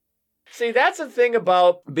See, that's the thing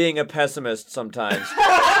about being a pessimist sometimes.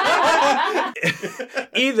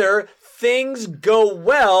 Either things go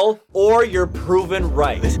well or you're proven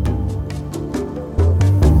right.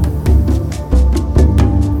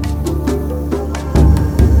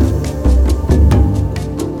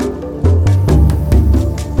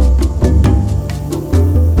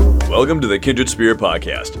 Welcome to the Kindred Spirit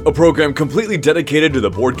Podcast, a program completely dedicated to the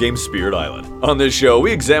board game Spirit Island. On this show,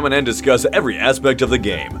 we examine and discuss every aspect of the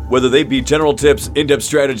game, whether they be general tips, in-depth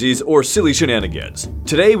strategies, or silly shenanigans.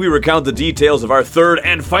 Today, we recount the details of our third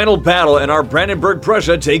and final battle in our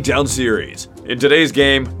Brandenburg-Prussia Takedown series. In today's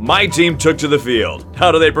game, my team took to the field.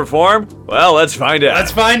 How do they perform? Well, let's find out.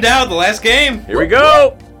 Let's find out. The last game. Here we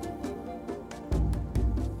go.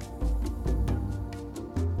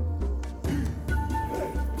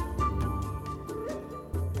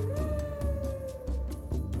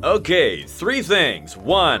 Okay, 3 things.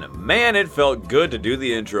 1, man, it felt good to do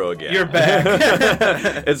the intro again. You're back.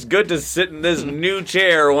 It's good to sit in this new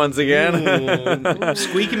chair once again.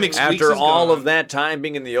 Squeaky McSqueaks After is all gone. of that time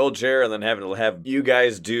being in the old chair and then having to have you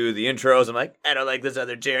guys do the intros, I'm like, I don't like this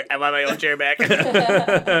other chair. I want my old chair back.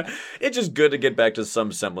 It's just good to get back to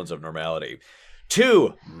some semblance of normality.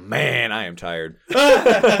 2, man, I am tired.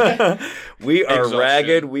 We are Exhaustion.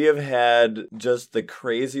 ragged. We have had just the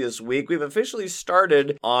craziest week. We've officially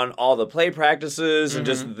started on all the play practices and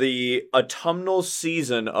just the autumnal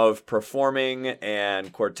season of performing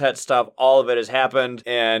and quartet stuff. All of it has happened,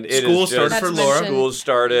 and it School is just started for Laura. School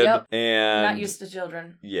started, Yep. and Not used to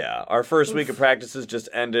children. yeah, our first week of practices just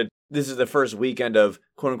ended. This is the first weekend of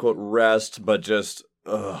quote unquote rest, but just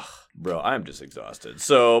ugh. Bro, I'm just exhausted.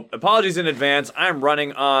 So, apologies in advance. I'm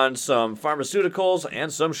running on some pharmaceuticals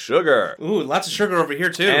and some sugar. Ooh, lots of sugar over here,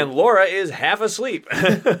 too. And Laura is half asleep.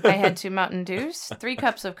 I had 2 Mountain Dews, 3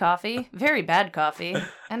 cups of coffee, very bad coffee,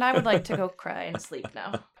 and I would like to go cry and sleep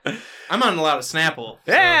now. I'm on a lot of Snapple.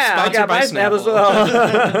 So Yeah, I sponsored got by my snap as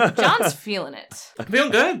well. John's feeling it. I'm feeling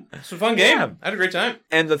good. It's a fun game. Yeah. I had a great time.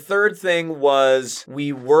 And the third thing was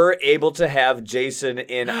we were able to have Jason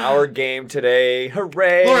in our game today.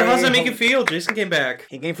 Hooray! Laura, how's that make you feel? Jason came back.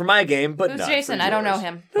 He came for my game, but Who's not Jason? for I don't know yours.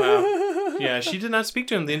 him. Wow. Yeah, she did not speak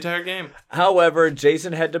to him the entire game. However,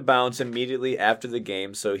 Jason had to bounce immediately after the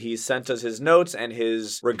game, so he sent us his notes and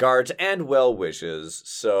his regards and well wishes.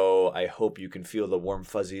 So I hope you can feel the warm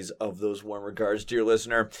fuzzies of those warm regards, dear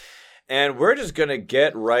listener. And we're just going to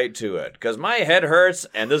get right to it, because my head hurts,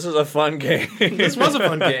 and this is a fun game. This was a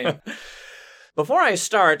fun game. Before I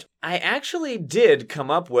start, I actually did come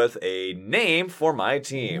up with a name for my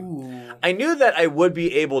team. Ooh. I knew that I would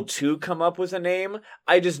be able to come up with a name.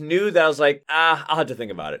 I just knew that I was like, I'll have to think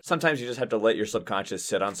about it. Sometimes you just have to let your subconscious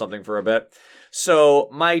sit on something for a bit. So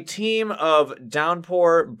my team of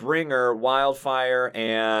Downpour, Bringer, Wildfire,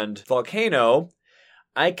 and Volcano,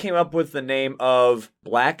 I came up with the name of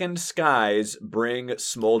Blackened Skies Bring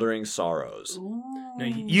Smoldering Sorrows. No,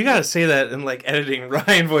 you gotta say that in, like, editing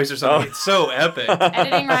Ryan voice or something. It's so epic.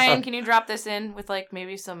 Editing Ryan, can you drop this in with like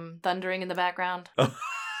maybe some thundering in the background?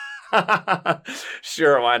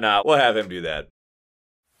 Sure, why not? We'll have him do that.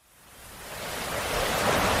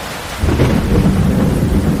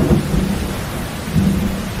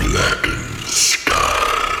 Blackened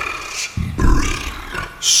skies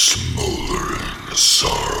bring smoldering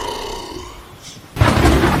sorrows.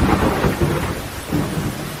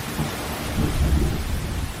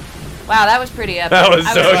 Wow, that was pretty epic. That was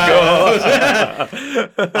I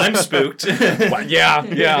so cool. I'm spooked. Well,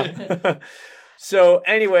 yeah. So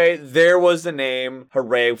anyway, there was the name.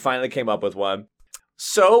 Hooray, we finally came up with one.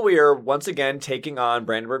 So we are once again taking on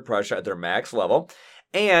Brandenburg-Prussia at their max level.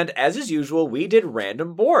 And as is usual, we did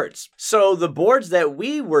random boards. So the boards that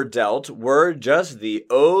we were dealt were just the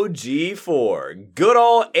OG4. Good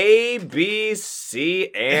old A, B,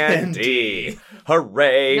 C, and D.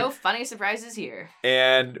 Hooray. No funny surprises here.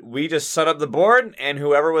 And we just set up the board, and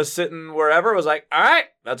whoever was sitting wherever was like, all right,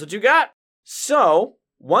 that's what you got. So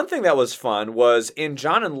one thing that was fun was in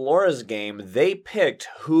John and Laura's game, they picked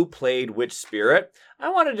who played which spirit. I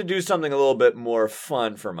wanted to do something a little bit more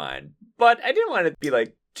fun for mine, but I didn't want it to be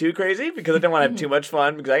like too crazy because I didn't want to have too much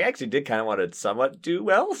fun because I actually did kind of want to somewhat do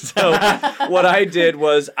well. So what I did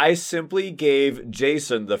was I simply gave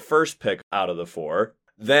Jason the first pick out of the 4.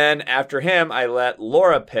 Then after him, I let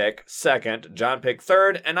Laura pick second, John pick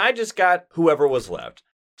third, and I just got whoever was left.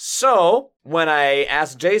 So when I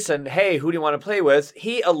asked Jason, hey, who do you want to play with?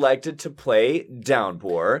 He elected to play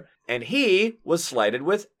Downpour. And he was slighted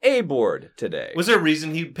with A board today. Was there a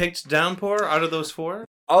reason he picked Downpour out of those 4?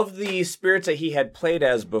 of the spirits that he had played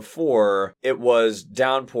as before, it was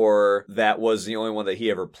Downpour that was the only one that he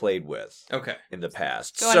ever played with. Okay. In the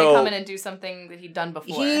past. Go ahead and come in and do something that he'd done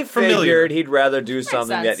before. He Familiar. figured he'd rather do something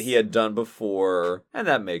sense. that he had done before, and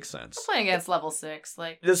that makes sense. Playing against level 6,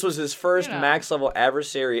 like... This was his first max level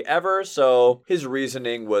adversary ever, so his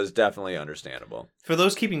reasoning was definitely understandable. For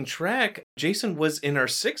those keeping track, Jason was in our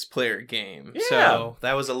 6-player game. Yeah. So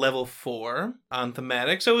that was a level 4 on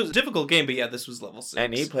thematic. So it was a difficult game, but yeah, this was level 6.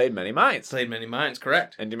 And he played Many Minds. Played Many Minds,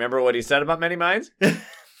 correct. And do you remember what he said about Many Minds?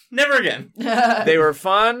 Never again. They were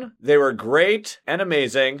fun, they were great, and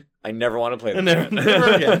amazing. I never want to play them again.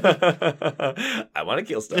 Never again. I want to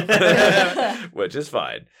kill stuff, which is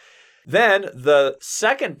fine. Then the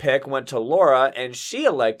second pick went to Laura, and she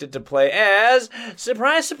elected to play as,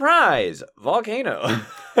 surprise, surprise, Volcano.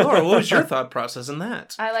 Laura, what was your thought process in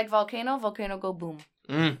that? I like Volcano. Volcano go boom.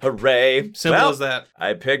 Hooray. Simple as that.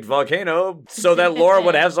 I picked Volcano so that Laura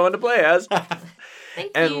would have someone to play as.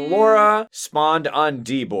 Thank And you. Laura spawned on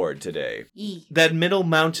D board today. Yee. That middle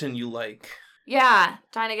mountain you like. Yeah,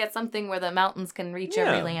 trying to get something where the mountains can reach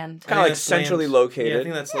every land. Kind of like centrally located. Yeah, I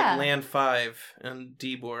think that's Yeah. like land 5 and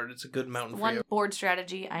D board. It's a good mountain for One you. board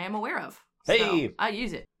strategy I am aware of. Hey. So I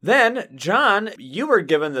use it. Then, John, you were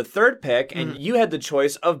given the third pick, and you had the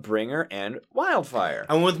choice of Bringer and Wildfire.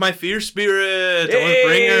 I went with my Fear Spirit. I Hey,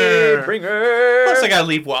 went Bringer. Bringer! Plus, I gotta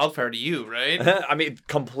leave Wildfire to you, right? I mean,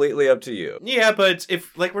 completely up to you. Yeah, but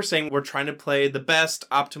if, like we're saying, we're trying to play the best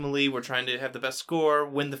optimally, we're trying to have the best score,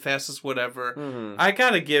 win the fastest, whatever, I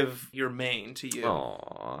gotta give your main to you.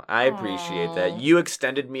 Aw, I appreciate Aw. that. You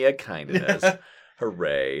extended me a kindness.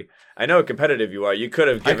 Hooray. I know how competitive you are. You could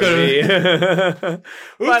have given me.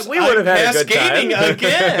 But we would have had a good time. Cascading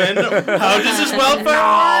again. How does this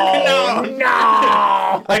Wildfire work? No!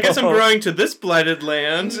 I guess I'm growing to this blighted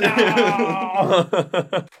land.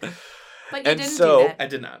 But you And didn't so- do that. I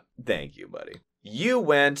did not. Thank you, buddy. You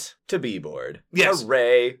went to B board. Yes.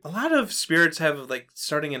 Hooray. A lot of spirits have, like,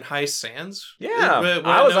 starting in high sands. Yeah. What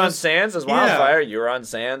I was on noticed- Sands as Yeah. Wildfire. You were on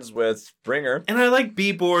Sands with Bringer. And I like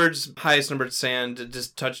B board's highest numbered sand. It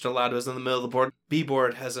just touched a lot. It was in the middle of the board. B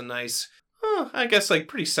board has a nice, I guess, like,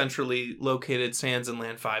 pretty centrally located sands in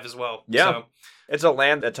land 5 as well. Yeah. So, It's a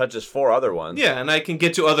land that touches 4 other ones. yeah, and I can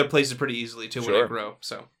get to other places pretty easily, too, when I Sure. grow.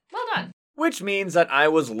 So. Well done. Which means that I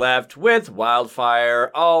was left with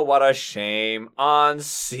Wildfire. Oh, what a shame. On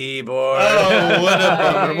Seaboard. Oh, what a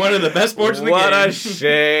bummer. One of the best boards in the game. What a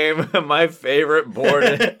shame. My favorite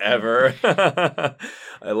board ever.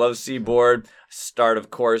 I love Seaboard. Start, of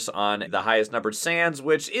course, on the highest numbered sands,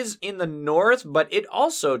 which is in the north, but it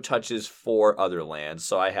also touches 4 other lands.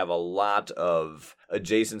 So I have a lot of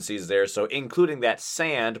adjacencies there. So including that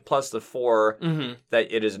sand plus the 4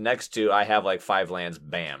 that it is next to, I have like 5 lands,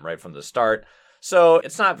 bam, right from the start. So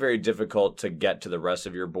it's not very difficult to get to the rest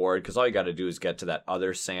of your board because all you got to do is get to that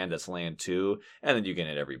other sand that's land 2, and then you can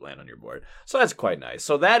hit every land on your board. So that's quite nice.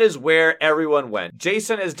 So that is where everyone went.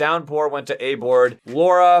 Jason as Downpour went to A board.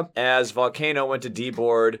 Laura as Volcano went to D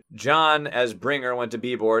board. John as Bringer went to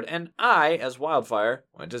B board. And I as Wildfire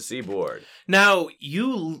went to C board. Now,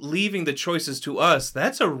 you leaving the choices to us,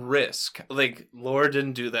 that's a risk. Like, Laura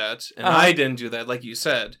didn't do that, and I didn't do that, like you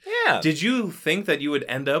said. Yeah. Did you think that you would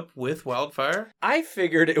end up with Wildfire? I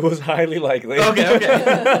figured it was highly likely.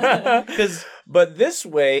 Okay. Because But this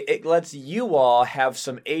way, it lets you all have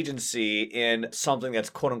some agency in something that's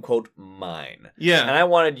quote unquote mine. yeah. And I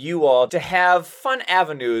wanted you all to have fun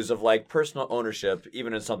avenues of like personal ownership,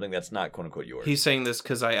 even in something that's not quote unquote yours. He's saying this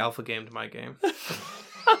because I alpha gamed my game.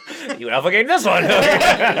 You alpha game this one.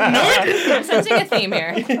 I'm sensing a theme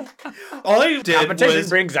here. All I did Competition was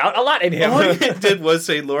brings out a lot in him. all I did was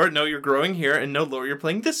say, Laura, no, you're growing here, and no, Laura, you're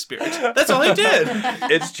playing this spirit. That's all I did.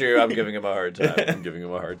 It's true. I'm giving him a hard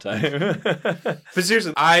time. But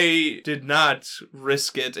seriously, I did not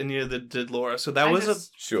risk it, and neither did Laura. So that I was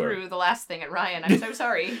just Sure. threw the last thing at Ryan. I'm so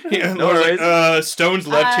sorry. yeah, No Laura's like, worries. stones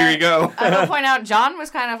left. Here you go. I will point out, John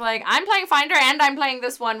was kind of like, I'm playing Finder and I'm playing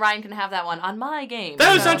this one. Ryan can have that one on my game.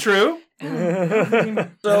 That was So- not true. So-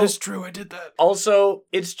 That is true. I did that. Also,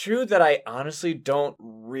 it's true that I honestly don't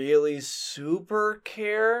really super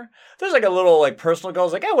care. There's like a little like personal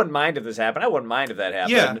goals, like I wouldn't mind if this happened. I wouldn't mind if that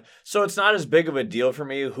happened. Yeah. So it's not as big of a deal for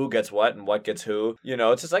me who gets what and what gets who. You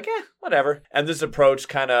know, it's just like, whatever. And this approach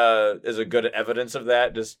kind of is a good evidence of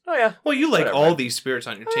that. Just, oh yeah. Well, you like Whatever. all these spirits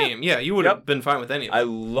on your team. Yeah, you would have Yep. been fine with any of I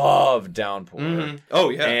them. love Downpour. Mhm. Oh,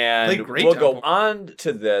 yeah. And Played great we'll go Downpour. on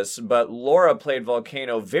to this, but Laura played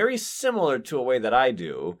Volcano very similar to a way that I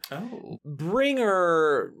do. Oh.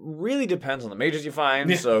 Bringer really depends on the mages you find,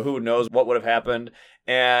 Yeah. so who knows what would have happened.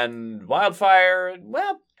 And Wildfire,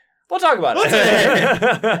 well, we'll talk about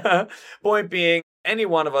it. Point being, Any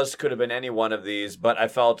one of us could have been any one of these, but I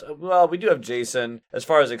felt, well, we do have Jason. As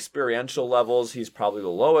far as experiential levels, he's probably the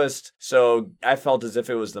lowest. So I felt as if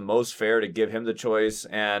it was the most fair to give him the choice,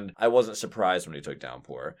 and I wasn't surprised when he took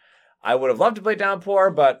Downpour. I would have loved to play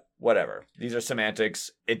Downpour, but whatever. These are semantics.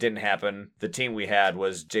 It didn't happen. The team we had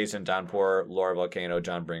was Jason, Downpour, Laura Volcano,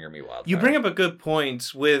 John Bringer, me, Wildfire. You bring up a good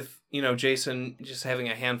point with, Jason just having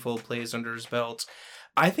a handful of plays under his belt.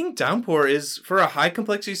 I think Downpour is, for a high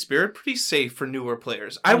complexity spirit, pretty safe for newer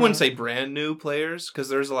players. I wouldn't say brand new players, because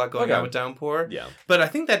there's a lot going on with Downpour. Yeah. But I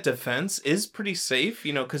think that defense is pretty safe,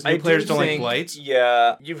 because new players don't like blights.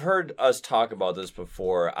 Yeah, you've heard us talk about this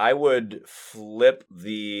before. I would flip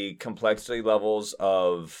the complexity levels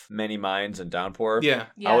of Many Minds and Downpour. Yeah.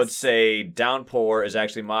 Yes. I would say Downpour is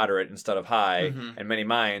actually moderate instead of high, and Many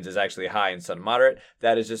Minds is actually high instead of moderate.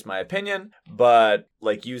 That is just my opinion. But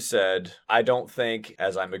like you said, I don't think,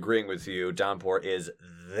 as I'm agreeing with you, Downpour is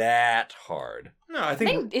that hard. No, I I think...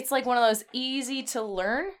 think it's like one of those easy to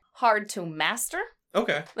learn, hard to master.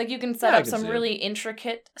 Okay. Like you can set Yeah, I up can some see it. really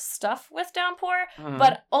intricate stuff with Downpour,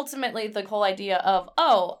 but ultimately the whole idea of,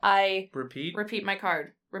 I Repeat? repeat my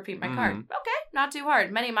card. Repeat my card. Okay, not too hard.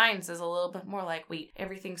 Many Minds is a little bit more like, wait,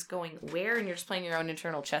 everything's going where? And you're just playing your own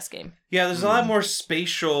internal chess game. Yeah, there's a lot more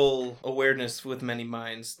spatial awareness with Many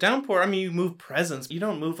Minds. Downpour, you move presence. You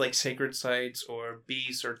don't move like Sacred Sites or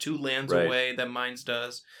Beasts or 2 lands Right. away that Minds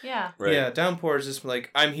does. Yeah. Right. Yeah, Downpour is just like,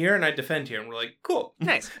 I'm here and I defend here. And we're like, cool.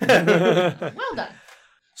 Nice. Well done.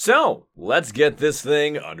 So, let's get this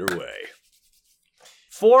thing underway.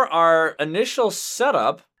 For our initial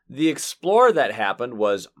setup, the explore that happened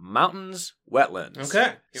was Mountains, Wetlands. Okay.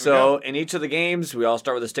 Here we So, go. in each of the games, we all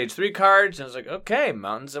start with the stage 3 cards, and it's like, okay,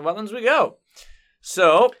 Mountains and Wetlands we go.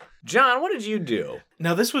 So, John, what did you do?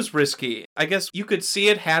 Now, this was risky. I guess you could see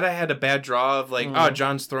it had I had a bad draw of like,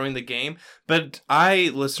 John's throwing the game. But I,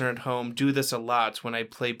 listener at home, do this a lot when I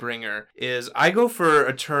play Bringer, is I go for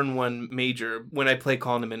a turn 1 major when I play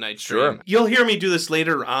Call in the Midnight Stream. Sure. You'll hear me do this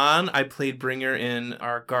later on. I played Bringer in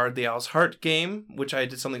our Guard the Owl's Heart game, which I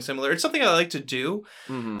did something similar. It's something I like to do.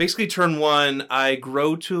 Basically, turn 1, I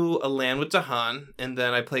grow to a land with Dahan, and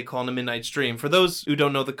then I play Call in the Midnight Stream. For those who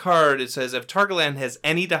don't know the card, it says if target land has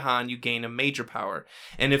any Dahan, you gain a major power.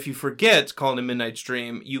 And if you forget Call in the Midnight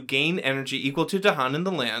Stream, you gain energy equal to Dahan in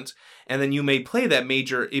the land, and then you may play that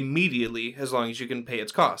major immediately as long as you can pay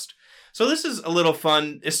its cost. So this is a little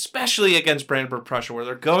fun, especially against Brandenburg Prussia, where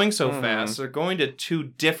they're going so fast. They're going to 2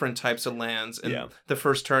 different types of lands in the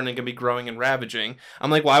first turn and can be growing and ravaging.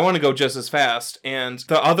 I'm like, well, I want to go just as fast. And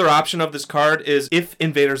the other option of this card is if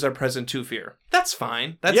invaders are present, 2 fear. That's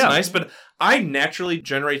fine. That's nice, but I naturally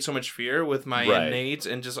generate so much fear with my innate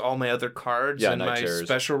and just all my other cards and Night my Terrors.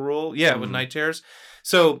 special rule. Yeah, with Night Terrors.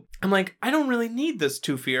 So I'm like, I don't really need this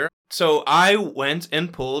 2 fear. So I went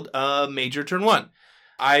and pulled a major turn 1.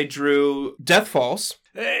 I drew Death Falls.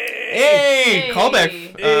 Hey! Callback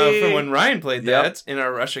from when Ryan played that in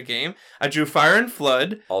our Russia game. I drew Fire and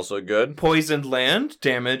Flood. Also good. Poisoned Land,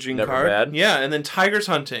 damaging Never card. bad. Yeah, and then Tigers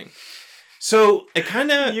Hunting. So it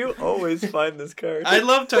kind of... You always find this card. I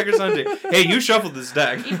love Tigers Hunting. Hey, you shuffled this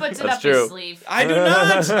deck. He puts it That's up true. his sleeve. I do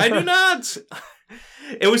not. I do not.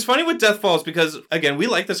 It was funny with Death Falls because, again, we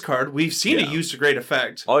like this card. We've seen it used to great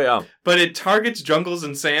effect. Oh, yeah. But it targets jungles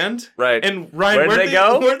and sand. Right. And Ryan, Where'd they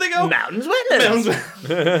go? Where'd they go? Mountains,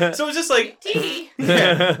 Wetlands. So it's just like,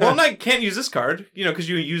 yeah. Well, I can't use this card, because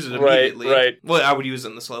you use it immediately. Right. Well, I would use it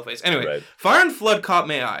in the slow phase. Anyway, Right. Fire and Flood caught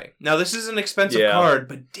my eye. Now, this is an expensive card,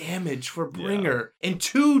 but damage for Bringer in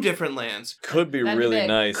 2 different lands. Could be That'd be really big.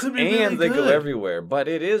 nice. Could be and really they go good. everywhere. But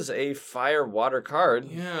it is a fire water card.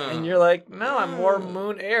 Yeah. And you're like, no, I'm more moon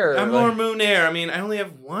air. I'm Like, more Moon Air. I only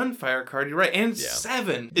have 1 fire card. You're right. And Yeah.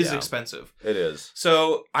 7 is Yeah. expensive. It is.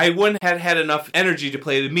 So I wouldn't have had enough energy to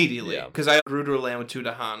play it immediately Yeah. because I grew to a land with 2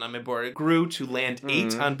 Dahan on my board. It grew to land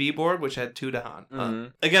 8 on B board, which had 2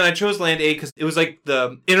 Dahan. Again, I chose land 8 because it was like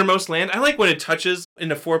the innermost land. I like when it touches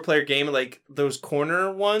in a 4-player game, like those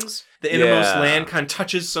corner ones. The innermost land kind of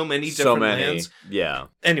touches so many different lands. Yeah.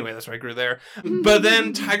 Anyway, that's why I grew there. But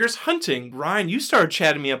then Tigers Hunting. Ryan, you started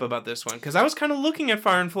chatting me up about this one because I was kind of looking at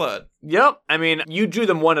Fire and Flood. Yep. I mean, you drew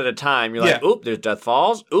them one at a time. You're like, Yeah. oop, there's Death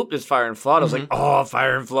Falls. Oop, there's Fire and Flood. I was like, oh,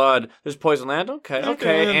 Fire and Flood. There's Poison Land. Okay.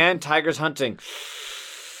 Okay. And Tigers Hunting.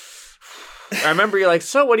 I remember you're like,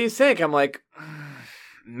 so what do you think? I'm like,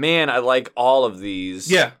 man, I like all of these.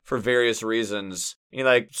 Yeah. For various reasons. And you're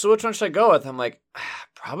like, so which one should I go with? I'm like,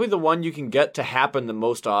 probably the one you can get to happen the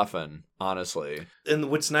most often, honestly. And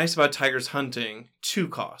what's nice about Tigers Hunting, 2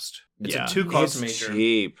 cost. It's a 2 cost it's major.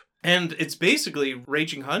 cheap. And it's basically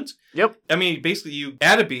Raging Hunt. Yep. I mean, basically you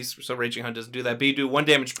add a beast, so Raging Hunt doesn't do that, but you do 1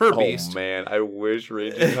 damage per beast. Oh, man. I wish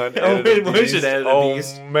Raging Hunt I added a wish beast. it added a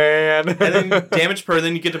beast. Oh, man. And then damage per,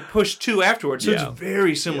 then you get to push 2 afterwards. So Yeah. it's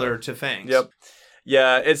very similar to Fangs. Yep.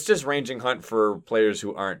 Yeah, it's just Raging Hunt for players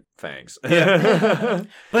who aren't Fangs. Yeah.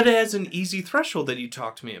 But it has an easy threshold that you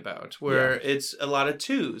talked to me about, where it's a lot of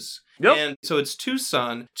 2s. Yep. And so it's 2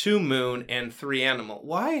 sun, 2 moon, and 3 animal.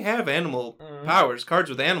 Why have animal powers,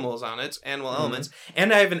 cards with animals on it, animal elements,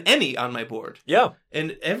 and I have an any on my board. Yeah.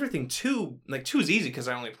 And everything 2 is easy because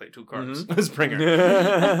I only play 2 cards as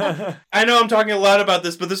Bringer. I know I'm talking a lot about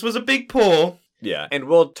this, but this was a big pull. Yeah, and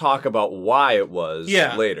we'll talk about why it was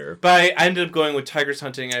later. But I ended up going with Tigers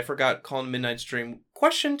Hunting. I forgot calling Midnight's Dream.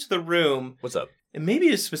 Question to the room. What's up? And maybe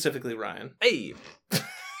it's specifically Ryan. Hey.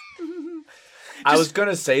 I was going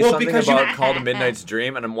to say something about Call to Midnight's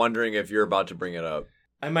Dream, and I'm wondering if you're about to bring it up.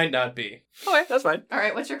 I might not be. Okay, that's fine. All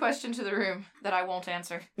right, what's your question to the room that I won't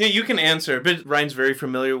answer? Yeah, you can answer, but Ryan's very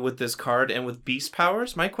familiar with this card and with beast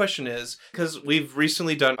powers. My question is, because we've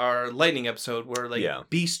recently done our lightning episode where,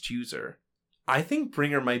 beast user. I think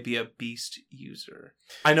Bringer might be a beast user.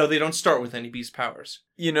 I know they don't start with any beast powers.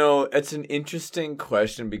 You know, it's an interesting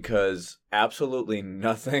question because absolutely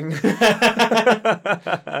nothing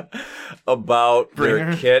about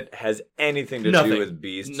their kit has anything to do with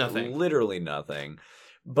beasts. Nothing. Literally nothing.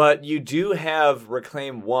 But you do have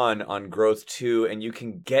Reclaim 1 on Growth 2, and you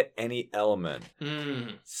can get any element.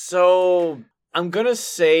 So I'm going to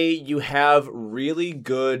say you have really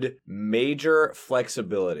good major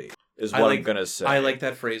flexibility. Is what I'm going to say. I like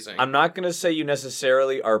that phrasing. I'm not going to say you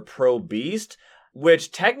necessarily are pro-beast,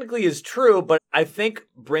 which technically is true, but I think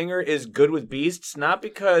Bringer is good with beasts, not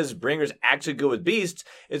because Bringer's actually good with beasts,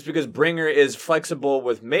 it's because Bringer is flexible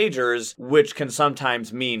with majors, which can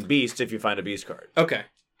sometimes mean beast if you find a beast card. Okay.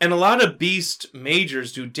 And a lot of beast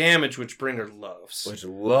majors do damage, which Bringer loves. They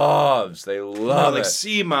love it. Like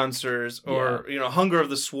sea monsters or, Hunger of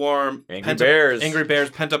the Swarm. Angry Bears,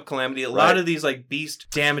 Pent-Up Calamity. A lot of these, beast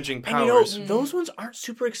damaging powers. And those ones aren't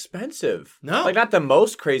super expensive. No. Not the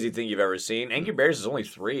most crazy thing you've ever seen. Angry Bears is only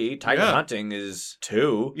 3. Tiger Hunting is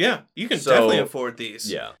 2. Yeah, you can definitely afford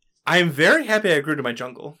these. Yeah. I am very happy I grew to my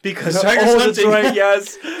jungle because Tiger's Hunting.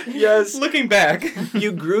 That's right. Yes. Looking back,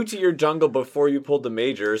 you grew to your jungle before you pulled the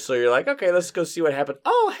major, so you're like, okay, let's go see what happened.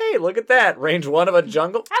 Oh, hey, look at that. Range 1 of a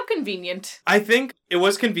jungle. How convenient. I think it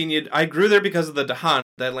was convenient. I grew there because of the Dahan.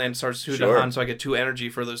 That land starts 2 Dahan, so I get 2 energy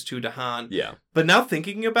for those 2 Dahan. Yeah. But now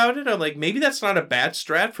thinking about it, I'm like, maybe that's not a bad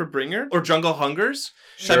strat for Bringer or Jungle Hungers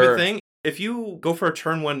type of thing. If you go for a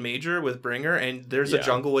turn 1 major with Bringer and there's a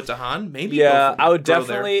jungle with Dahan, maybe I would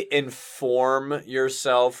definitely inform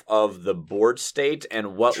yourself of the board state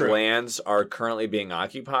and what lands are currently being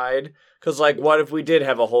occupied. Because, what if we did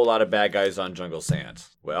have a whole lot of bad guys on Jungle Sand?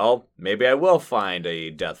 Well, maybe I will find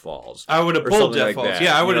a Death Falls. I would have pulled Death Falls.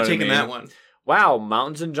 Yeah, I would have taken that one. Wow,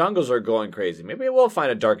 mountains and jungles are going crazy. Maybe I will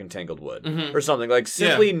find a Dark and Tangled Wood or something.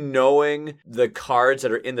 Simply knowing the cards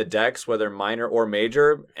that are in the decks, whether minor or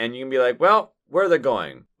major, and you can be like, well, where are they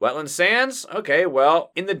going? Wetland Sands? Okay,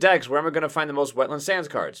 well, in the decks, where am I going to find the most Wetland Sands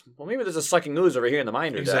cards? Well, maybe there's a Sucking Ooze over here in the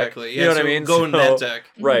Minder deck. Exactly. Yeah, you know what I mean? Go in that deck.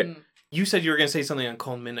 Right. You said you were going to say something on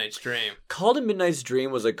Call to Midnight's Dream. Call to Midnight's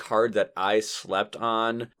Dream was a card that I slept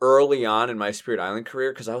on early on in my Spirit Island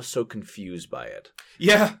career because I was so confused by it.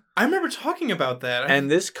 Yeah, I remember talking about that.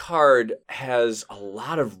 And this card has a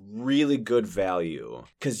lot of really good value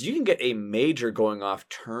because you can get a major going off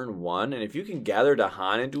turn 1, and if you can gather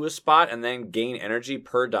Dahan into a spot and then gain energy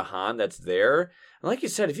per Dahan that's there, and like you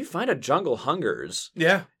said, if you find a Jungle Hungers,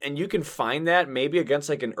 and you can find that maybe against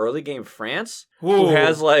an early game France, who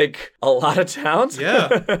has a lot of towns,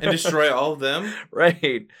 and destroy all of them,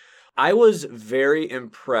 right? I was very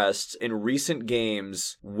impressed in recent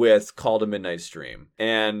games with Call to Midnight's Dream,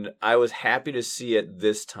 and I was happy to see it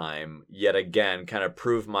this time, yet again, kind of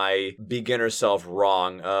prove my beginner self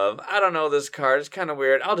wrong of, I don't know this card, it's kind of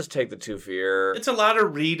weird, I'll just take the 2 fear. It's a lot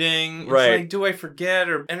of reading. Right. It's do I forget,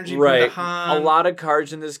 or energy right. from Dahan. A lot of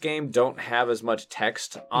cards in this game don't have as much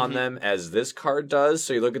text on them as this card does,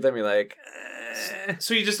 so you look at them, you're like,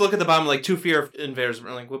 So you just look at the bottom 2 fear invaders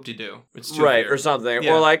and like, whoop-de-doo. It's 2 right, fear. or something.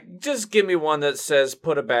 Yeah. Or just give me one that says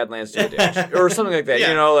put a Badlands to a ditch. Or something like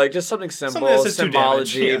that. Just something simple, something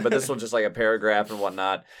symbology, but this one's just a paragraph and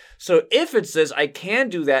whatnot. So if it says I can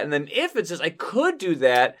do that, and then if it says I could do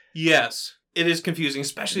that. Yes. It is confusing,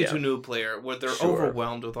 especially to a new player, where they're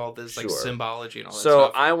overwhelmed with all this symbology and all that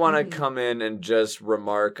stuff. So I want to come in and just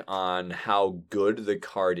remark on how good the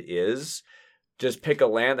card is. Just pick a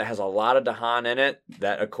land that has a lot of Dahan in it.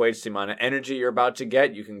 That equates to the amount of energy you're about to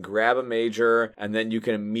get. You can grab a major, and then you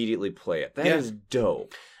can immediately play it. That is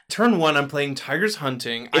dope. turn 1, I'm playing Tigers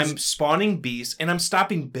Hunting, I'm spawning beasts, and I'm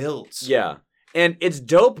stopping builds. Yeah. And it's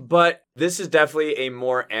dope, but this is definitely a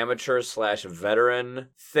more amateur/veteran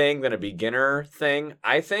thing than a beginner thing,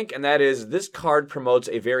 I think. And that is, this card promotes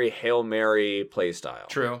a very Hail Mary playstyle.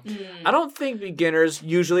 True. I don't think beginners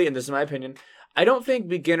usually, and this is my opinion, I don't think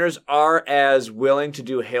beginners are as willing to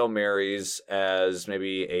do Hail Marys as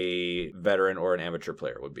maybe a veteran or an amateur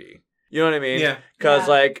player would be. You know what I mean? Yeah. Because,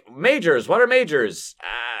 like, majors, what are majors?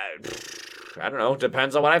 I don't know.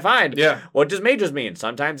 Depends on what I find. Yeah. What does majors mean?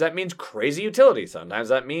 Sometimes that means crazy utility. Sometimes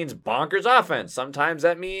that means bonkers offense. Sometimes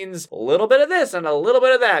that means a little bit of this and a little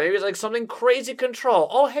bit of that. Maybe it's like something crazy control.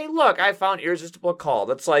 Oh, hey, look, I found Irresistible Call.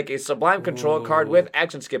 That's like a Sublime Control card with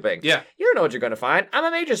action skipping. Yeah. You don't know what you're going to find. I'm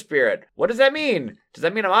a Major Spirit. What does that mean? Does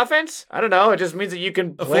that mean I'm offense? I don't know. It just means that you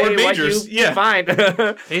can play Afford what majors. you Yeah. find.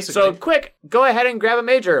 Basically. So quick, go ahead and grab a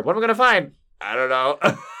major. What am I going to find? I don't know.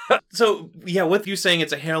 So, yeah, with you saying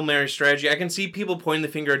it's a Hail Mary strategy, I can see people pointing the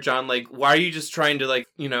finger at John like, why are you just trying to, like,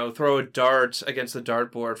 you know, throw a dart against the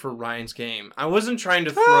dartboard for Ryan's game? I wasn't trying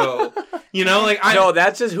to throw, you know, like, No,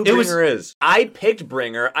 that's just who Bringer is. I picked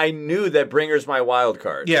Bringer. I knew that Bringer's my wild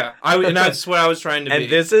card. Yeah, and that's what I was trying to be.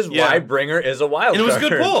 And this is why Bringer is a wild card. And it was a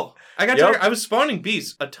good pull. I was spawning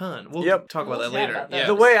beasts a ton. We'll talk about that later. About that. Yeah.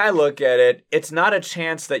 The way I look at it, it's not a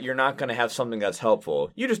chance that you're not going to have something that's helpful.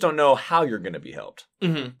 You just don't know how you're going to be helped.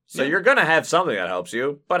 Mm-hmm. So you're going to have something that helps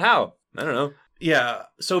you, but how? I don't know. Yeah,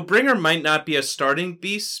 so Bringer might not be a starting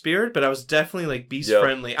beast spirit, but I was definitely, like, beast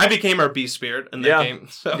friendly. I became our beast spirit in that game.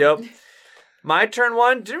 So. Yep. My turn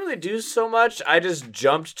 1 didn't really do so much. I just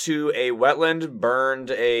jumped to a wetland,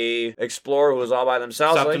 burned a explorer who was all by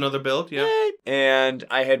themselves. Stopped another build, yeah. And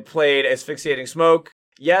I had played Asphyxiating Smoke.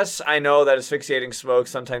 Yes, I know that Asphyxiating Smoke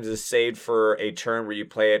sometimes is saved for a turn where you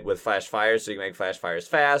play it with Flash Fire, so you can make Flash Fires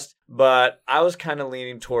fast. But I was kind of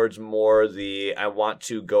leaning towards more I want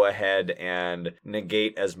to go ahead and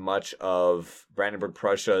negate as much of Brandenburg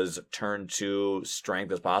Prussia's turn 2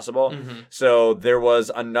 strength as possible. Mm-hmm. So there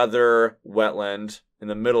was another wetland in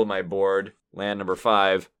the middle of my board, land number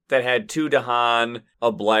 5, that had 2 Dahan,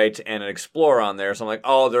 a Blight, and an Explorer on there. So I'm like,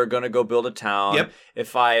 oh, they're going to go build a town. Yep.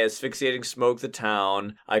 If I Asphyxiating Smoke the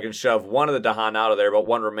town, I can shove one of the Dahan out of there, but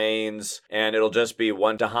one remains, and it'll just be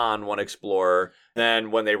 1 Dahan, 1 Explorer.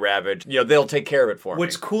 Then when they ravage, they'll take care of it for me.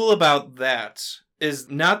 What's cool about that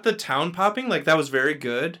is not the town popping, like that was very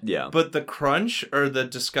good. Yeah. But the crunch or the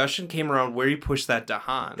discussion came around where you push that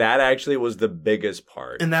Dahan. That actually was the biggest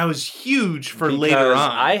part. And that was huge for because later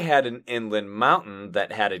on. I had an inland mountain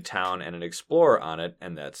that had a town and an explorer on it,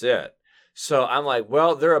 and that's it. So I'm like,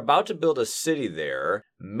 well, they're about to build a city there.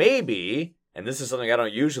 Maybe, and this is something I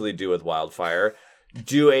don't usually do with Wildfire,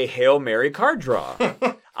 do a Hail Mary card draw.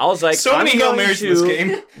 I was like, so many Hail Marys in this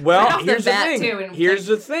game. Well, here's the thing. Here's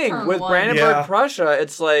the thing. With Brandenburg Prussia,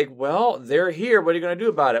 it's like, well, they're here. What are you going to do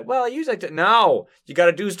about it? Well, I usually like to. No, you got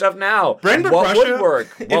to do stuff now. Brandenburg Prussia would work?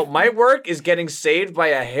 What might work is getting saved by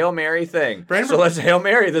a Hail Mary thing. So let's Hail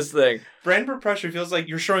Mary this thing. Brandenburg Prussia feels like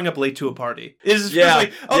you're showing up late to a party. It feels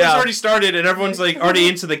like, this already started and everyone's like already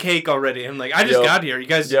into the cake already. I'm like, I just got here. You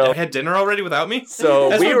guys had dinner already without me? So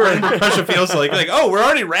that's what Brandenburg Prussia feels like. Like, oh, we're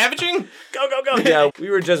already ravaging? Go, go, go. Yeah,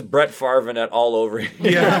 we were just Brett Favre it all over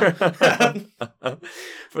here. Yeah.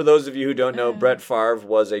 For those of you who don't know, Brett Favre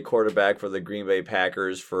was a quarterback for the Green Bay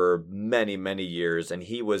Packers for many, many years, and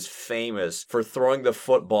he was famous for throwing the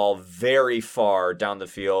football very far down the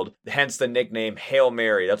field, hence the nickname Hail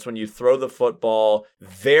Mary. That's when you throw the football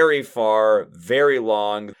very far, very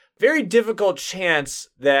long. Very difficult chance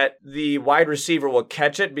that the wide receiver will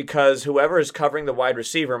catch it because whoever is covering the wide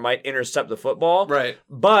receiver might intercept the football. Right.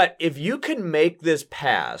 But if you can make this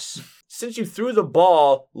pass, since you threw the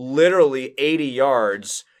ball literally 80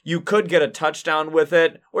 yards, you could get a touchdown with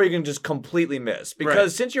it, or you can just completely miss.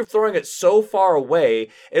 Because since you're throwing it so far away,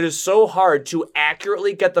 it is so hard to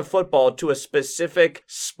accurately get the football to a specific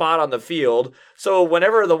spot on the field. So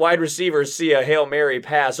whenever the wide receivers see a Hail Mary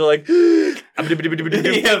pass, they're like,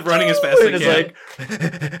 running as fast as they can.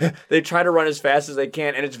 It's like, they try to run as fast as they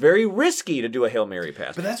can, and it's very risky to do a Hail Mary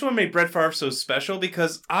pass. But that's what made Brett Favre so special,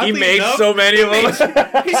 because oddly he made enough, so many of them.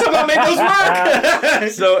 He somehow made those work.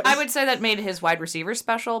 So I would say that made his wide receivers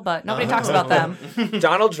special, but nobody talks about them.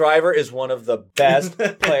 Donald Driver is one of the best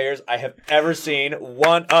players I have ever seen.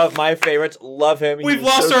 One of my favorites. Love him. We've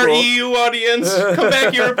lost so our cool. EU audience. Come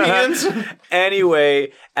back, Europeans.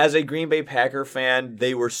 Anyway, as a Green Bay Packer fan,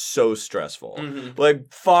 they were so stressful.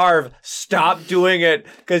 Like, Favre, stop doing it.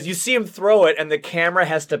 Because you see him throw it, and the camera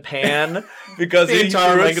has to pan because he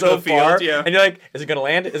threw it so far. Yeah. And you're like, is it going to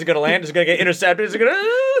land? Is it going to land? Is it going to get intercepted? Is it going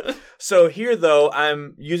to... So here, though,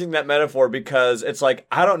 I'm using that metaphor because it's like,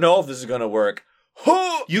 I don't know if this is going to work.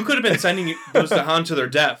 You could have been sending those Dahan to their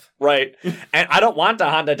death. Right. And I don't want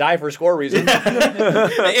Dahan to die for score reasons.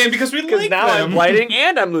 And because we like now them. I'm blighting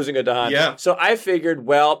and I'm losing a Dahan. Yeah. So I figured,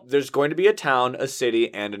 well, there's going to be a town, a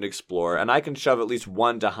city, and an explorer, and I can shove at least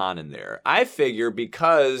one Dahan in there. I figure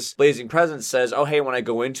because Blazing Presence says, oh, hey, when I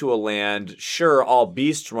go into a land, sure, all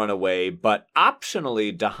beasts run away, but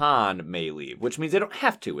optionally Dahan may leave, which means they don't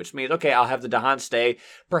have to, which means, okay, I'll have the Dahan stay.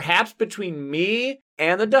 Perhaps between me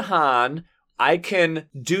and the Dahan, I can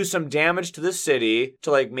do some damage to the city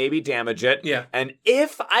to, like, maybe damage it. Yeah. And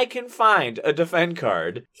if I can find a defend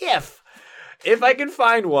card, if I can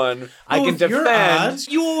find one, I can defend. Your odds,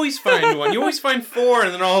 you always find one. You always find 4,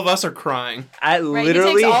 and then all of us are crying. It Right,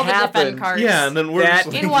 literally he takes all the happened. defend cards. Yeah, and then we're That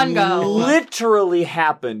just like, in one go. Literally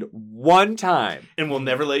happened one time. and we'll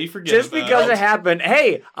never let you forget. Just about because it happened.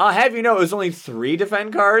 Hey, I'll have you know, it was only 3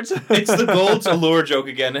 defend cards. It's the Gold's Allure joke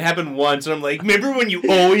again. It happened once, and I'm like, remember when you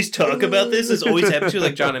always talk about this? This always happens to you.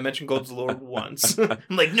 Like, John, I mentioned Gold's Allure once. I'm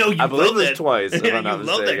like, no, you I believe love it that. twice. If I'm not You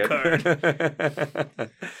love that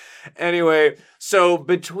card. Anyway, so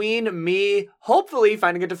between me hopefully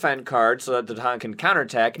finding a defend card so that the Dahan can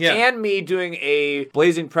counterattack, and me doing a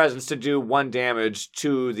Blazing Presence to do 1 damage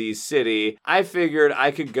to the city, I figured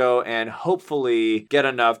I could go and hopefully get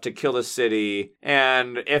enough to kill the city.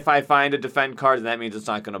 And if I find a defend card, then that means it's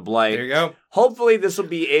not going to blight. There you go. Hopefully this will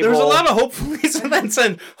be able... There's a lot of hopefullys and then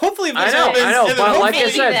send. Hopefully if this happens. I know, and but then like I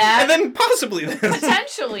hopefully said... And then possibly this.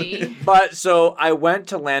 Potentially. But so I went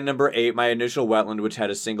to land number 8, my initial wetland, which had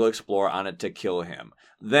a single explorer on it to kill him.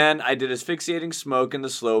 Then I did asphyxiating smoke in the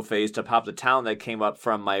slow phase to pop the town that came up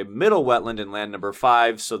from my middle wetland in land number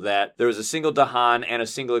 5 so that there was a single Dahan and a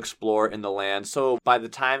single explorer in the land. So by the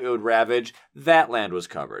time it would ravage, that land was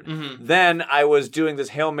covered. Mm-hmm. Then I was doing this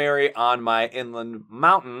Hail Mary on my inland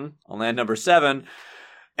mountain on land number 7.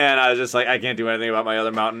 And I was just like, I can't do anything about my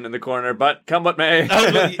other mountain in the corner, but come what may.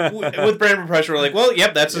 With Brand Pressure, we're like, well,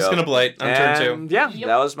 yep, that's just going to blight on turn 2. Yeah,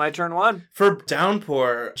 that was my turn 1. For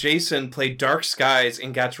Downpour, Jason played Dark Skies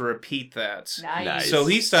and got to repeat that. Nice. So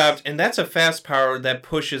he stopped, and that's a fast power that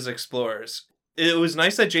pushes explorers. It was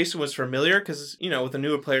nice that Jason was familiar because, you know, with the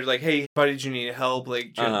newer players, like, hey, buddy, do you need help?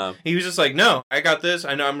 Like, he was just like, no, I got this.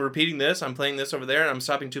 I know I'm repeating this. I'm playing this over there, and I'm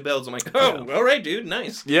stopping 2 builds. I'm like, oh, all right, dude,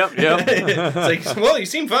 nice. Yep. It's like, well, you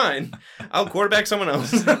seem fine. I'll quarterback someone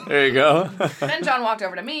else. There you go. Then John walked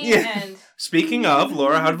over to me and... Speaking of,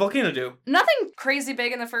 Laura, how did Volcano do? Nothing crazy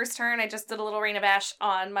big in the first turn. I just did a little Rain of Ash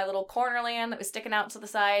on my little corner land that was sticking out to the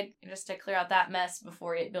side just to clear out that mess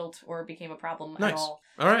before it built or became a problem at all.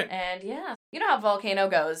 All right. And yeah, you know how Volcano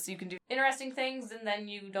goes. You can do interesting things and then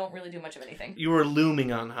you don't really do much of anything. You were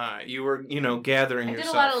looming on high. You were, gathering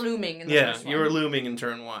yourself. I did a lot of looming in the first one. You were looming in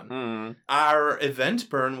turn 1. Mm. Our event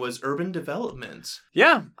burn was urban development.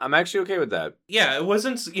 Yeah, I'm actually okay with that. Yeah, it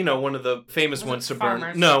wasn't, one of the famous ones to burn.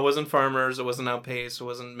 farmers. No, it wasn't farmers. It wasn't outpace. It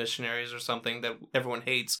wasn't missionaries or something that everyone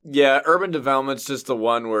hates. Yeah, urban development's just the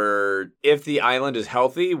one where if the island is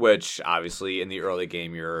healthy, which obviously in the early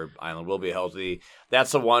game your island will be healthy,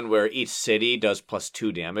 that's the one where each city does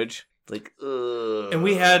 +2 damage. Like, ugh. And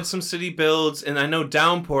we had some city builds, and I know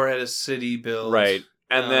Downpour had a city build. Right.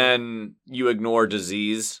 And then you ignore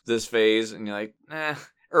disease this phase, and you're like,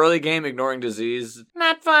 early game ignoring disease,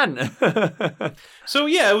 not fun. So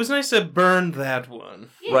yeah, it was nice to burn that one.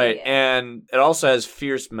 Yeah. Right, and it also has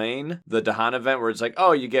Fierce Main, the Dahan event, where it's like,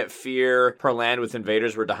 oh, you get fear per land with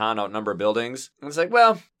invaders where Dahan outnumber buildings. And it's like,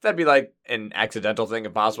 well, that'd be like an accidental thing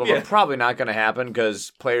if possible, but probably not going to happen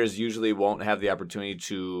because players usually won't have the opportunity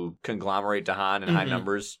to conglomerate Dahan in high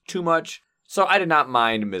numbers too much. So I did not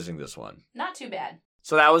mind missing this one. Not too bad.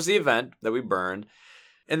 So that was the event that we burned.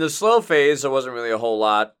 In the slow phase, there wasn't really a whole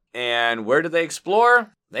lot. And where did they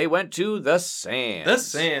explore? They went to the Sands. The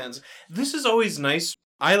Sands. This is always nice.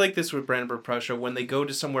 I like this with Brandenburg Prussia when they go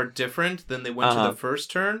to somewhere different than they went to the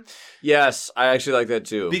first turn. Yes, I actually like that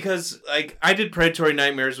too. Because, I did Predatory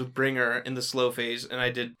Nightmares with Bringer in the slow phase, and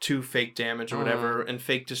I did 2 fake damage or whatever, and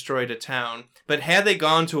fake destroyed a town. But had they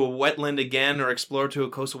gone to a wetland again or explored to a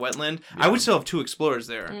coastal wetland, I would still have 2 explorers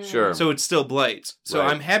there. Sure. So it's still blight. So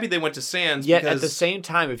I'm happy they went to Sands. Yet because... at the same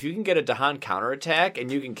time, if you can get a Dahan counterattack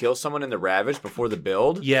and you can kill someone in the Ravage before the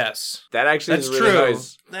build, yes, that actually that's is really true.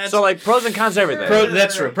 nice. So like pros and cons to everything.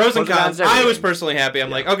 That's true. Pros and cons. I was personally happy. I'm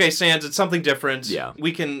like, okay, Sands, it's something different. Yeah.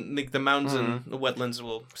 We can make the mountains and the wetlands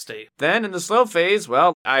will stay. Then in the slow phase,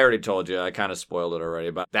 well, I already told you. I kind of spoiled it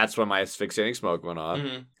already, but that's when my asphyxiating smoke went off.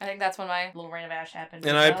 I think that's when my little Rain of Ash happened.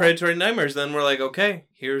 And I had Predatory Nightmares. Then we're like, okay,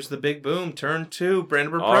 here's the big boom. Turn 2,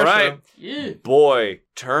 Brandenburg Prussia. All right. Yeah. Boy,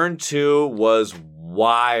 turn 2 was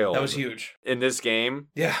wild. That was huge. In this game.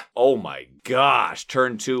 Yeah. Oh my gosh.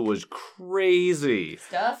 Turn 2 was crazy.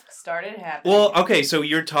 Stuff started happening. Well, okay, so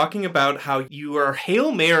you're talking about how you are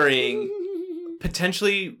Hail Marrying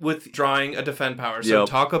potentially withdrawing a defend power. So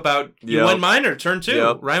talk about you went minor, turn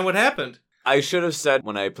 2. Ryan, what happened? I should have said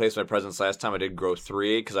when I placed my presence last time I did grow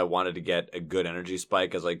 3 because I wanted to get a good energy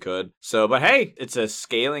spike as I could. So, but hey, it's a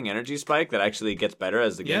scaling energy spike that actually gets better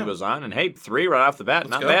as the game goes on. And hey, 3 right off the bat,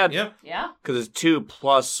 not bad. Yeah. Because it's 2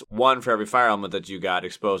 plus 1 for every fire element that you got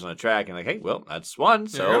exposed on a track. And like, hey, well, that's 1.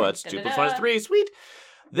 So that's 2 plus 1 is 3. Sweet.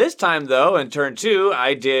 This time, though, in turn 2,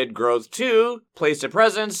 I did growth 2, placed a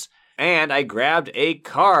presence, and I grabbed a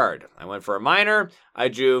card. I went for a minor. I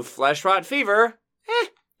drew Flesh Rot Fever.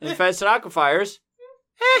 Infested Aquifers.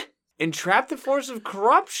 Entrap the Force of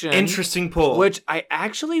Corruption. Interesting pull. Which I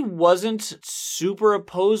actually wasn't super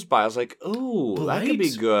opposed by. I was like, ooh, that could be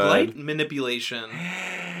good. Blight manipulation.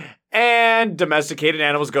 And Domesticated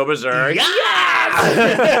Animals Go Berserk. Yes!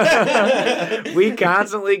 We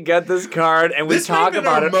constantly get this card, and we talk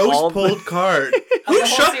about it all. Most pulled card. Who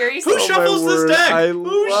shuffles this deck?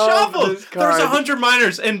 Who shuffles? There's 100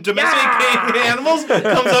 minors, and Domesticated Animals comes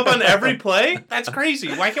up on every play? That's crazy.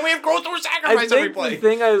 Why can't we have Growth or Sacrifice every play? The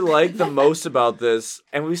thing I like the most about this,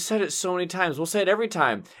 and we've said it so many times, we'll say it every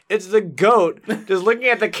time, it's the goat just looking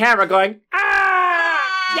at the camera going, yeah!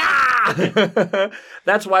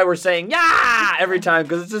 That's why we're saying, yeah, every time,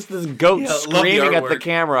 because it's just this goat screaming at the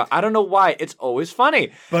camera. I don't know why. It's always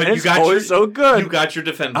funny. But it's always so good. You got your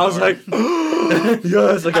defend power. I was like,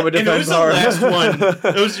 yes, like I'm a defend power. And it was the last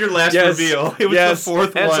one. It was your last reveal. It was the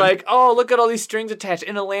fourth one. And it's like, oh, look at all these strings attached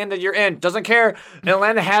in a land that you're in. Doesn't care. In a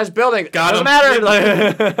land that has buildings. Doesn't matter.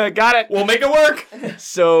 Like, got it. We'll make it work.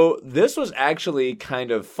 So this was actually kind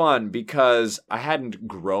of fun because I hadn't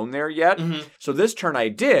grown there yet. Mm-hmm. So this turn I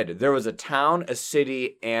did. There was a town, a city,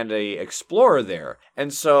 and a explorer there.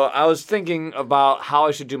 And so I was thinking about how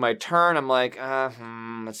I should do my turn. I'm like,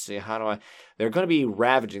 let's see, how do I... They're going to be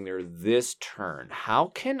ravaging there this turn. How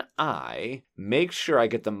can I make sure I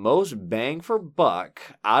get the most bang for buck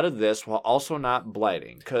out of this while also not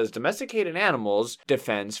blighting? Because Domesticated Animals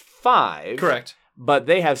defends 5. Correct. But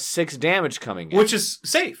they have 6 damage coming in. Which is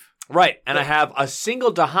safe. Right, and I have a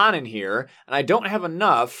single Dahan in here, and I don't have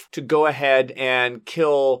enough to go ahead and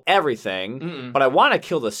kill everything, but I want to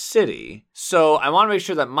kill the city, so I want to make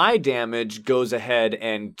sure that my damage goes ahead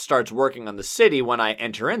and starts working on the city when I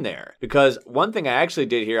enter in there. Because one thing I actually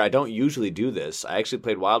did here, I don't usually do this, I actually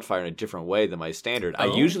played Wildfire in a different way than my standard. I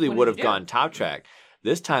usually would have gone top track.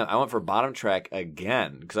 This time, I went for bottom track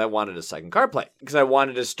again because I wanted a second card play. Because I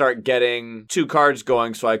wanted to start getting 2 cards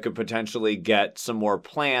going so I could potentially get some more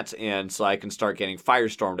plant in so I can start getting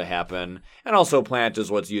Firestorm to happen. And also plant is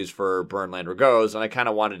what's used for Burn Land Regos. And I kind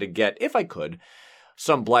of wanted to get, if I could,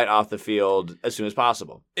 some blight off the field as soon as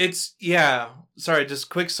possible. Sorry, just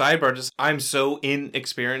quick sidebar. I'm so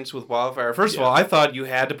inexperienced with Wildfire. First of all, I thought you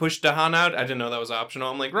had to push Dahan out. I didn't know that was optional.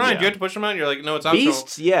 I'm like, Ryan, do you have to push him out? You're like, no, it's optional.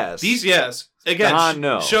 Beasts, yes. Beasts, yes. Again,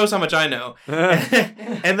 no. Shows how much I know.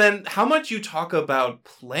 And then how much you talk about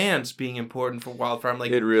plants being important for Wildfire. I'm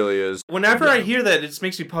like, it really is. Whenever I hear that, it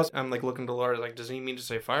makes me pause. I'm like looking to Laura, like, does he mean to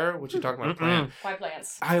say fire? What's he talking about? Plant? Why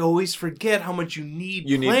plants? I always forget how much you need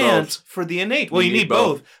plants for the innate. Well, you need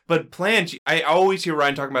both. But plants, I always hear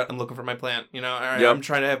Ryan talking about, I'm looking for my plant. You know, I'm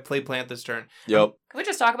trying to play plant this turn. Yep. Can we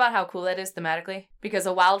just talk about how cool that is thematically? Because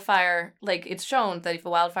a wildfire, like, it's shown that if a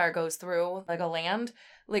wildfire goes through, like, a land,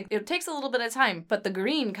 like, it takes a little bit of time, but the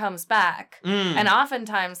green comes back. And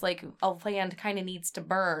oftentimes, like, a land kind of needs to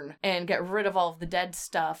burn and get rid of all of the dead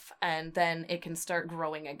stuff, and then it can start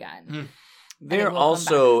growing again. They're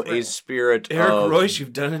also a spirit Eric of Royce,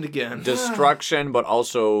 you've done it again. Destruction, but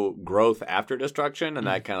also growth after destruction, and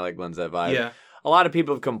that kind of, like, lends that vibe. Yeah. A lot of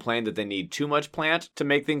people have complained that they need too much plant to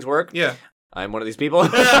make things work. Yeah. I'm one of these people.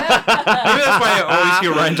 Maybe that's why I always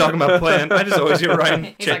hear Ryan talking about plant. I just always hear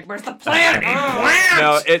Ryan. He's like, where's the plant?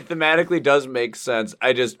 No, it thematically does make sense.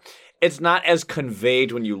 It's not as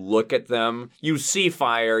conveyed when you look at them. You see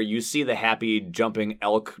fire, you see the happy jumping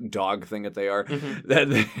elk dog thing that they are.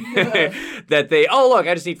 That they, oh, look,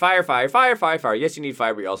 I just need fire. Yes, you need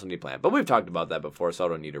fire, but you also need plant. But we've talked about that before, so I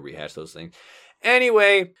don't need to rehash those things.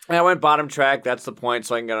 Anyway, I went bottom track. That's the point,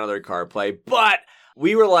 so I can get another card play. But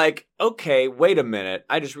we were like, okay, wait a minute.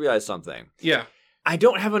 I just realized something. Yeah. I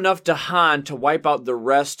don't have enough Dahan to wipe out the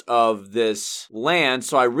rest of this land,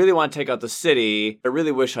 so I really want to take out the city. I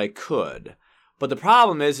really wish I could. But the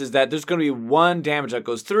problem is that there's going to be 1 damage that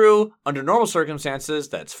goes through. Under normal circumstances,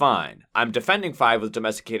 that's fine. I'm defending 5 with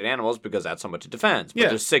Domesticated Animals because that's how much it defends. But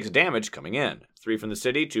there's 6 damage coming in. 3 from the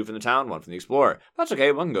city, 2 from the town, 1 from the explorer. That's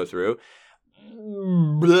okay, 1 can go through.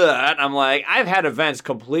 blah. I'm like, I've had events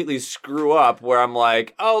completely screw up where I'm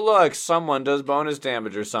like, oh, look, someone does bonus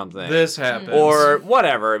damage or something. This happens. Or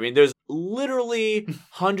whatever. I mean, there's literally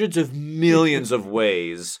hundreds of millions of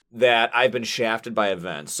ways that I've been shafted by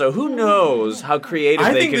events. So who knows how creative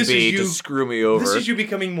I they think can this be is to you- screw me over. This is you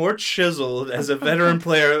becoming more chiseled as a veteran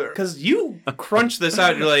player. Because you crunch this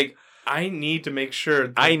out. You're like, I need to make sure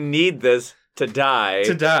that I need this to die.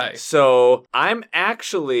 to die. So I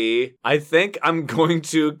think I'm going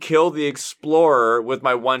to kill the Explorer with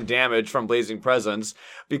my 1 damage from Blazing Presence,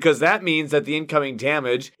 because that means that the incoming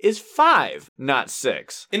damage is 5, not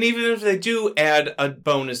 6. And even if they do add a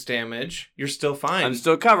bonus damage, you're still fine. I'm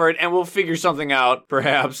still covered, and we'll figure something out,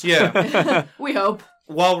 perhaps. Yeah. We hope.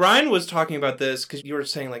 While Ryan was talking about this, because you were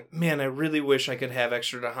saying, like, man, I really wish I could have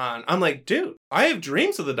extra Dahan. I'm like, dude, I have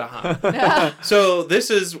dreams of the Dahan. So this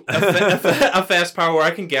is a fast power where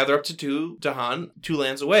I can gather up to 2 Dahan 2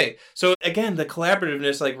 lands away. So again, the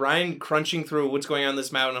collaborativeness, like Ryan crunching through what's going on in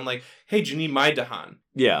this mountain, I'm like, hey, do you need my Dahan?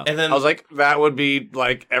 Yeah. And then I was like, that would be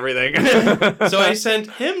like everything. So I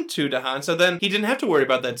sent him 2 Dahan, so then he didn't have to worry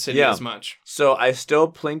about that city as much. So I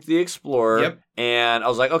still plinked the Explorer. Yep. And I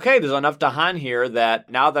was like, okay, there's enough Dahan here that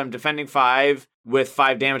now that I'm defending 5 with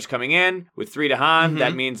 5 damage coming in, with 3 Dahan,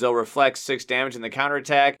 that means they'll reflect 6 damage in the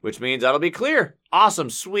counterattack, which means that'll be clear. Awesome,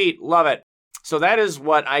 sweet, love it. So that is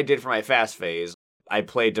what I did for my fast phase. I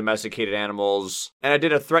played domesticated animals, and I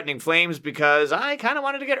did a threatening flames because I kind of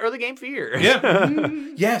wanted to get early game fear. Yeah.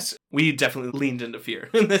 Yes, we definitely leaned into fear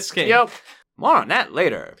in this game. Yep. More on that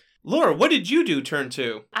later. Laura, what did you do turn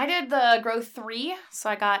 2? I did the growth 3,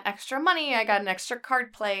 so I got extra money, I got an extra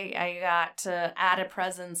card play, I got to add a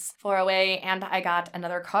presence 4 away, and I got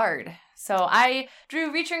another card. So I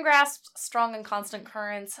drew Reaching Grasp, Strong and Constant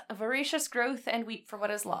Currents, Voracious Growth, and Weep for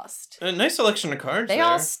What Is Lost. A nice selection of cards They there.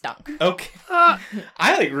 all stunk. Okay. I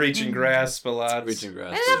like Reaching Grasp a lot. Reaching grass.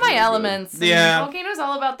 And is then my really good. elements. and Yeah. Volcano's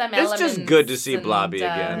all about them It's elements. just good to see and, Blobby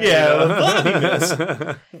again. Yeah,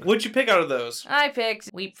 Blobbiness. What'd you pick out of those? I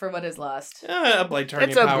picked Weep for What Is Lost. A Blight Target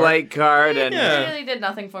It's a power. blight card, and Yeah. It really did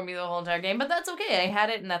nothing for me the whole entire game, but that's okay. I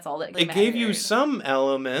had it, and that's all that It gave you mattered. some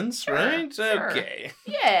elements, right? sure. Okay.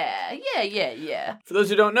 Yeah. for those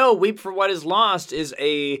who don't know, Weep for What Is Lost is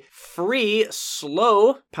a free,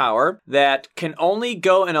 slow power that can only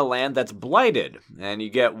go in a land that's blighted. And you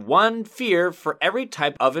get 1 fear for every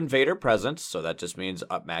type of invader presence, so that just means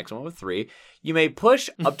a maximum of 3. You may push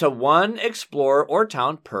up to 1 explorer or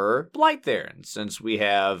town per blight there. And since we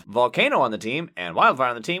have Volcano on the team and Wildfire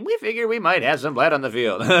on the team, we figured we might have some blight on the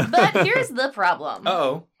field. But here's the problem.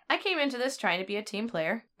 Uh-oh. I came into this trying to be a team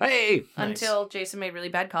player Hey! Nice. until Jason made really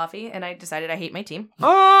bad coffee, and I decided I hate my team.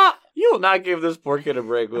 You will not give this poor kid a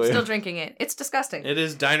break, will I'm you? still drinking it. It's disgusting. It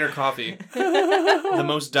is diner coffee. The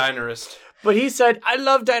most dinerist. But he said, I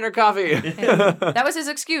love diner coffee. That was his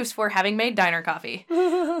excuse for having made diner coffee.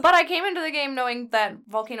 But I came into the game knowing that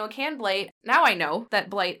Volcano can blight. Now I know that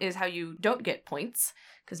blight is how you don't get points,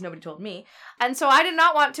 because nobody told me. And so I did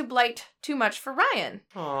not want to blight too much for Ryan.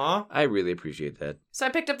 Aw. I really appreciate that. So I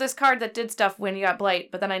picked up this card that did stuff when you got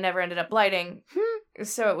blight, but then I never ended up blighting.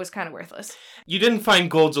 So it was kind of worthless. You didn't find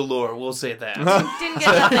gold allure, we'll say that. Didn't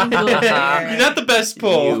get nothing good You're there. not the best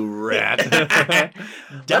pull. You rat.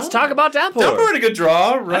 Let's talk about Downpour. Downpour had a good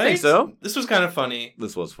draw, right? I think so. This was kind of funny.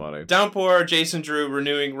 This was funny. Downpour, Jason drew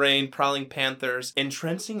Renewing Rain, Prowling Panthers,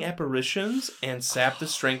 Entrancing Apparitions, and Sap the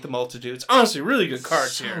Strength of Multitudes. Honestly, really good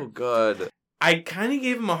cards So here. good. I kind of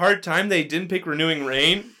gave him a hard time they didn't pick Renewing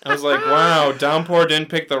Rain. I was like, wow, Downpour didn't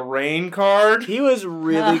pick the Rain card? He was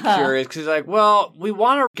really curious because he's like, well, we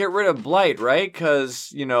want to get rid of Blight, right?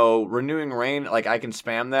 Because, Renewing Rain, like, I can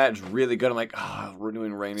spam that. It's really good. I'm like,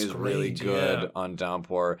 Renewing Rain is really great, good yeah. on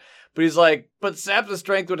Downpour. But he's like, but Sap the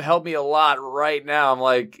Strength would help me a lot right now. I'm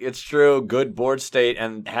like, it's true. Good board state.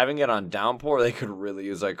 And having it on Downpour, they could really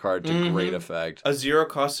use that card to great effect. A 0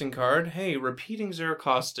 costing card? Hey, repeating 0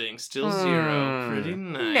 costing. Still 0. Pretty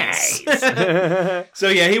nice. So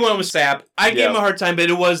yeah, he went with Sap. I gave him a hard time, but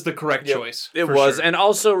it was the correct choice. It for was. sure. And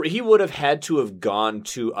also, he would have had to have gone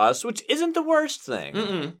to us, which isn't the worst thing.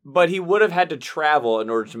 Mm-mm. But he would have had to travel in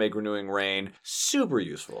order to make Renewing Rain super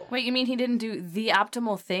useful. Wait, you mean he didn't do the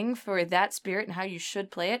optimal thing for that spirit and how you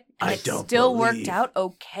should play it? And I it don't still believe. worked out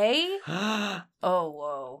okay? Oh,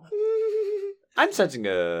 whoa. I'm sensing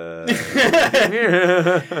a...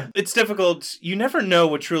 It's difficult. You never know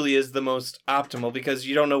what truly is the most optimal because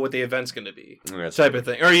you don't know what the event's going to be. That's type of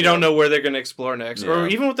thing. Or you don't know where they're going to explore next. Yeah. Or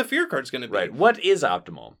even what the fear card's going to be. Right. What is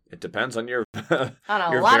optimal? It depends on your, On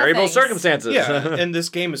a your lot of variable things. circumstances. Yeah, and this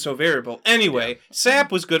game is so variable. Anyway,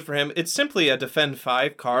 Sap was good for him. It's simply a defend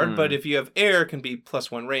 5 card, but if you have air, it can be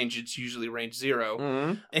 +1 range. It's usually range 0.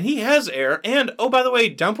 Mhm. And he has air, and oh, by the way,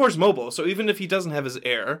 Downpour's mobile, so even if he doesn't have his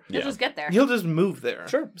air, You'll just get there. he'll just move there.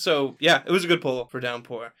 Sure. So, yeah, it was a good pull for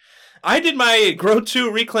Downpour. I did my Grow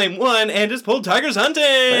 2, Reclaim 1, and just pulled Tiger's Hunting!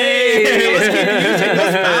 Hey! Let's keep using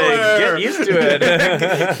this power! Get used to it.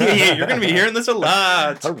 Yeah, you're going to be hearing this a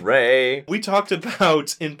lot. Hooray. We talked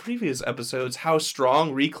about, in previous episodes, how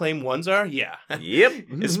strong Reclaim 1s are. Yeah. Yep.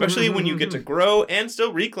 Especially when you get to grow and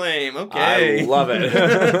still reclaim. Okay. I love it.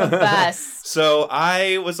 Best. So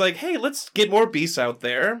I was like, hey, let's get more beasts out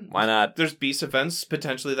there. Why not? There's beast events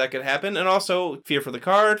potentially that could happen. And also fear for the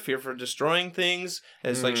card, fear for destroying things,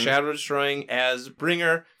 as like shadow destroying, as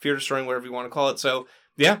bringer, fear destroying, whatever you want to call it. So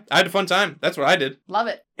yeah, I had a fun time. That's what I did. Love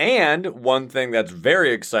it. And one thing that's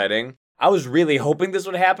very exciting, I was really hoping this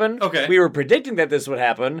would happen. Okay. We were predicting that this would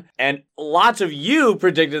happen, and lots of you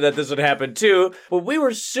predicted that this would happen too, but we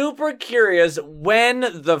were super curious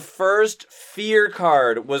when the first fear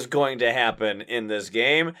card was going to happen in this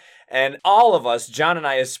game, and all of us, John and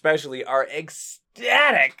I especially, are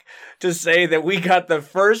ecstatic to say that we got the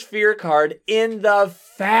first fear card in the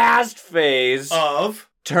fast phase Of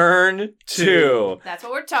turn 2. That's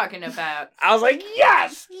what we're talking about. I was like,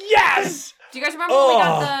 yes! Yes! Do you guys remember when we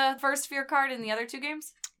got the first fear card in the other 2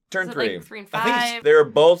 games? Turn Was it 3. like 3 and I think 5? They were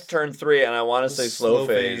both turn 3, and I want to say slow Slow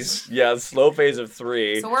phase. phase. Yeah, slow phase of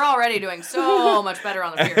 3. So we're already doing so much better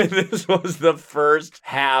on the And fear. this was the first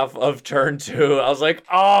half of turn 2. I was like,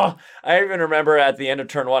 oh, I even remember at the end of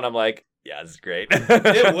turn 1, I'm like, yeah, this is great.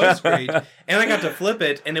 It was great. And I got to flip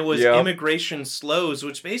it, and it was Yep. immigration slows,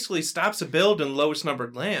 which basically stops a build in lowest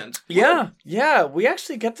numbered land. Yeah, we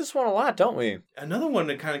actually get this one a lot, don't we? Another one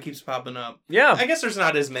that kind of keeps popping up. Yeah. I guess there's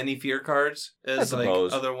not as many fear cards as like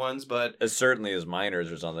suppose. other ones, but As certainly as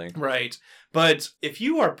minors or something. right. But if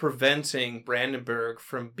you are preventing Brandenburg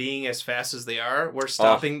from being as fast as they are, we're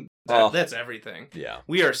stopping. That's everything. Yeah.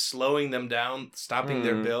 We are slowing them down, stopping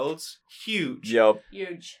their Mhm. builds. Huge. Yep.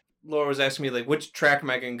 Huge. Laura was asking me, like, which track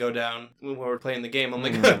am I going to go down when we're playing the game? I'm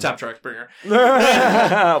like, top track, bringer.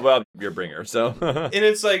 Well, you're bringer, so. And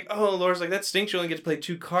it's like, oh, Laura's like, that stinks. You only get to play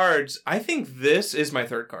 2 cards. I think this is my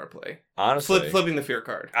 3rd card play. Honestly. Flipping the fear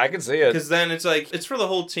card. I can see it. Because then it's like, it's for the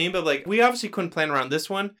whole team, but like, we obviously couldn't plan around this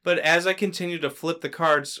one. But as I continue to flip the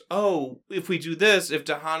cards, oh, if we do this, if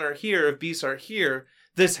Dahan are here, if Beasts are here,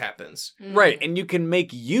 this happens. Right, and you can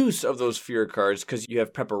make use of those fear cards because you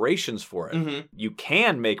have preparations for it. Mm-hmm. You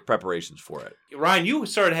can make preparations for it. Ryan, you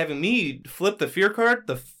started having me flip the fear card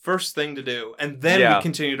the first thing to do. And then Yeah. we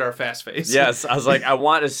continued our fast phase. Yes, I was like, I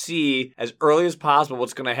want to see as early as possible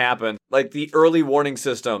what's going to happen. Like the early warning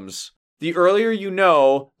systems. The earlier you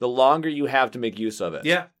know, the longer you have to make use of it.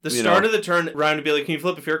 Yeah, the You start know. of the turn, Ryan would be like, can you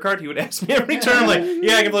flip a fear card? He would ask me every turn. I'm like,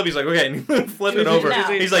 yeah, I can flip. He's like, okay, and he would flip it over. No.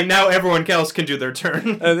 He's like, now everyone else can do their turn.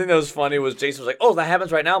 And the thing that was funny was Jason was like, oh, that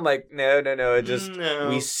happens right now. I'm like, no. It just, No.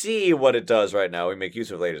 we see what it does right now. We make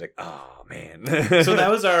use of it later. It's like, oh, man. So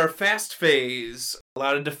that was our fast phase. A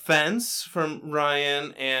lot of defense from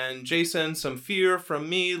Ryan and Jason, some fear from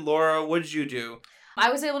me. Laura, what did you do?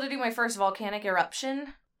 I was able to do my first volcanic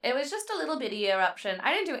eruption. It was just a little bitty eruption.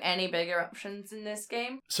 I didn't do any big eruptions in this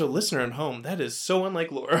game. So listener at home, that is so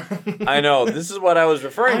unlike Laura. I know. This is what I was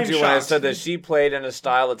referring I'm to when I shocked. said that she played in a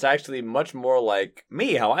style that's actually much more like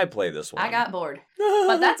me, how I play this one. I got bored.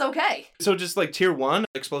 But that's okay. So just like tier 1,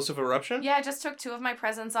 explosive eruption? Yeah, I just took 2 of my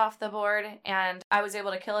presents off the board, and I was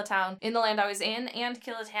able to kill a town in the land I was in, and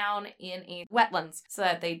kill a town in a wetlands, so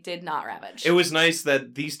that they did not ravage. It was nice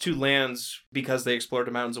that these 2 lands, because they explored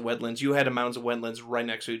the mountains and wetlands, you had a mountains and wetlands right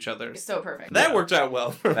next to each other. So perfect. That worked out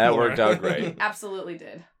well. For That Laura. worked out great. Absolutely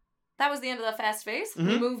did. That was the end of the fast phase. We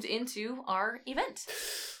Mhm. moved into our event.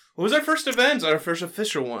 What was our first event? Our first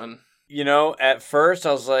official one. You know, at first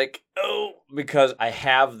I was like, oh, because I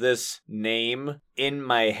have this name in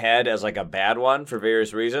my head as like a bad one for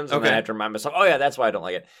various reasons. And then Okay. I have to remind myself, oh yeah, that's why I don't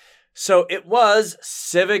like it. So it was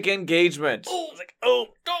civic engagement. I was like, oh.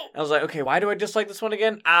 I was like, okay, why do I dislike this one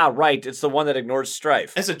again? Ah, right. It's the one that ignores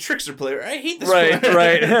strife. As a trickster player, I hate this Right, one.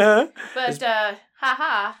 right. But,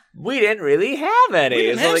 haha. We didn't really have any. We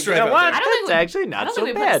didn't It's have like, strife you know out what? there. I don't think That's we- actually I not don't so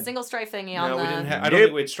think we put a bad. single strife thingy on No, we the... didn't have. I don't Nope.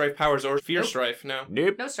 think we had strife powers or fear Nope. strife. No.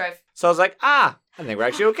 Nope. No strife. So I was like, I think we're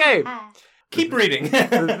actually okay. Keep reading.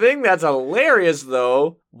 The thing that's hilarious,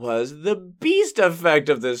 though, was the beast effect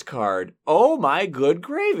of this card. Oh my good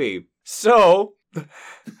gravy. So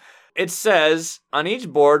it says on each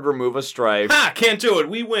board, remove a stripe. Ha! Can't do it.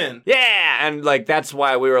 We win. Yeah, and like that's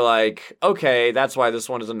why we were like, okay, that's why this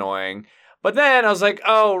one is annoying. But then I was like,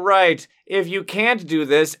 oh, right. If you can't do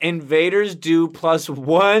this, invaders do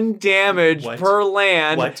 +1 damage per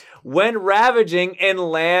land when ravaging in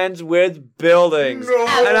lands with buildings. No.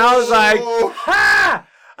 And I was like, ha!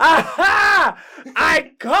 Aha!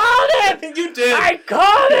 I called it! You did. I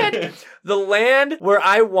called it! The land where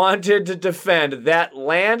I wanted to defend, that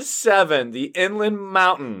land 7, the inland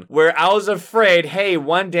mountain, where I was afraid, hey,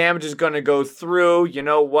 1 damage is going to go through. You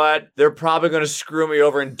know what? They're probably going to screw me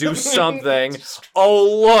over and do something.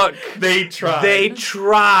 Oh, look. They tried. They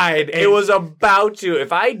tried. It was about to.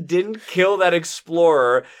 If I didn't kill that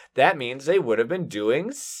explorer, that means they would have been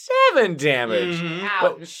doing 7 damage.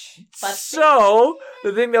 Ouch. So,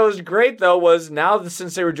 the thing that was great, though, was now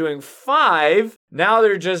since they were doing 5, now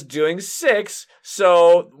they're just doing 6.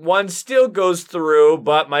 So, 1 still goes through,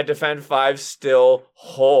 but my defend 5 still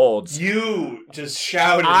holds. You just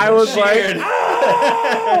shouted. I was cheered. like,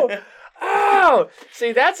 oh! Oh!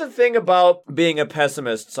 See, that's the thing about being a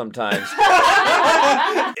pessimist sometimes.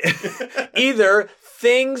 Either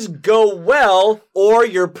things go well or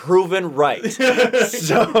you're proven right.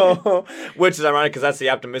 So, which is ironic because that's the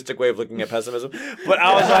optimistic way of looking at pessimism. But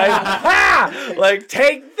I was like, ha! Like,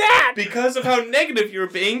 take that! Because of how negative you were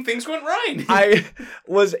being, things went right. I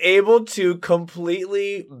was able to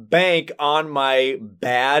completely bank on my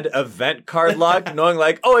bad event card luck, knowing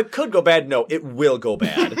like, oh, it could go bad. No, it will go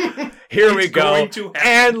bad. Here we go. Going to happen.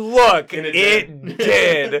 And look, And it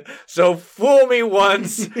did. So fool me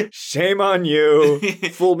once, shame on you.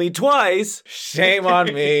 Fool me twice, shame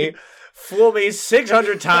on me. Fool me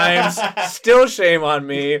 600 times, still shame on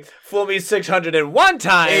me. Fool me 601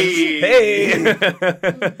 times. Hey. No,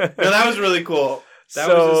 that was really cool. That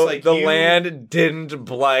So was just like the land didn't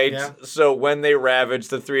blight. Yeah. So when they ravaged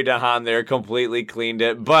the 3 Dahan there, completely cleaned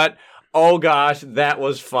it. But oh gosh, that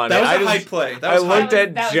was funny. That was a high play. That I was looked that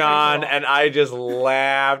at was John pretty cool. and I just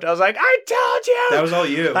laughed. I was like, I told you. That was all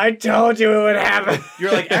you. I told you it would happen.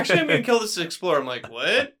 You're like, actually, I'm gonna kill this explorer. I'm like,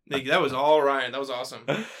 what? Like, that was all Ryan. That was awesome.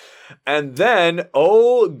 And then,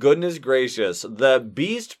 oh goodness gracious, the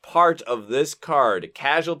beast part of this card,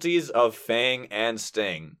 Casualties of Fang and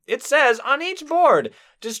Sting. It says on each board,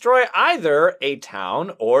 destroy either a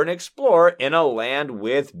town or an explorer in a land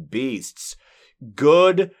with beasts.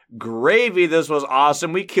 Good gravy, this was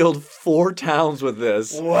awesome. We killed 4 towns with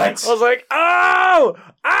this. What? I was like, oh!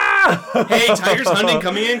 Ah! Hey, Tiger's hunting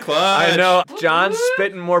coming in clutch. I know. John's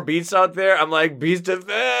spitting more beats out there. I'm like, beast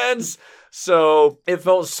defense! So it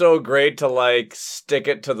felt so great to like stick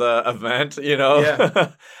it to the event, you know?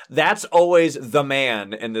 Yeah. That's always the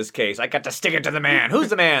man in this case. I got to stick it to the man. Who's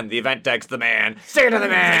the man? The event deck's the man. Stick it to the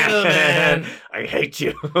man. Stick it to the man. I hate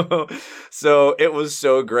you. So it was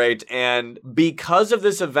so great. And because of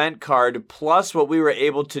this event card, plus what we were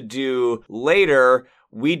able to do later,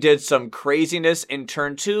 we did some craziness in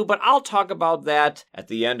turn 2, but I'll talk about that at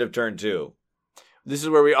the end of turn 2. This is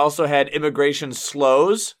where we also had immigration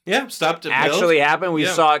slows Yeah, stopped at actually happen. We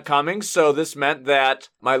Yeah. saw it coming. So this meant that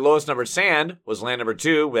my lowest numbered sand was land number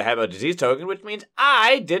 2 with have a disease token, which means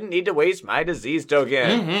I didn't need to waste my disease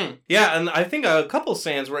token. Mm-hmm. Yeah, and I think a couple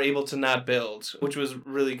sands were able to not build, which was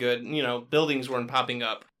really good. You know, buildings weren't popping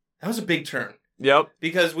up. That was a big turn Yep.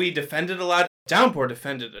 because we defended a lot. Downpour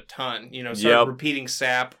defended a ton. You know, started Yep. repeating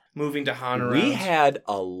sap, moving Dahan around. We had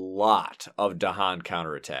a lot of Dahan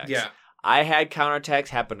counterattacks. Yeah. I had counterattacks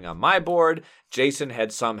happening on my board. Jason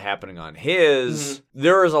had some happening on his. Mm-hmm.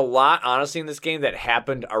 There was a lot, honestly, in this game that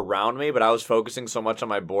happened around me, but I was focusing so much on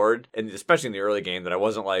my board, and especially in the early game, that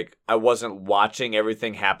I wasn't watching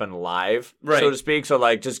everything happen live, Right. so to speak. So,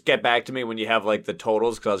 like, just get back to me when you have, like, the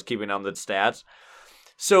totals, because I was keeping on the stats.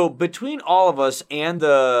 So, between all of us and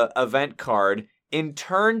the event card, in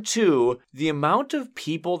turn 2, the amount of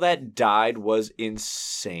people that died was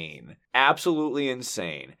insane. Absolutely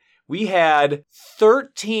insane. We had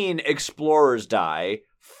 13 explorers die,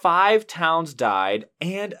 5 towns died,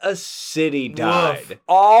 and a city died. Woof.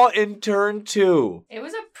 All in turn 2. It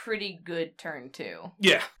was a pretty good turn, too.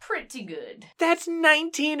 Yeah. Pretty good. That's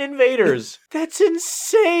 19 invaders. That's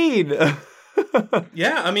insane.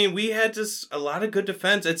 Yeah, I mean, we had just a lot of good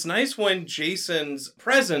defense. It's nice when Jason's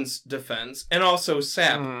presence defense and also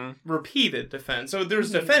Sap repeated defense. So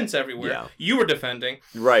there's defense everywhere. Yeah. You were defending.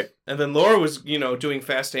 Right. And then Laura was, you know, doing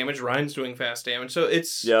fast damage. Ryan's doing fast damage. So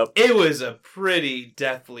Yep. it was a pretty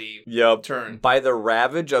deathly turn. By the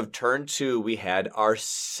ravage of turn 2, we had our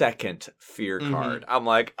second fear Mm-hmm. card. I'm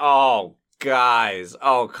like, oh, guys.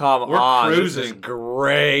 Oh, come We're on. This is cruising.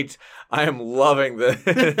 great. I am loving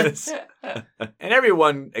this. And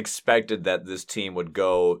everyone expected that this team would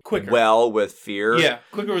go Quicker. well with fear. Yeah,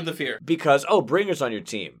 quicker with the fear. Because, Bringer's on your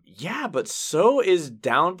team. Yeah, but so is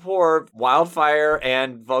Downpour, Wildfire,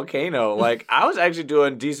 and Volcano. Like, I was actually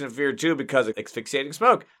doing decent fear, too, because of asphyxiating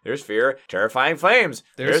smoke. There's fear. Terrifying flames.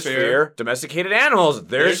 There's fear. Domesticated animals.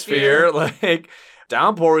 There's fear. Like,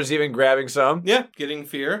 Downpour was even grabbing some. Yeah, getting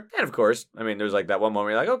fear. And of course, I mean, there's like that one moment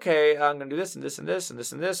where you're like, okay, I'm going to do this and this and this and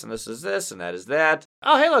this and this and this is this and that is that.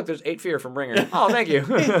 Oh, hey, look, there's 8 fear from Bringer. Oh, thank you.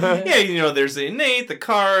 Yeah, there's the innate, the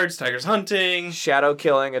cards, Tigers hunting. Shadow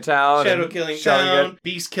killing a town. Shadow killing town.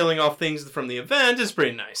 Beast killing off things from the event is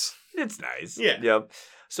pretty nice. It's nice. Yeah. Yep.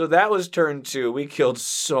 So that was turn 2. We killed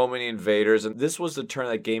so many invaders, and this was the turn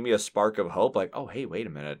that gave me a spark of hope. Like, oh, hey, wait a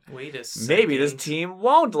minute. Wait a second. Maybe this team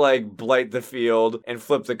won't, blight the field and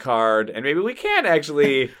flip the card, and maybe we can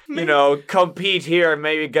actually, compete here and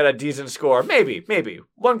maybe get a decent score. Maybe.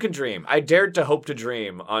 One can dream. I dared to hope to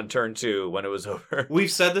dream on turn 2 when it was over.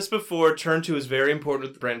 We've said this before. Turn 2 is very important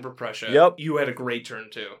with Brand Prussia. Yep. You had a great turn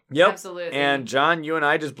 2. Yep. Absolutely. And John, you and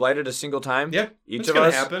I just blighted a single time. Yeah. Each it's of gonna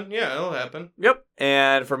us. happen. Yeah, it'll happen. Yep.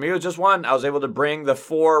 And for me, it was just 1. I was able to bring the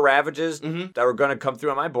 4 Ravages that were going to come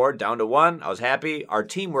through on my board down to 1. I was happy. Our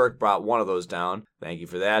teamwork brought 1 of those down. Thank you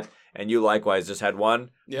for that. And you likewise just had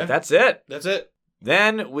 1. Yeah. That's it. That's it.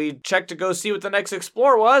 Then we checked to go see what the next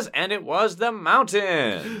explore was, and it was the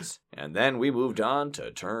mountains. And then we moved on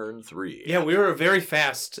to turn 3. Yeah, we were very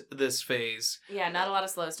fast this phase. Yeah, not a lot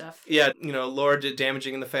of slow stuff. Yeah, Laura did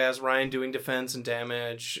damaging in the fast, Ryan doing defense and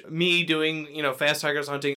damage, me doing, fast Tigers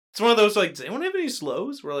hunting. It's one of those, does anyone have any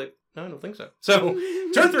slows? We're like, no, I don't think so. So,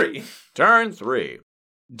 turn 3. Turn 3.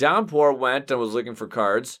 Downpour went and was looking for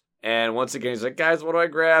cards. And once again, he's like, guys, what do I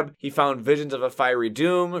grab? He found Visions of a Fiery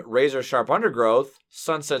Doom, Razor Sharp Undergrowth,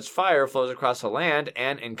 Sunset's Fire Flows Across the Land,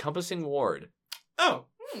 and Encompassing Ward. Oh.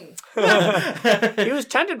 He was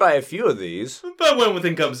tempted by a few of these. But went with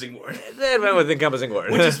Encompassing Ward. Then went with Encompassing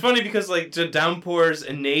Ward. Which is funny because, to Downpour's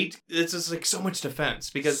innate, it's just, so much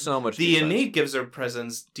defense. Because so much the defense. innate gives their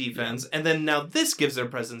presence defense, and then now this gives their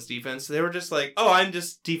presence defense. They were just like, oh, I'm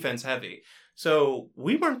just defense heavy. So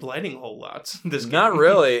we weren't blighting a whole lot this game. Not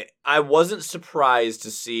really. I wasn't surprised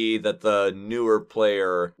to see that the newer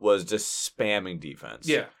player was just spamming defense.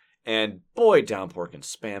 Yeah. And boy, Downpour can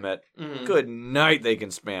spam it. Mm-hmm. Good night, they can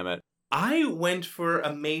spam it. I went for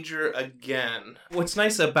a major again. What's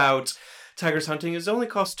nice about Tigers hunting is it only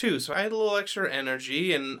costs 2, so I had a little extra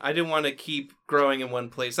energy, and I didn't want to keep growing in one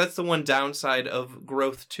place. That's the one downside of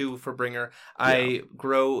growth 2 for Bringer. I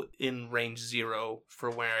grow in range 0 for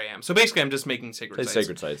where I am. So basically, I'm just making sacred sites.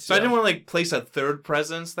 Sacred sites. So I didn't want to place a 3rd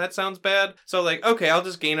presence. That sounds bad. So okay, I'll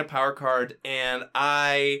just gain a power card, and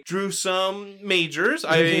I drew some majors.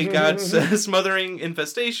 I got Smothering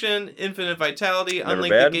Infestation, Infinite Vitality, Never Unlink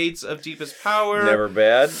bad. the Gates of Deepest Power. Never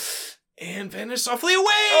bad. And Vanish Softly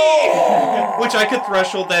Away! Which I could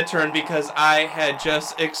threshold that turn because I had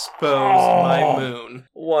just exposed my moon.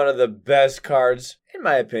 One of the best cards, in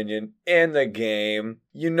my opinion, in the game.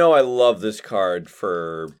 I love this card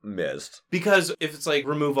for Mist. Because if it's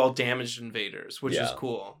remove all damaged invaders, which is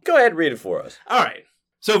cool. Go ahead, read it for us. All right.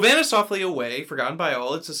 So Vanish Softly Away, Forgotten by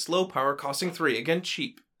All, it's a slow power costing 3. Again,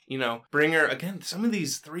 cheap. Bringer, again, some of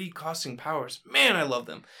these 3 costing powers, man, I love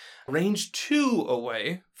them. Range 2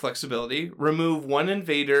 away, flexibility, remove 1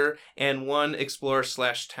 invader and 1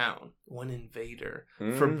 explorer/town. 1 invader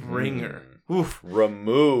for Bringer. Oof.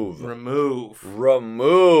 Remove. Not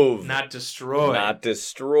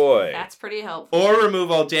destroy. That's pretty helpful. Or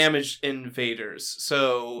remove all damaged invaders.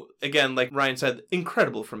 So, again, like Ryan said,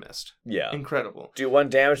 incredible for Mist. Yeah. Incredible. Do 1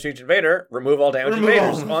 damage to each invader, remove all damaged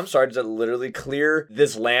invaders. Oh, I'm sorry, does it literally clear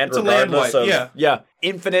this land regardless of... Yeah.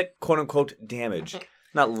 Infinite, quote-unquote, damage.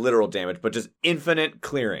 Not literal damage, but just infinite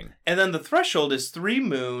clearing. And then the threshold is 3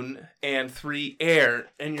 moon and 3 air.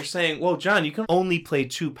 And you're saying, well, John, you can only play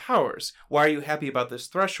 2 powers. Why are you happy about this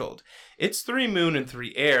threshold? It's 3 moon and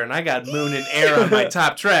 3 air, and I got moon and air on my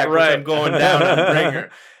top track, which I'm going down on Bringer.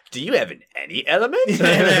 Do you have any elements? I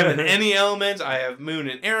have any elements. I have moon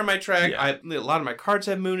and air on my track. Yeah. A lot of my cards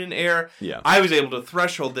have moon and air. Yeah. I was able to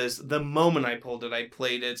threshold this the moment I pulled it. I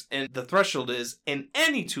played it. And the threshold is in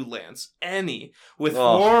any 2 lands, with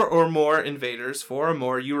 4 or more invaders, 4 or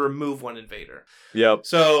more, you remove 1 invader. Yep.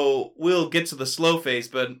 So we'll get to the slow phase,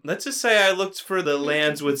 but let's just say I looked for the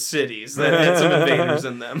lands with cities that had some invaders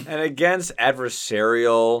in them. And against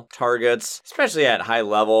adversarial targets, especially at high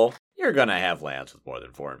level, you're going to have lands with more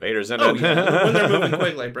than 4 invaders in Oh, it. yeah. When they're moving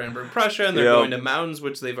quick, like Brandenburg, Prussia, and they're going to mountains,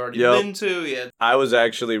 which they've already been to. Yeah. I was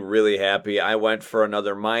actually really happy. I went for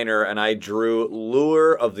another minor, and I drew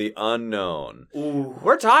Lure of the Unknown. Ooh.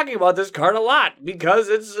 We're talking about this card a lot because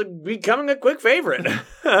it's becoming a quick favorite.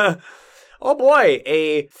 Oh boy,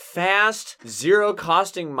 a fast,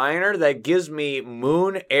 zero-costing minor that gives me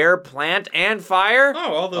moon, air, plant, and fire?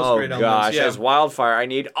 Oh, all those great elements. Oh gosh, Yeah. as wildfire, I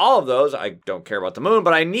need all of those. I don't care about the moon,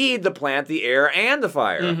 but I need the plant, the air, and the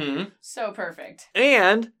fire. Mm-hmm. So perfect.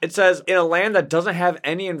 And it says, in a land that doesn't have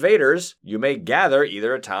any invaders, you may gather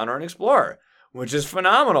either a town or an explorer, which is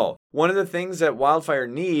phenomenal. One of the things that Wildfire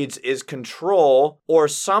needs is control or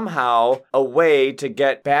somehow a way to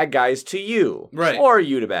get bad guys to you. Right. Or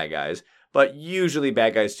you to bad guys. But usually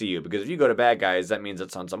bad guys to you, because if you go to bad guys, that means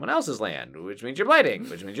it's on someone else's land, which means you're blighting,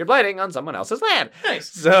 which means you're blighting on someone else's land.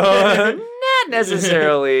 Nice. So, not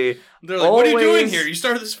necessarily. They're like, what are you doing always- here? You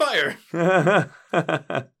started this fire.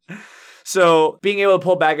 So, being able to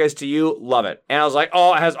pull bad guys to you, love it. And I was like,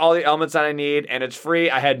 oh, it has all the elements that I need, and it's free.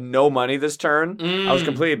 I had no money this turn. I was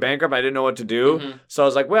completely bankrupt. I didn't know what to do. Mm-hmm. So I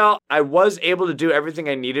was like, well, I was able to do everything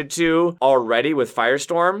I needed to already with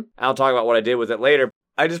Firestorm. I'll talk about what I did with it later.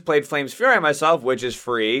 I just played Flames Fury on myself, which is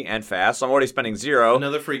free and fast, so I'm already spending 0.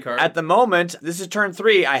 Another free card. At the moment, this is turn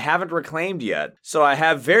 3. I haven't reclaimed yet. So I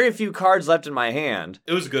have very few cards left in my hand.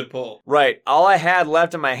 It was a good pull. Right. All I had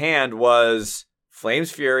left in my hand was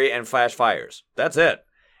Flames Fury and Flash Fires. That's it.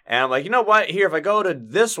 And I'm like, you know what? Here, if I go to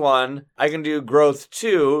this one, I can do Growth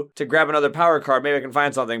 2 to grab another power card. Maybe I can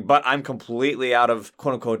find something, but I'm completely out of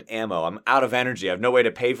quote-unquote ammo. I'm out of energy. I have no way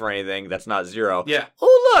to pay for anything that's not 0. Yeah.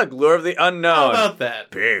 Oh, look, Lure of the Unknown. How about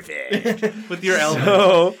that? Perfect. With your element.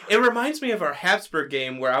 So, It reminds me of our Habsburg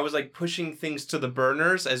game where I was like pushing things to the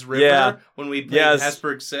burners as River Yeah. when we played Yes.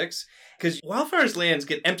 Habsburg 6. Because Wildfire's lands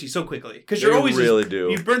get empty so quickly. Because They you're always really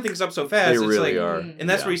do. You burn things up so fast. They it's really like, are. And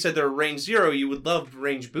that's Yeah. where you said they're range 0. You would love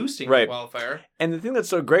range boosting Right. with Wildfire. And the thing that's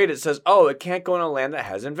so great, it says, oh, it can't go in a land that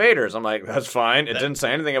has invaders. I'm like, that's fine. It didn't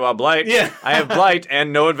say anything about Blight. Yeah. I have Blight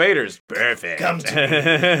and no invaders. Perfect. Come to me.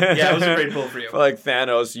 Yeah, it was a great pull for you. For like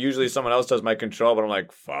Thanos, usually someone else does my control, but I'm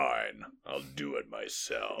like, fine, I'll do it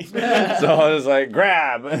myself. So I was like,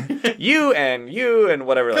 grab you and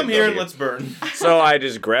whatever. Come like, here go and let's burn. So I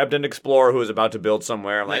just grabbed an explorer who was about to build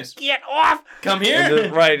somewhere. I'm Nice. like, get off! Come here. And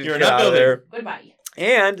just, right, You're get not out of building. there. Goodbye.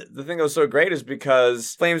 And the thing that was so great is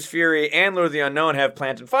because Flames Fury and Lure of the Unknown have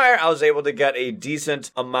Plant and Fire, I was able to get a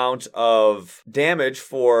decent amount of damage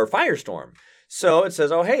for Firestorm. So it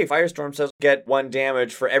says, oh, hey, Firestorm says get 1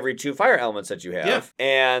 damage for every 2 fire elements that you have. Yeah.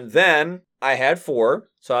 And then I had 4,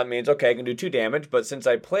 so that means, okay, I can do 2 damage. But since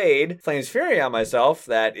I played Flames Fury on myself,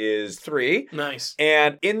 that is 3. Nice.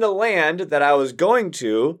 And in the land that I was going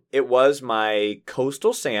to, it was my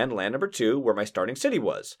coastal sand, land number 2, where my starting city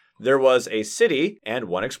was. There was a city and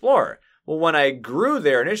 1 explorer. Well, when I grew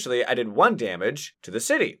there initially, I did 1 damage to the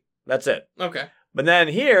city. That's it. Okay. But then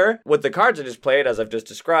here, with the cards I just played, as I've just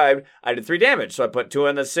described, I did 3 damage. So I put 2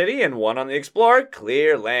 on the city and 1 on the explorer.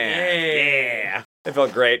 Clear land. Yay. Yeah. It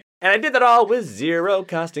felt great. And I did that all with 0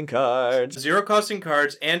 costing cards. 0 costing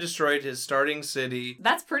cards and destroyed his starting city.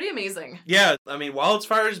 That's pretty amazing. Yeah, I mean,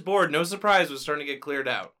 Wildfire's board, no surprise, was starting to get cleared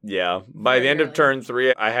out. Yeah. By the end of turn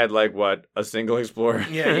 3, I had like, what, a single explorer?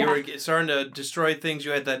 Yeah, you were starting to destroy things.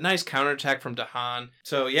 You had that nice counterattack from Dahan.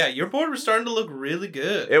 So, yeah, your board was starting to look really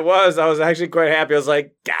good. It was. I was actually quite happy. I was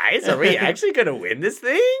like, guys, are we actually going to win this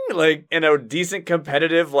thing? Like, in a decent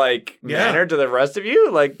competitive, like, manner to the rest of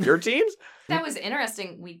you? Like, your teams? That was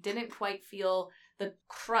interesting. We didn't quite feel the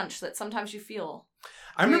crunch that sometimes you feel.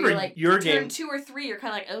 I Where remember you're like, your turn game. 2 or 3, you're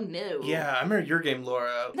kind of like, oh no. Yeah, I remember your game,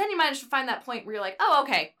 Laura. Then you managed to find that point where you're like, oh,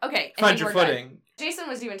 okay. And Find then your we're good. footing. Jason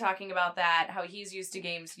was even talking about that, how he's used to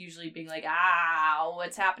games usually being like,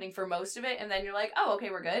 what's happening for most of it? And then you're like, oh, okay,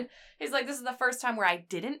 we're good. He's like, this is the first time where I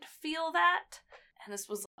didn't feel that. And this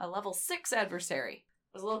was a level 6 adversary.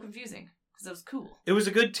 It was a little confusing. It was cool. It was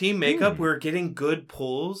a good team makeup. We were getting good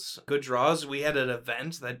pulls, good draws. We had an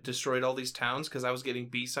event that destroyed all these towns because I was getting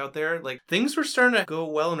beasts out there. Like, things were starting to go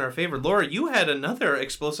well in our favor. Laura, you had another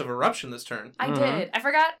explosive eruption this turn. I did. I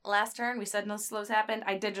forgot last turn we said no slows happened.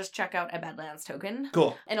 I did just check out a Badlands token.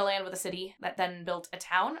 Cool. In a land with a city that then built a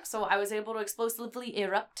town. So I was able to explosively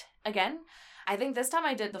erupt again. I think this time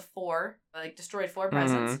I did the 4, like destroyed 4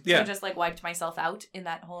 presents. Yeah. So just like wiped myself out in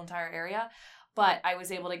that whole entire area. But I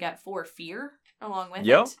was able to get 4 fear along with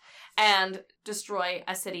it. And destroy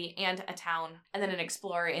a city and a town. And then an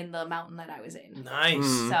explorer in the mountain that I was in.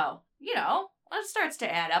 Nice. So, you know, it starts to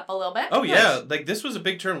add up a little bit. Oh, yeah. Like, this was a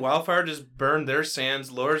big turn. Wildfire just burned their sands.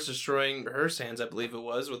 Laura's destroying her sands, I believe it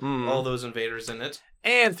was, with all those invaders in it.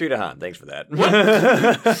 And 3 Dahan. Thanks for that.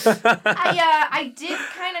 I did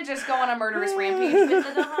kind of just go on a murderous rampage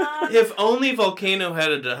with the Dahan. If only Volcano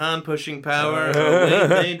had a Dahan pushing power, oh, wait,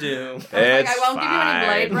 they do. I won't give you any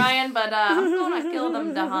blade, Brian, but I'm going to kill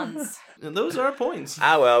them Dahans. And those are points.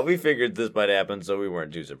 Well, we figured this might happen, so we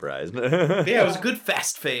weren't too surprised. Yeah, it was a good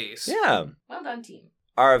fast phase. Yeah. Well done, team.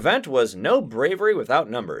 Our event was No Bravery Without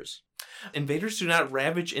Numbers. Invaders do not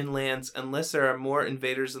ravage inlands unless there are more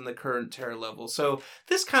invaders than the current terror level. So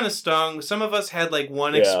this kind of stung. Some of us had like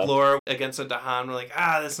one explorer against a Dahan. We're like,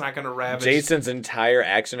 that's not going to ravage. Jason's entire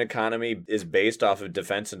action economy is based off of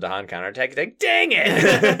defense and Dahan counterattack. He's like, dang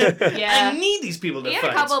it! Yeah. I need these people to He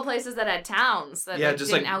fight. had a couple of places that had towns that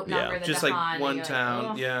just didn't like outnumber the just Dahan. like one and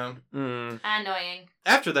town. you're like, annoying.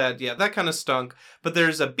 After that, that kind of stunk. But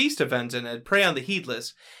there's a beast event in it, Prey on the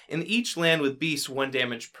Heedless. In each land with beasts, 1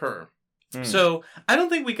 damage per. So, I don't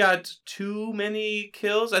think we got too many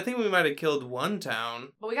kills. I think we might have killed 1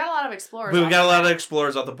 town. But we got a lot of explorers. But we got a lot of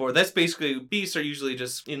explorers off the board. That's basically, beasts are usually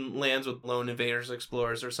just in lands with lone invaders,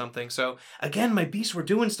 explorers, or something. So, again, my beasts were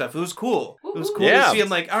doing stuff. It was cool. It was cool to see. I'm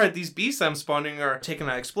like, all right, these beasts I'm spawning are taking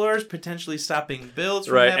out explorers, potentially stopping builds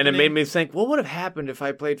from happening. And it made me think, what would have happened if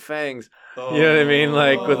I played Fangs? You know what I mean?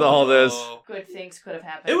 Like, with all this. Good things could have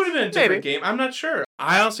happened. It would have been a different game. I'm not sure.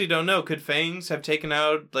 I honestly don't know. Could Fangs have taken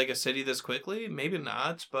out, like, a city this quickly? Maybe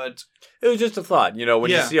not, but... It was just a thought. You know,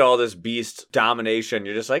 when you see all this beast domination,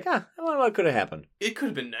 you're just like, what could have happened? It could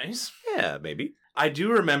have been nice. Yeah, maybe. I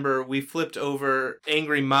do remember we flipped over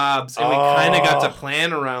angry mobs, and we kind of got to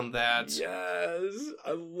plan around that. Yes,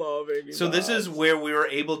 I love angry mobs. So this is where we were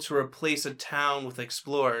able to replace a town with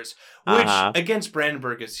explorers, which against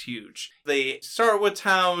Brandenburg is huge. They start with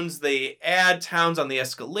towns, they add towns on the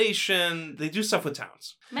escalation, they do stuff with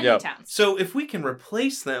towns. Many towns. So if we can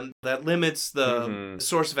replace them, that limits the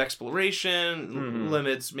source of exploration,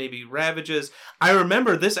 limits maybe ravages. I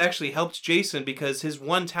remember this actually helped Jason because his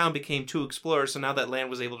 1 town became 2 explorers, so now that land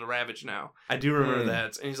was able to ravage now. I do remember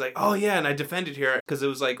that. And he's like, oh yeah, and I defended here because it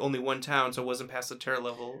was like only 1 town, so it wasn't past the terror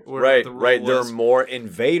level. Right. There are more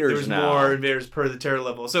invaders now. There was more invaders per the terror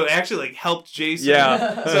level. So it actually like helped Jason.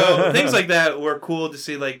 Yeah. So things like that were cool to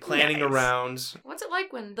see, like planning around. What's it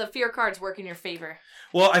like when the fear cards work in your favor?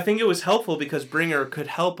 Well, I think it was helpful because Bringer could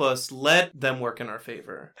help us let them work in our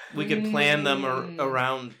favor. We could plan them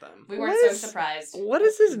around them. We weren't so surprised. What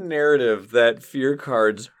is this narrative that fear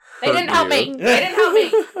cards They didn't help me. They didn't help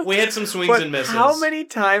me. We had some swings and misses. How many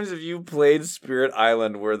times have you played Spirit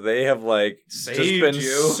Island where they have like saved just been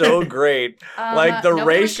you so great? Like the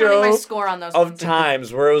ratio my score on those of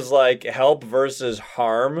times where it was like help versus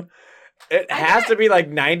harm. It has to be like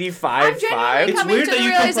 95-5. It's weird that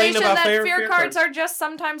you complain about fear cards are just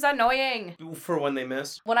sometimes annoying. For when they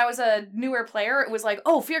miss. When I was a newer player, it was like,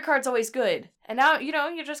 oh, fear card's always good. And now, you know,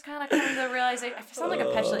 you just kind of come to the realization. I sound like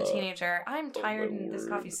a petulant teenager. I'm tired and this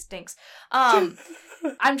coffee stinks. I'm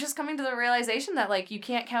just coming to the realization that, like, you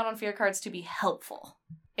can't count on fear cards to be helpful.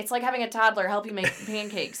 It's like having a toddler help you make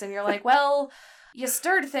pancakes. And you're like, well... You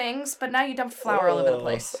stirred things, but now you dumped flour all over the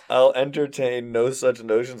place. I'll entertain no such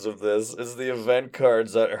notions of this. It's the event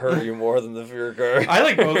cards that hurt you more than the fear cards. I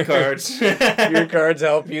like both cards. Fear cards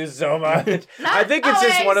help you so much. I think it's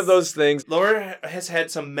just one of those things. Laura has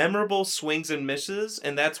had some memorable swings and misses,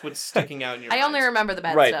 and that's what's sticking out in your mind. I only remember the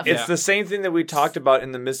bad stuff. It's the same thing that we talked about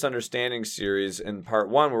in the Misunderstanding series in part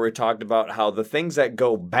 1, where we talked about how the things that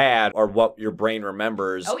go bad are what your brain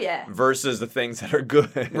remembers versus the things that are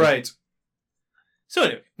good. Right. So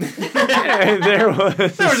anyway, there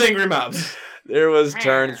was angry mobs. There was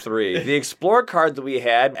turn 3. The explore card that we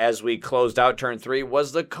had as we closed out turn 3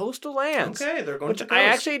 was the coastal lands. Okay, they're going to which I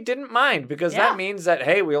actually didn't mind because that means that,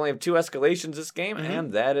 hey, we only have 2 escalations this game,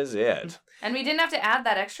 and that is it. And we didn't have to add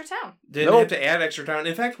that extra town. Didn't have to add extra town.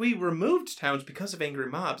 In fact, we removed towns because of angry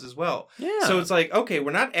mobs as well. Yeah. So it's like, okay,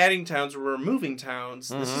 we're not adding towns, we're removing towns.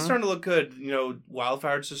 This is starting to look good. You know,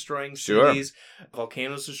 wildfires destroying cities,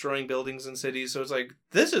 volcanoes destroying buildings and cities. So it's like,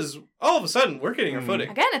 this is, all of a sudden, we're getting our footing.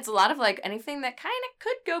 Again, it's a lot of like, anything that kind of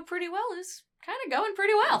could go pretty well is kind of going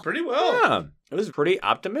pretty well. Pretty well. Yeah, it was pretty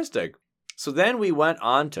optimistic. So then we went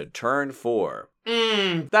on to turn 4.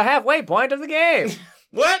 The halfway point of the game.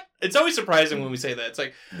 What? It's always surprising when we say that. It's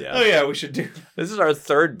like, oh yeah, we should do. This is our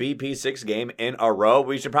 3rd BP6 game in a row.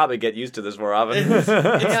 We should probably get used to this more often.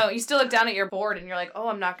 You still look down at your board and you're like, oh,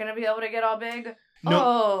 I'm not going to be able to get all big.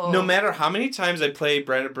 No matter how many times I play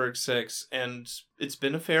Brandenburg 6, and it's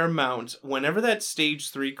been a fair amount, whenever that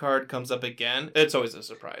stage 3 card comes up again, it's always a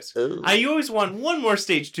surprise. Ooh. I always want one more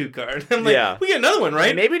stage 2 card. I'm like, we get another one,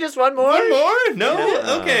 right? Maybe just one more? One more?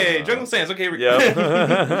 No? Okay. Jungle Sands. Okay.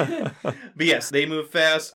 Yep. But yes, they move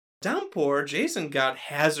fast. Downpour, Jason got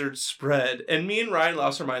Hazard Spread, and me and Ryan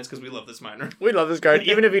lost our minds because we love this minor. We love this card.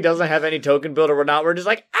 Even if he doesn't have any token builder or not, we're just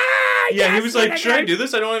like, Yeah, yes, he was like, should I do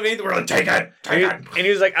this? I don't have anything. We're like, take it. And he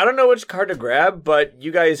was like, I don't know which card to grab, but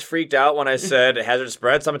you guys freaked out when I said Hazard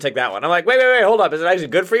Spread, so I'm going to take that one. I'm like, wait, hold up. Is it actually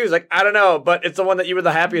good for you? He was like, I don't know, but it's the one that you were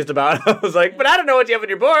the happiest about. I was like, but I don't know what you have on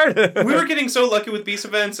your board. We were getting so lucky with Beast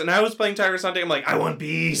events, and I was playing Tiger's Hunting. I'm like, I want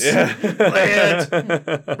Beast. Yeah. Play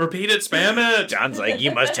it. Repeat it. Spam it. John's like,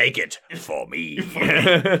 you must take it for me.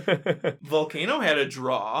 Volcano had a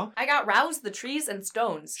draw. I got Rouse the Trees and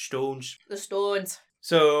Stones. Stones. The stones.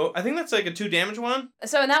 So I think that's like a 2 damage one.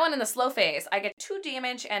 So in that one in the slow phase, I get 2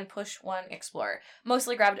 damage and push 1 Explorer.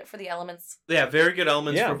 Mostly grabbed it for the elements. Yeah, very good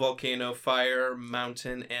elements for Volcano, Fire,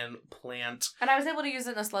 Mountain, and Plant. And I was able to use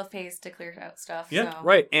it in the slow phase to clear out stuff. Yeah, so,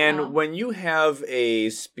 right. And when you have a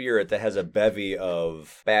spirit that has a bevy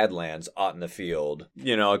of Badlands out in the field,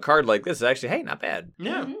 a card like this is actually, hey, not bad.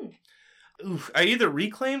 Yeah. Mm-hmm. Oof, I either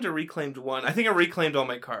reclaimed or reclaimed 1. I think I reclaimed all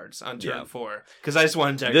my cards on turn 4 because I just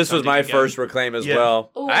wanted to. This was my first reclaim as well.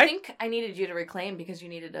 Oh, I think I needed you to reclaim because you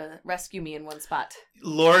needed to rescue me in one spot.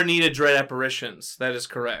 Laura needed Dread Apparitions. That is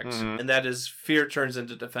correct, and that is fear turns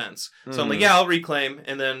into defense. So I'm like, yeah, I'll reclaim,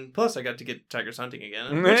 and then plus I got to get Tiger's Hunting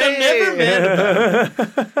again, which I'm never mad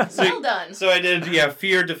about. Well done. So I did,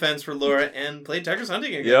 fear defense for Laura and played Tiger's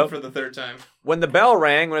Hunting again for the 3rd time. When the bell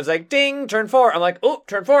rang, when it's like, ding, turn 4, I'm like, oh,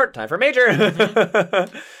 turn 4, time for major.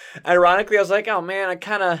 Ironically, I was like, oh man, I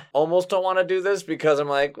kind of almost don't want to do this because I'm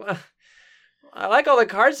like, well, I like all the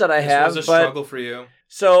cards that I have. This was a struggle for you.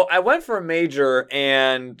 So I went for a major,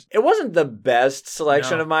 and it wasn't the best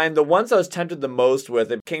selection of mine. The ones I was tempted the most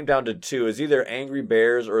with, it came down to 2. Is either Angry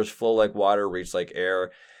Bears or is Flow Like Water, Reach Like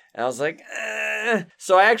Air. And I was like,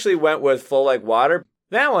 So I actually went with Flow Like Water.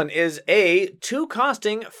 That one is a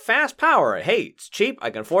 2-costing fast power. Hey, it's cheap, I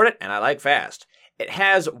can afford it, and I like fast. It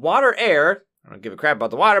has water air. I don't give a crap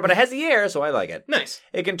about the water, but it has the air, so I like it. Nice.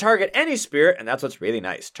 It can target any spirit, and that's what's really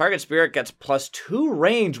nice. Target spirit gets +2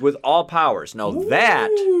 range with all powers. Now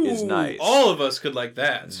that is nice. All of us could like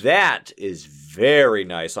that. That is very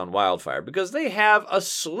nice on Wildfire, because they have a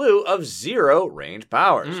slew of 0 range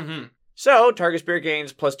powers. Mm-hmm. So, target spirit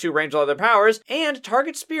gains +2 range all their powers, and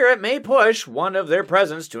target spirit may push one of their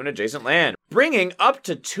presence to an adjacent land, bringing up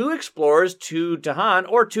to 2 explorers to Tahan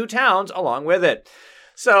or 2 towns along with it.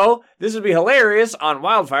 So, this would be hilarious on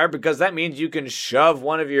Wildfire because that means you can shove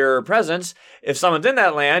one of your presents. If someone's in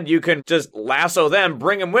that land, you can just lasso them,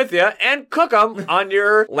 bring them with you, and cook them on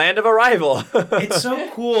your land of arrival. It's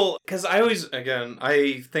so cool because I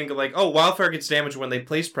think like, oh, Wildfire gets damaged when they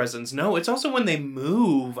place presents. No, it's also when they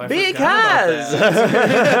move. Because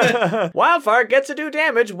Wildfire gets to do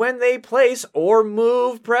damage when they place or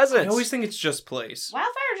move presents. I always think it's just place.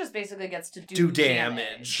 Wildfire just basically gets to do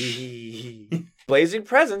damage. Blazing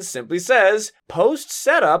Presence simply says, post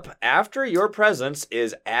setup after your presence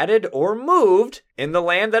is added or moved in the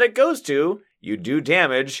land that it goes to, you do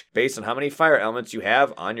damage based on how many fire elements you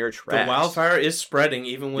have on your trash. The Wildfire is spreading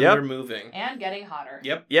even when they're moving. And getting hotter.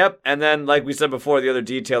 Yep. And then, like we said before, the other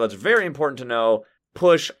detail that's very important to know,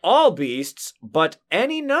 push all beasts, but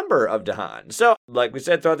any number of Dahan. So, like we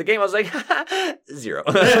said throughout the game, I was like, 0.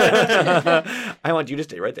 I want you to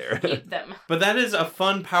stay right there. Keep them. But that is a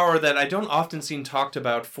fun power that I don't often see talked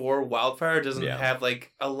about for Wildfire. It doesn't have,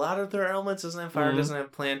 like, a lot of their elements. Doesn't have fire, doesn't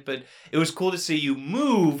have plant, but it was cool to see you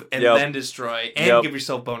move and then destroy and give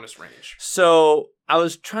yourself bonus range. So, I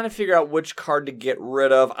was trying to figure out which card to get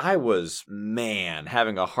rid of. I was,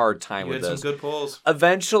 having a hard time with this. You had some good pulls.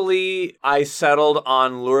 Eventually, I settled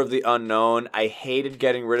on Lure of the Unknown. I hated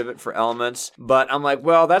getting rid of it for elements, but I'm like,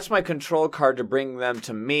 well, that's my control card to bring them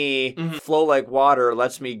to me. Mm-hmm. Flow Like Water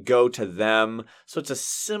lets me go to them. So it's a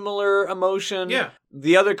similar emotion. Yeah.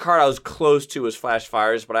 The other card I was close to was Flash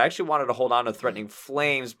Fires, but I actually wanted to hold on to Threatening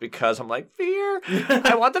Flames because I'm like, fear!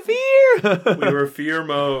 I want the fear! We were fear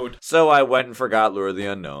mode. So I went and forgot Lure of the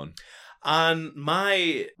Unknown. On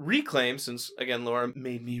my reclaim, since again Laura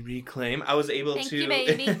made me reclaim, I was able Thank you,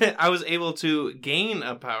 baby. I was able to gain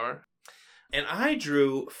a power. And I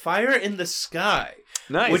drew Fire in the Sky.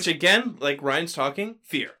 Nice. Which again, like Ryan's talking,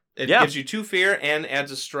 fear. It gives you 2 fear and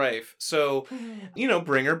adds a strife. So,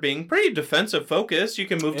 Bringer being pretty defensive focused, you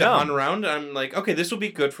can move Dahan around. I'm like, okay, this will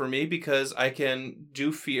be good for me because I can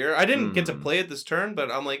do fear. I didn't get to play it this turn,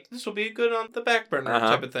 but I'm like, this will be good on the back burner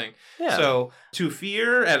type of thing. Yeah. So, 2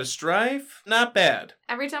 fear, add a strife, not bad.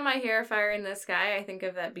 Every time I hear Fire in the Sky, I think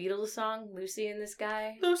of that Beatles song, Lucy in the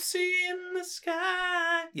Sky. Lucy in the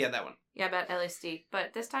Sky. Yeah, that one. Yeah, about LSD.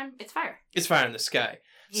 But this time, it's fire. It's Fire in the Sky.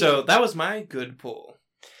 Yeah. So, that was my good pull.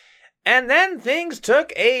 And then things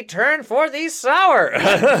took a turn for the sour.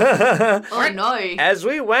 Oh, no. As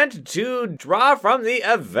we went to draw from the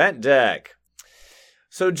event deck.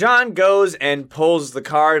 So John goes and pulls the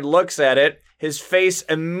card, looks at it. His face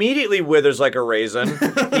immediately withers like a raisin.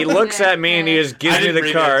 He looks at me and he just gives me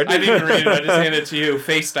the card. I didn't even read it. I just handed it to you,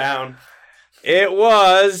 face down. It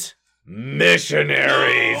was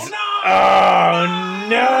Missionaries. Oh,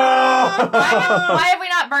 no! Why have we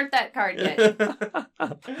not burnt that card yet?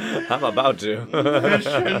 I'm about to.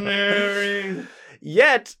 Missionary.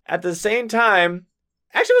 Yet, at the same time,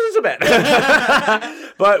 actually it wasn't so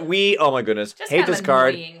bad. But we, oh my goodness, Just hate kind of this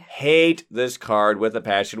card. annoying. Hate this card with a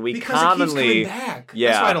passion. We Because commonly it keeps coming back. yeah,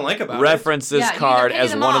 That's what I don't like about reference this Yeah, you card either pay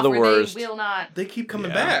as them one of off the or worst. They will not. it. They keep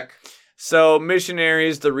coming Yeah. back. So,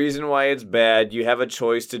 Missionaries, the reason why it's bad, you have a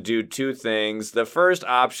choice to do two things. The first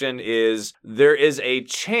option is there is a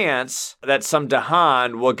chance that some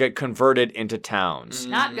Dahan will get converted into towns.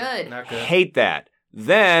 Not good. Not good. Hate that.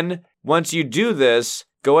 Then, once you do this,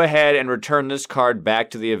 go ahead and return this card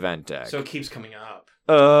back to the event deck. So it keeps coming up.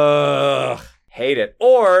 Ugh. Hate it.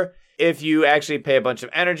 Or, if you actually pay a bunch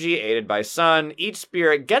of energy, aided by sun, each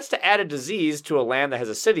spirit gets to add a disease to a land that has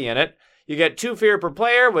a city in it. You get 2 fear per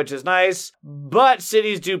player, which is nice, but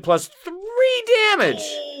cities do plus 3 damage.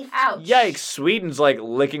 Ouch. Yikes. Sweden's like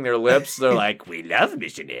licking their lips. They're like, we love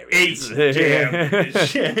missionaries.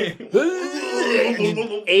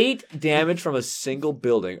 8 damage from a single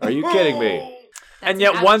building. Are you kidding me? And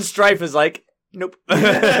yet ouch. one strife is like, nope.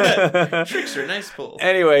 Trickster, nice pull.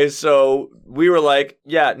 Anyway, so we were like,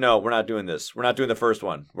 yeah, no, we're not doing this. We're not doing the first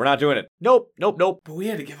one. We're not doing it. Nope. But we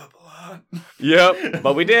had to give up a lot. Yep,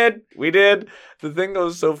 but we did. We did. The thing that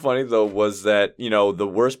was so funny, though, was that, the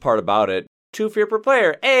worst part about it, 2 fear per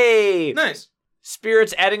player. Hey! Nice.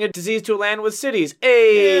 Spirits adding a disease to a land with cities.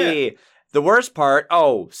 Hey! Yeah. The worst part,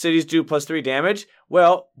 cities do plus 3 damage.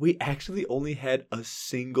 Well, we actually only had a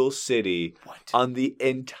single city on the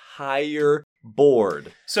entire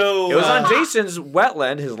board. So It was on Jason's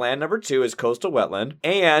wetland, his land number 2, his coastal wetland,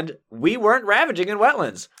 and we weren't ravaging in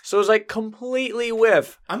wetlands. So it was like completely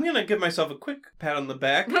whiff. I'm gonna give myself a quick pat on the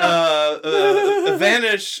back.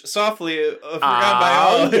 Vanish softly, forgotten by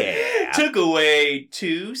all. Yeah. Took away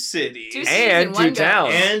 2 cities. 2 cities And in 2 one go.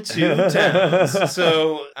 towns. And 2 towns.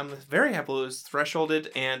 So I'm very happy it was thresholded,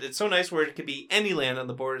 and it's so nice where it could be any land on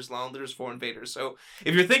the board as long as there's 4 invaders. So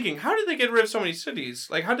if you're thinking, how did they get rid of so many cities?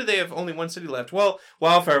 Like, how did they have only 1 city left? Well,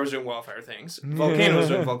 Wildfire was doing Wildfire things. Volcano was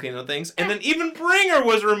doing Volcano things. And then even Bringer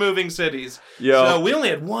was removing cities. Yo. So we only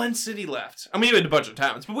had 1 city left. I mean, we had a bunch of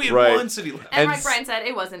towns, but we had Right. 1 city left. And And like Brian said,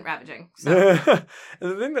 it wasn't ravaging. So.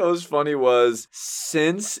 And the thing that was funny was,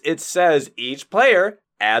 since it says each player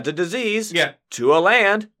adds a disease Yeah. to a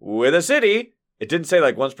land with a city, it didn't say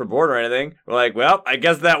like once per board or anything. We're like, well, I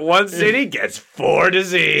guess that one city gets 4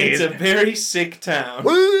 disease. It's a very sick town.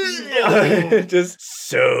 Just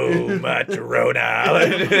so much Rona.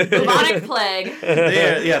 Bubonic plague.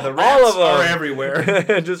 Yeah, the rats All of them are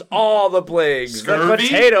everywhere. Just all the plagues. Scurvy? The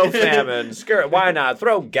potato famine. Why not?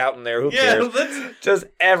 Throw gout in there. Who Yeah, cares? that's Just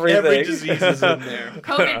everything. every disease is in there.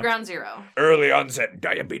 COVID ground zero. Early onset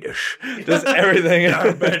diabetes. Just everything.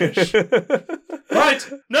 Diabetes.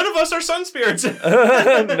 But none of us are sun spirits.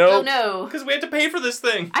 Oh Nope. no. Because we had to pay for this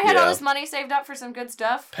thing. I had all Yeah. this money saved up for some good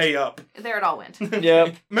stuff. Pay up. There it all went.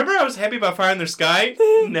 Yep. Remember I was happy about Fire in the Sky?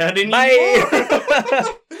 Not anymore.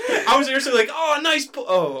 Bye. I was seriously like, oh, nice.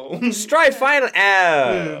 Strife final.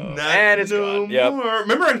 Oh. Not And it's no gone. Yep. more.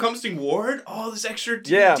 Remember Encompassing Ward? Oh, this extra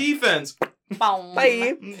Yeah. defense. Boom.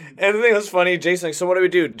 Bye. And the thing was funny, Jason's like, so what do we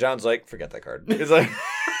do? John's like, forget that card. He's like,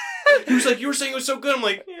 He was like, you were saying it was so good. I'm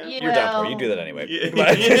like, yeah. you're down for it. You do that anyway. Yeah,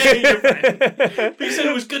 Goodbye. yeah, you're fine. But you said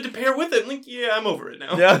it was good to pair with it. I'm like, yeah, I'm over it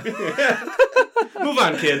now. Yeah. Move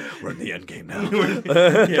on, kid. We're in the end game now.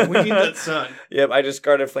 Yeah, we need that sun. Yep, I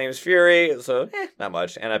discarded Flame's Fury, so not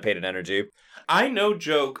much. And I paid an energy. I, no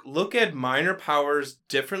joke, look at minor powers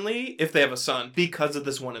differently if they have a sun because of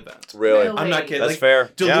this one event. Really? Really? I'm not kidding. That's like, fair.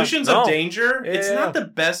 Delusions Yeah. of No. Danger, it's Yeah. not the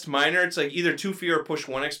best minor. It's like either 2 fear or push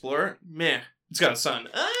 1 explorer. Meh. It's got a sun.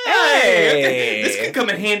 Hey! Okay. This could come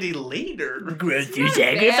in handy later. Growth through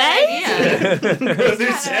Yeah. Goes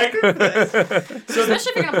through sacrifice. So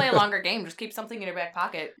especially if you're gonna play a longer game, just keep something in your back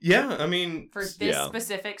pocket Yeah, I mean, for this Yeah.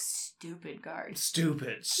 specific stupid card.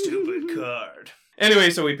 stupid card.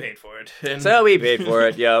 Anyway, so we paid for it. And So we paid for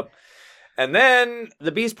it, yep. And then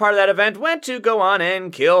the beast part of that event went to go on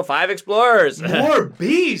and kill 5 explorers. more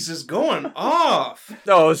bees is going off.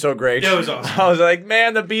 Oh, it was so great. It was awesome. I was like,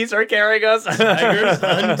 man, the bees are carrying us. Tigers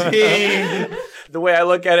hunting. The way I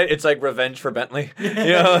look at it, it's like Revenge for Bentley. You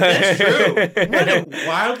know? That's true. What a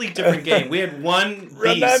wildly different game. We had one beast.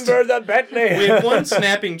 Remember the Bentley. We had one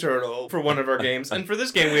snapping turtle for one of our games, and for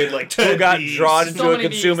this game we had like 10 who got beasts. drawn into So a many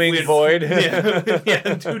consuming beasts. void.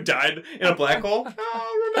 Yeah, who died in a black hole.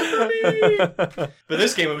 Oh, remember me. But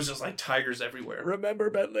this game, it was just like tigers everywhere. Remember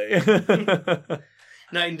Bentley.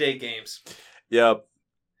 Night and day games. Yep.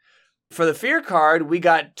 For the fear card, we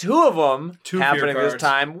got 2 of them Two fear happening this cards.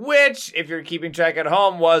 time, which, if you're keeping track at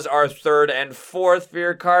home, was our 3rd and 4th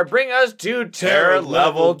fear card. Bring us to Terror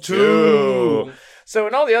Level 2. So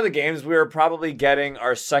in all the other games, we were probably getting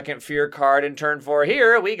our 2nd fear card in turn 4.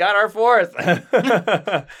 Here, we got our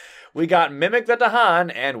 4th. We got Mimic the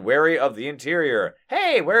Dahan and Wary of the Interior.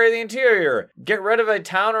 Hey, Wary of the Interior. Get rid of a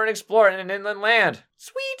town or an explorer in an inland land.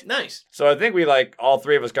 Sweet. Nice. So I think we, all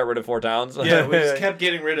 3 of us got rid of 4 towns. Yeah, we just kept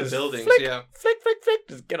getting rid of buildings. Flick, Yeah. flick, flick, flick.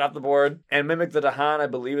 Just get off the board. And Mimic the Dahan, I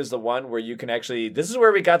believe, is the one where you can actually... This is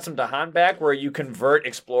where we got some Dahan back, where you convert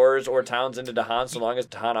explorers or towns into Dahan so long as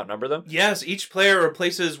Dahan outnumber them. Yes, each player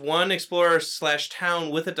replaces one explorer/town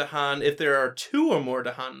with a Dahan if there are 2 or more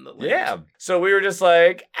Dahan in the land. Yeah. So we were just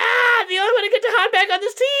like, the only way to get Dahan back on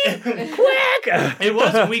this team! Quick! It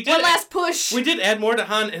was. We did. One last push. We did add more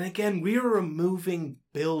Dahan, and again, we were removing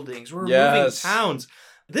buildings. We're removing Yes. towns.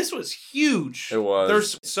 This was huge. It was.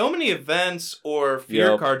 There's so many events or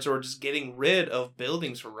fear Yep. cards or just getting rid of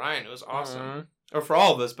buildings for Ryan. It was awesome. Mhm. Or for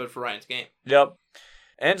all of us, but for Ryan's game. Yep.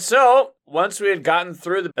 And so, once we had gotten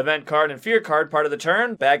through the event card and fear card part of the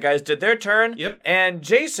turn, bad guys did their turn. Yep. And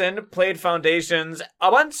Jason played Foundations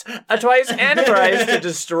a once, a twice, and a thrice to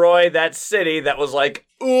destroy that city that was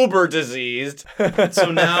uber diseased.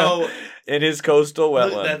 So now in his coastal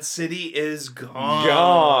wetland. that city is gone.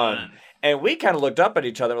 Gone. And we kind of looked up at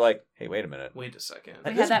each other like, hey, wait a minute. Wait a second.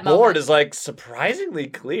 We had This that board moment. is surprisingly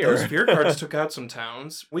clear. Those fear cards took out some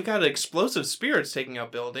towns. We got explosive spirits taking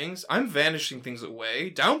out buildings. I'm vanishing things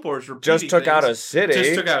away. Downpours repeating Just took out a things. city.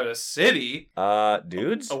 Just took out a city.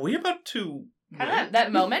 Dudes. Are we about to... Kind of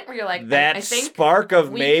that moment where you're like, That I think spark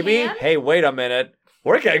of we maybe. can? Hey, wait a minute.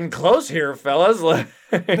 We're getting close here, fellas. But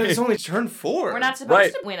it's only turn 4. we're not supposed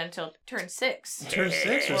Right. to win until turn 6. Turn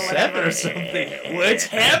 6 or Or 7 or something. What's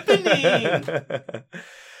happening?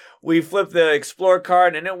 We flipped the Explore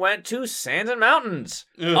card and it went to Sands and Mountains.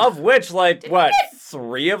 Ugh. Of which, Did we get-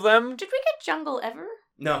 3 of them? Did we get Jungle ever?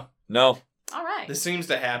 No. No. All right. This seems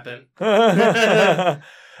to happen.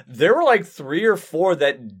 There were 3 or 4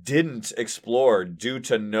 that didn't explore due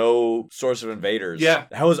to no source of invaders. Yeah.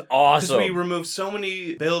 That was Because awesome. we removed so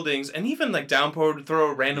many buildings, and even Downpour would throw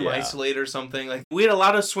a random Yeah. isolate or something. We had a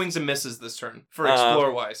lot of swings and misses this turn for Uh,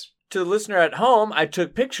 explore-wise. To the listener at home, I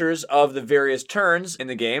took pictures of the various turns in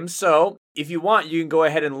the game. So if you want, you can go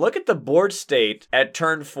ahead and look at the board state at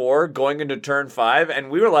turn 4 going into turn 5. And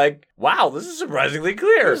we were like, wow, this is surprisingly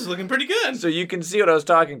clear. This is looking pretty good. So you can see what I was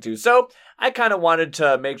talking to. So I kind of wanted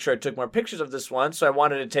to make sure I took more pictures of this one. So I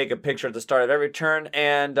wanted to take a picture at the start of every turn.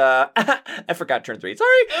 And I forgot turn 3.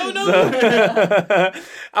 Sorry. Oh, no. So-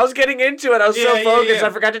 I was getting into it. I was so Yeah, focused. yeah. I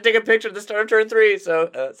forgot to take a picture at the start of turn 3. So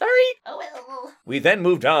sorry. Oh, well. We then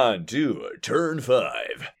moved on to turn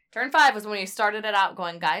 5. Turn 5 was when we started it out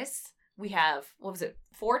going, guys, we have,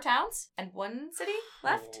 4 towns and 1 city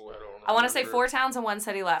left? Oh, I want to say 4 towns and 1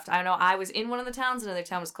 city left. I know I was in one of the towns, another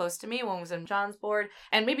town was close to me, one was in John's board,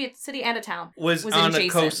 and maybe a city and a town. Was in on a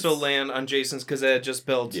Jason's. coastal land on Jason's because they had just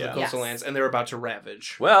built Yeah. the coastal Yes. lands and they were about to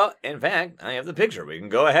ravage. Well, in fact, I have the picture. We can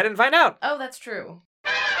go ahead and find out. Oh, that's true.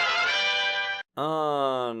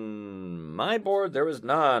 On my board, there was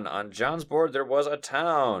none. On John's board, there was a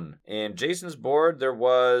town. In Jason's board, there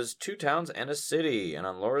was 2 towns and a city. And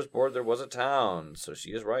on Laura's board, there was a town. So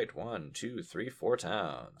she is right. 1, 2, 3, 4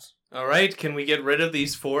 towns. All right, can we get rid of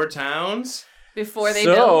these 4 towns? Before they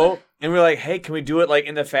build. And we're like, hey, can we do it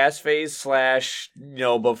in the fast phase /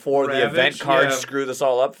 before the event Ravage? cards Yeah. screw this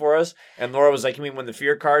all up for us? And Laura was like, you mean when the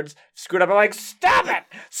fear cards screwed up? I'm like, stop it!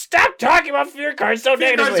 Stop talking about fear cards so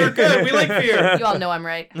Fear cards negatively. are good. We like fear. You all know I'm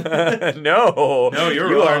right. No. No, you're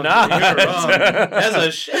you wrong. are not. You're wrong. As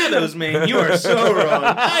a Shadows main, you are so wrong.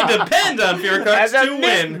 I depend on fear cards As a to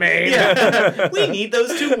Mist win. main. Yeah, we need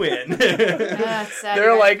those to win. That's sad. There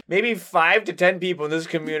are maybe 5 to 10 people in this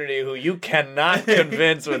community who you cannot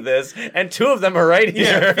convince with this, and 2 of them are right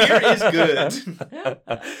here. Yeah, fear is good.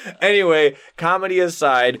 Anyway, comedy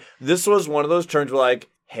aside, this was one of those turns where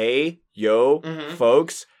hey, yo, Mhm.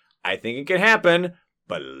 folks, I think it can happen,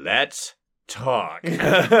 but let's talk.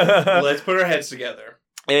 Let's put our heads together.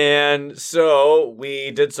 And so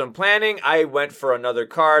we did some planning. I went for another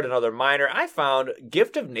card, another minor. I found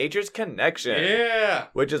Gift of Nature's Connection. Yeah.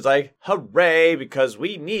 Which is hooray, because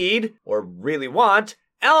we need, or really want,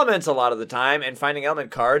 elements a lot of the time and finding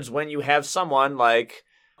element cards when you have someone like,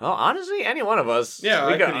 well, honestly, any one of us.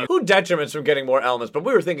 Yeah, who detriments from getting more elements? But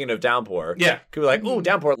we were thinking of Downpour. Yeah. Could be like, ooh,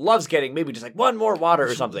 Downpour loves getting maybe just like one more water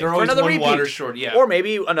or something. They're for always another one repeat. water short, yeah. Or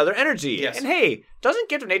maybe another energy. Yes. And hey, doesn't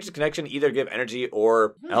Gift of Nature's Connection either give energy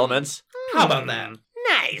or elements? How about that?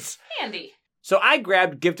 Nice. Handy. So I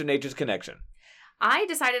grabbed Gift of Nature's Connection. I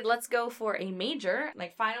decided let's go for a major,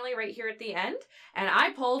 like finally right here at the end, and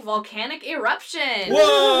I pulled Volcanic Eruption.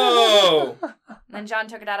 Whoa! Then John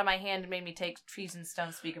took it out of my hand and made me take Trees and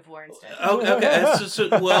Stones Speak of War instead.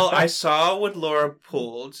 Okay. Well, I saw what Laura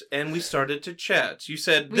pulled, and we started to chat. You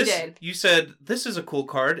said We did. You said this is a cool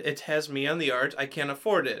card. It has me on the art. I can't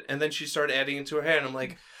afford it. And then she started adding it to her hand. And I'm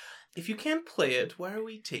like, if you can't play it, why are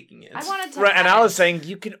we taking it? I wanted to. Right, and I was saying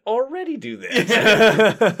you can already do this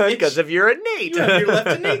because if you're innate, You have your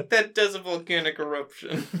left innate that does a volcanic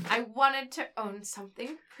eruption. I wanted to own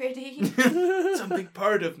something pretty. Something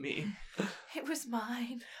part of me. It was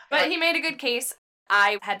mine. But he made a good case.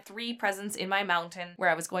 I had 3 presents in my mountain where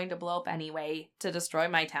I was going to blow up anyway to destroy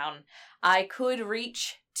my town. I could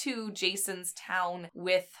reach to Jason's town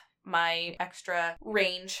with my extra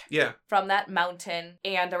range Yeah. from that mountain,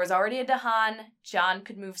 and there was already a Dahan. John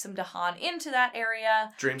could move some Dahan into that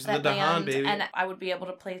area. Dreams that of the Dahan, land, baby. And I would be able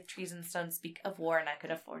to play Trees and Stones Speak of War, and I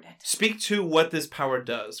could afford it. Speak to what this power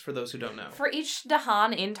does for those who don't know. For each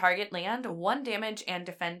Dahan in target land, 1 damage and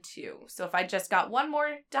defend 2. So if I just got 1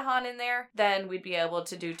 more Dahan in there, then we'd be able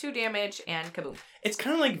to do 2 damage and kaboom. It's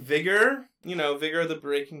kind of like Vigor, Vigor of the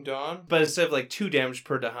Breaking Dawn. But instead of like 2 damage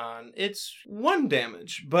per Dahan, it's 1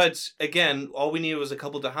 damage. But again, all we needed was a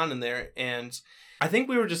couple Dahan in there. And I think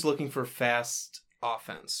we were just looking for fast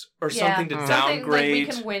offense or something to Something downgrade. like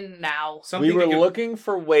we can win now. we were looking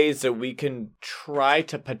for ways that we can try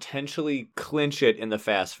to potentially clinch it in the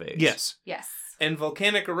fast phase. Yes. Yes. And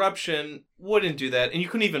Volcanic Eruption wouldn't do that. And you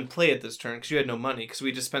couldn't even play it this turn because you had no money because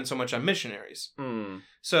we just spent so much on missionaries.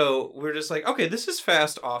 So we're just like, okay, this is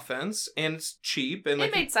fast offense and it's cheap. And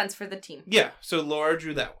It made sense for the team. Yeah. So Laura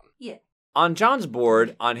drew that one. Yeah. On John's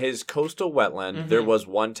board, on his coastal wetland, there was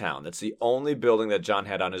 1 town. That's the only building that John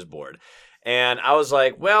had on his board. And I was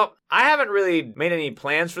like, well, I haven't really made any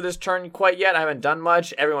plans for this turn quite yet. I haven't done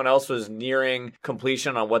much. Everyone else was nearing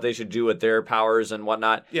completion on what they should do with their powers and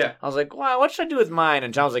whatnot. Yeah. I was like, well, what should I do with mine?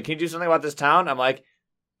 And John was like, can you do something about this town? I'm like,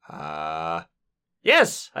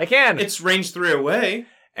 yes, I can. It's range 3 away.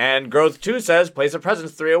 And Growth 2 says, place a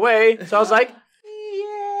presence 3 away. So I was like,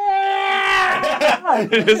 yeah! I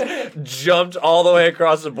just jumped all the way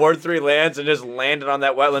across the board 3 lands and just landed on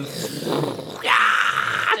that wetland.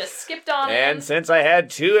 Just skipped on And in. since I had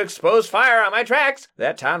 2 exposed fire on my tracks,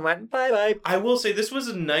 that town went bye-bye. I will say this was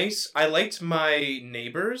I liked my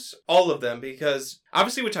neighbors, all of them, because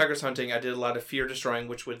obviously with Tiger's Hunting, I did a lot of fear destroying,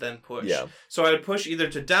 which would then push. Yeah. So I would push either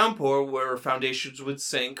to Downpour, where foundations would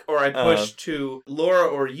sink, or I'd push to Laura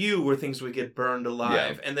or you, where things would get burned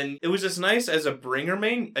alive. Yeah. And then it was just nice as a bringer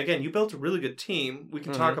main. Again, you built a really good team. We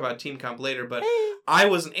can talk about team comp later, but I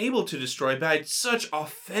wasn't able to destroy, but I had such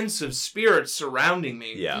offensive spirit surrounding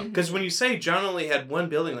me. Yeah. Because when you say John only had 1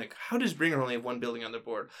 building, like, how does Bringer only have 1 building on the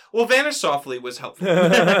board? Well, Vanish Softly was helpful.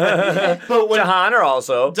 But when Dahan are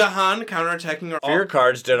also. Dahan counterattacking are Fear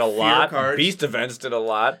cards did a lot. cards. Beast events did a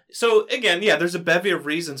lot. So, again, yeah, there's a bevy of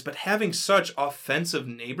reasons, but having such offensive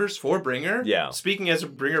neighbors for Bringer, speaking as a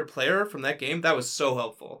Bringer player from that game, that was so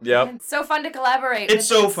helpful. Yep. It's so fun to collaborate. It's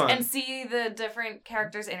so fun. And see the different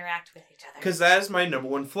characters interact with each other. Because that is my number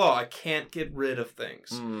 1 flaw. I can't get rid of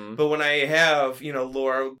things. But when I have,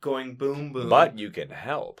 Laura going boom, boom. But you can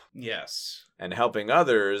help. Yes. And helping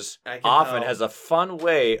others I can often help. has a fun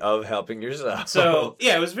way of helping yourself. So,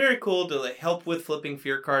 yeah, it was very cool to help with flipping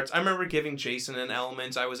fear cards. I remember giving Jason an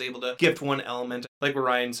element. I was able to gift 1 element. Like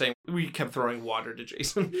Ryan saying, we kept throwing water to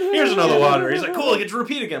Jason. Here's another water. He's like, cool, I get to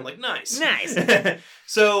repeat again. I'm like, nice. Nice.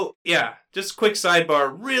 So, yeah, just quick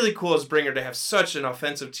sidebar. Really cool as Bringer to have such an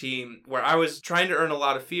offensive team where I was trying to earn a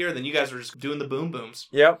lot of fear, then you guys were just doing the boom booms.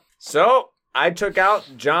 Yep. So I took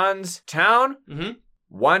out John's town.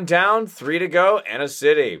 1 down, 3 to go, and a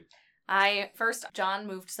city. John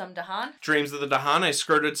moved some Dahan. Dreams of the Dahan. I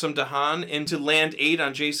skirted some Dahan into land 8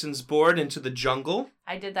 on Jason's board into the jungle.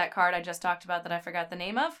 I did that card I just talked about that I forgot the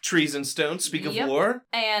name of. Trees and Stones, Speak of War.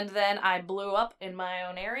 And then I blew up in my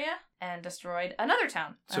own area and destroyed another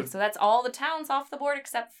town. So that's all the towns off the board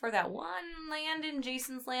except for that 1 land in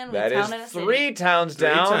Jason's land. That town and is a city. 3 towns 3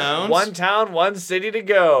 down. towns. 1 town, 1 city to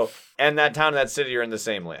go. And that town and that city are in the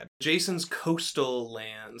same land. Jason's coastal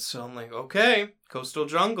land. So I'm like, okay, coastal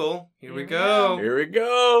jungle. Here we go. Here we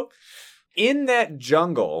go. in that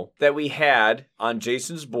jungle that we had on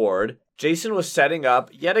Jason's board, Jason was setting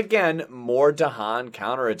up, yet again, more Dahan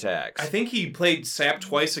counterattacks. I think he played Sap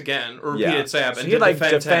twice again, or repeated Sap, so and he had did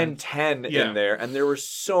like defend 10 Yeah. in there, and there were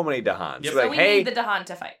so many Dahans. Yep. So, So like, we hey, need the Dahan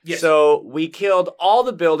to fight. Yes. so we killed all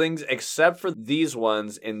the buildings except for these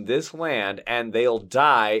ones in this land, and they'll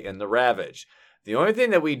die in the Ravage. The only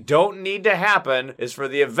thing that we don't need to happen is for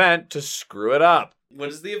the event to screw it up.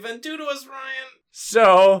 What does the event do to us, Ryan?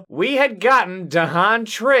 So, we had gotten Dahan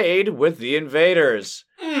trade with the invaders.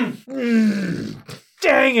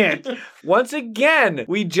 Dang it! Once again,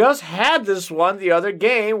 we just had this one the other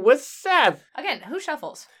game with Seth. Again, who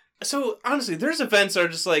shuffles? So, honestly, there's events that are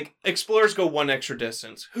just like, explorers go one extra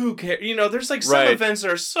distance. Who cares? You know, there's like some Right. events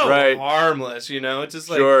that are so Right. harmless, you know? It's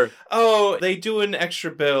just like, Sure. oh, they do an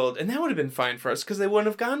extra build, and that would have been fine for us because they wouldn't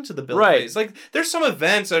have gone to the build Right. phase. Like, there's some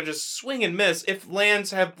events that are just swing and miss. If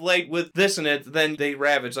lands have blight with this in it, then they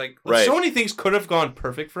ravage. Like, Right. so many things could have gone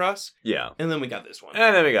perfect for us, Yeah. and then we got this one.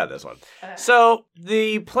 And then we got this one. Uh, So,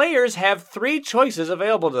 the players have 3 choices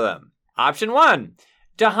available to them. Option 1.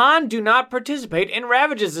 Dahan do not participate in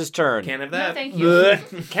Ravages this turn. Can't have no, that. thank you.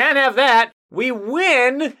 Blech. Can't have that. We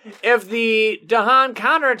win if the Dahan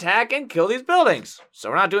counterattack and kill these buildings. So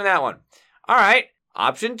we're not doing that one. All right.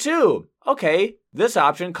 Option 2. Okay. This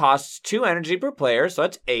option costs 2 energy per player, so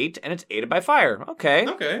that's 8, and it's aided by fire. Okay.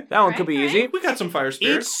 Okay. That one could be Right, easy. We got some fire Each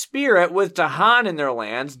spirits. spirit with Dahan in their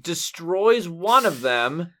lands destroys one of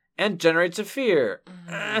them and generates a fear.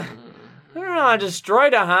 I don't want to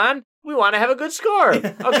destroy Dahan. We want to have a good score.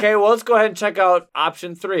 Okay, well, let's go ahead and check out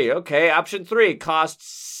option 3. Okay, option 3 costs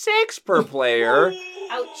 6 per player.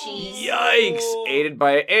 Ouchies. Yikes! Aided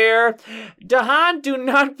by air. Dahan do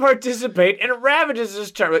not participate in Ravages this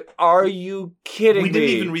turn. Like, are you kidding We me?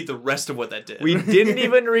 didn't even read the rest of what that did. We didn't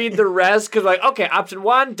even read the rest because, like, okay, option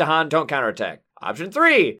 1, Dahan don't counterattack. Option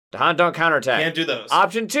 3, Dahan don't counterattack. Can't do those.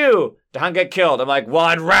 Option 2, Dahan get killed. I'm like, well,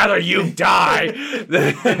 I'd rather you die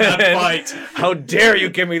than Not fight. How dare you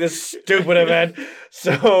give me this stupid event?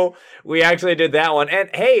 So we actually did that one. And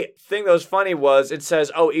hey, thing that was funny was it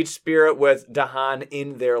says, oh, each spirit with Dahan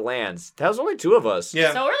in their lands. That was only 2 of us.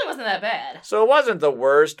 Yeah. So it really wasn't that bad. So it wasn't the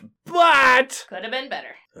worst, but Could have been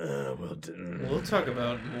better. We'll talk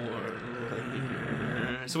about more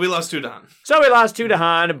later. So we lost 2 Dahan. So we lost 2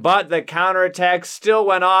 Dahan, but the counterattack still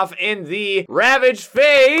went off in the Ravage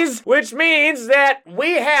phase, which means that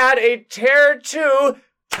we had a Terror 2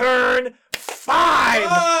 turn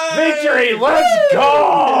 5 victory. Let's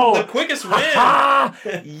go! The quickest win. Ah,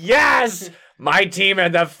 yes! My team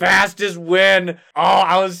had the fastest win. Oh,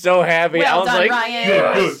 I was so happy. I Well was done, like, Ryan.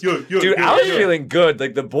 yes. Dude, I was feeling good.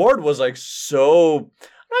 Like, the board was like so, I'm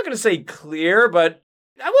not going to say clear, but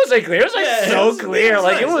I will say clear. It was like Yeah, so it was clear. nice.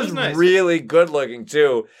 Like, it It was was nice. really good looking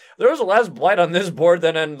too. There was less blight on this board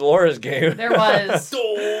than in Laura's game. There was.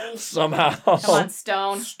 Somehow. Come on,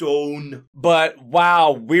 Stone. Stone. But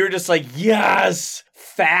wow, we were just like, yes!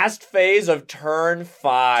 Fast phase of turn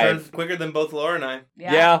 5. Turned quicker than both Laura and I.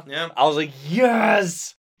 Yeah. Yeah. I was like,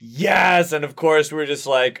 yes! Yes! And of course, we were just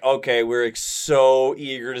like, okay, we're so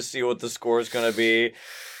eager to see what the score is going to be.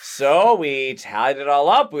 So we tallied it all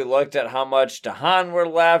up. We looked at how much Dahan were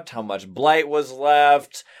left, how much Blight was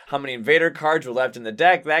left, how many Invader cards were left in the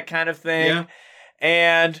deck, that kind of thing. Yeah.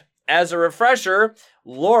 And as a refresher,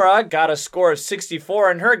 Laura got a score of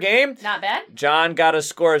 64 in her game. Not bad. John got a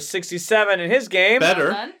score of 67 in his game. Better.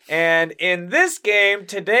 Well done. And in this game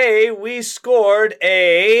today, we scored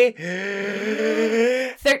a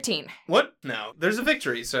 13. What? No. There's a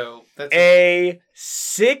victory, so that's a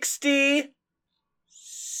 66.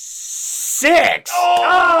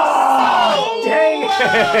 Oh! Dang it.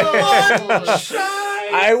 Whoa.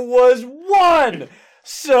 I was 1.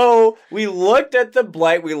 So we looked at the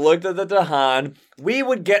Blight, we looked at the Dahan. We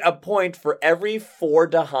would get a point for every 4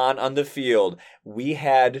 Dahan on the field. We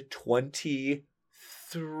had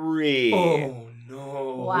 23. Oh,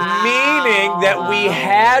 no. Wow. Meaning that we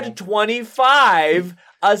had 25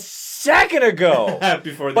 a second ago.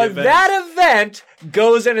 Before the But event. that event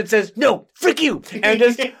goes in and says, no, frick you, and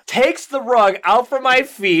just takes the rug out from my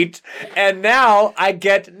feet, and now I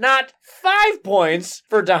get not 5 points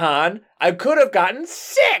for Dahan. I could have gotten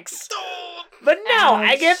 6. But now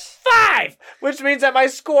I get 5, which means that my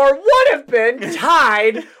score would have been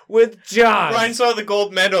tied with John. Ryan saw the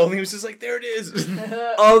gold medal and he was just like, there it is.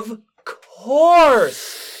 Of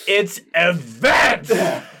course, it's event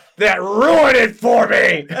that ruined it for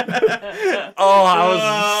me. I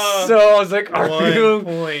was like, are 1 you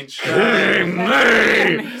point. kidding me?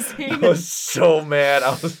 I Amazing. was so mad.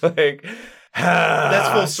 I was like,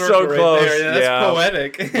 That's full circle so right close. there. Yeah, that's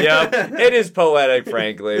poetic. Yep, it is poetic,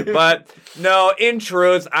 frankly. But no, in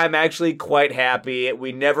truth, I'm actually quite happy.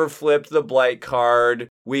 We never flipped the blight card.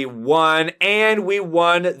 We won, and we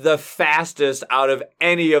won the fastest out of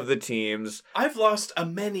any of the teams. I've lost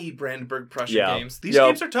many Brandenburg Prussian Yeah. games. These Yep.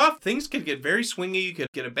 games are tough. Things could get very swingy. You could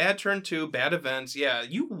get a bad turn two, bad events. Yeah,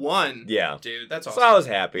 you won. Yeah. Dude, that's So awesome. I was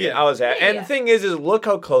happy. Yeah. I was happy. And Yeah. the thing is look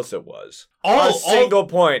how close it was. All- a single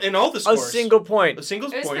point. In all the A scores. single point. A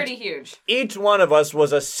single It was point. pretty huge. Each one of us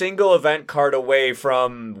was a single event card away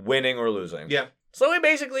from winning or losing. Yeah. So we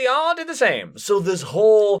basically all did the same. So this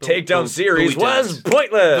whole Takedown but series we was didn't.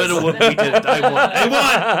 pointless. But we did.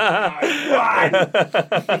 I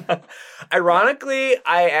won. Ironically,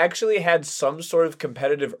 I actually had some sort of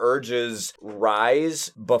competitive urges rise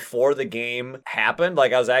before the game happened.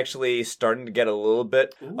 Like I was actually starting to get a little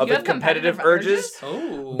bit of You the have competitive competitive urges.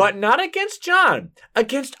 Oh. But not against John,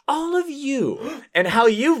 against all of you and how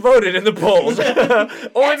you voted in the polls.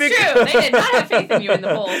 Only That's true. They did not have faith in you in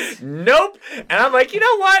the polls. Nope. And I'm like, you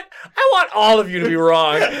know what? I want all of you to be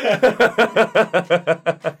wrong.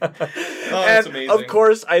 That's And amazing. of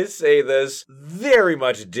course, I say this very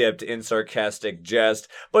much dipped in sarcastic jest,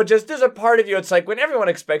 but just there's a part of you, it's like when everyone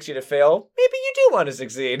expects you to fail, maybe you do want to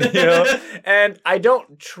succeed, you know? And I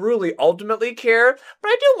don't truly ultimately care, but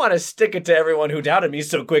I do want to stick it to everyone who doubted me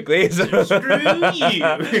so quickly. Screw you.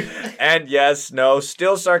 And yes, no,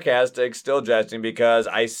 still sarcastic, still jesting, because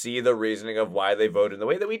I see the reasoning of why they voted in the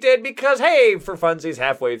way that we did, because, hey, for funsies,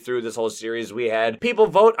 halfway through this whole series, we had people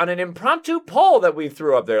vote on an impromptu poll that we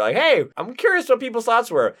threw up there, like, hey, I'm curious what people's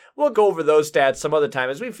thoughts were. We'll go over those stats some other time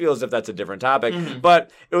as we feel as if that's a different topic.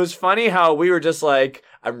 But it was funny how we were just like,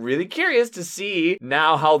 I'm really curious to see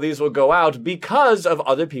now how these will go out because of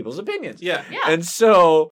other people's opinions. Yeah. Yeah. And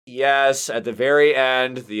so, yes, at the very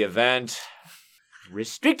end, the event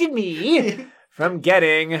restricted me from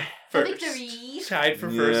getting... First. Victory. Tied for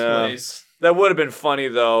first Yeah. place. That would have been funny,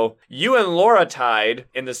 though. You and Laura tied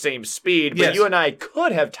in the same speed, but Yes. you and I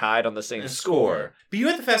could have tied on the same score. But you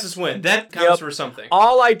had the fastest win. That counts Yep. for something.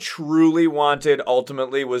 All I truly wanted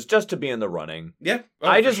ultimately was just to be in the running. Yeah. Oh,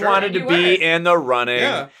 I for just sure. wanted to You be were. in the running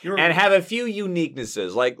Yeah. You were... and have a few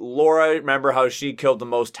uniquenesses. Like Laura, remember how she killed the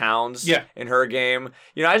most towns Yeah. in her game?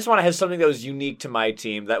 You know, I just want to have something that was unique to my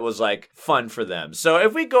team that was like fun for them. So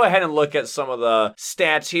if we go ahead and look at some of the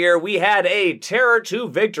stats here, we had a Terror 2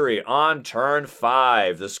 victory on turn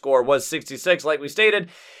 5. The score was 66, like we stated.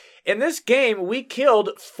 In this game, we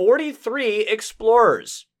killed 43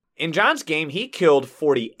 explorers. In John's game, he killed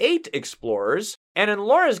 48 explorers, and in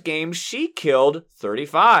Laura's game, she killed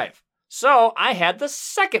 35. So I had the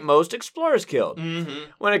second most explorers killed.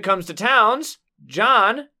 Mm-hmm. When it comes to towns,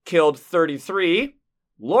 John killed 33,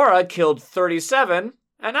 Laura killed 37,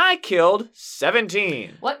 and I killed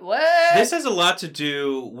 17. What? This has a lot to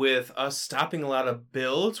do with us stopping a lot of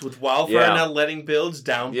builds, with Wildfire Yeah. not letting builds,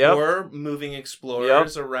 Downpour, moving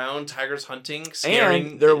explorers around, Tigers hunting, scaring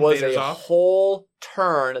And there was invaders a off. whole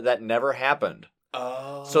turn that never happened.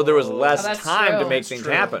 Oh. So there was less that's time to true. make That's things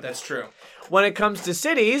true. happen. That's true. When it comes to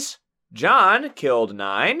cities, John killed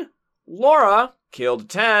 9, Laura killed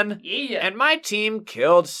 10, Yeah. and my team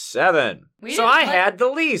killed 7. We So didn't I let- had the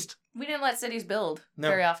least. We didn't let cities build No.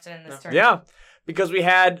 very often in this No. turn. Yeah, because we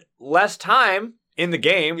had less time in the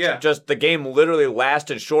game. Yeah. Just the game literally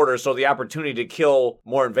lasted shorter, so the opportunity to kill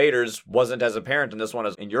more invaders wasn't as apparent in this one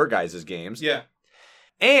as in your guys' games. Yeah.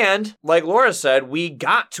 And, like Laura said, we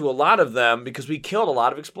got to a lot of them because we killed a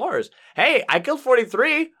lot of explorers. Hey, I killed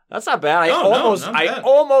 43. That's not bad. No, I not bad.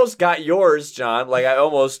 almost got yours, John. Like, I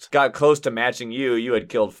almost got close to matching you. You had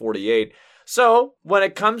killed 48. So, when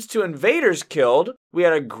it comes to invaders killed, we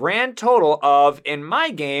had a grand total of, in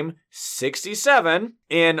my game, 67,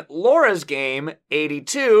 in Laura's game,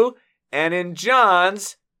 82, and in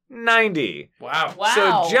John's, 90. Wow.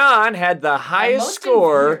 Wow. So, John had the And highest most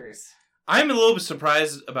score invaders. I'm a little bit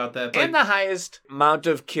surprised about that. But and the highest amount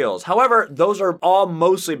of kills. However, those are all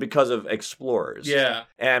mostly because of explorers. yeah.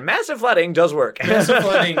 And massive flooding does work. Massive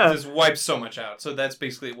flooding just wipes so much out. So that's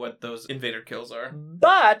basically what those invader kills are.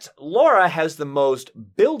 But Laura has the most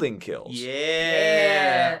building kills.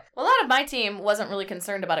 Yeah. Well, a lot of my team wasn't really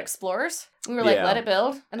concerned about explorers. We were like, Yeah. let it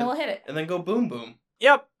build, and then we'll hit it. And then go boom boom.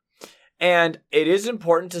 Yep. And it is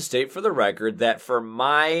important to state for the record that for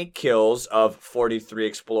my kills of 43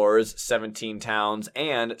 explorers, 17 towns,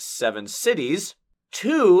 and 7 cities,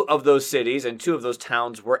 2 of those cities and 2 of those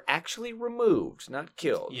towns were actually removed, not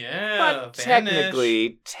killed. Yeah. But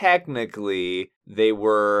vanish. technically, they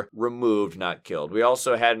were removed, not killed. We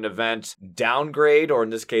also had an event downgrade, or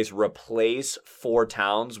in this case, replace 4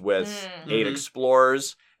 towns with 8 Mhm.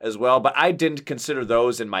 explorers. as well, but I didn't consider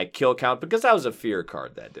those in my kill count because that was a fear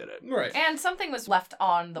card that did it. Right. And something was left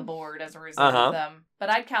on the board as a result of them. But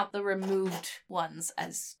I'd count the removed ones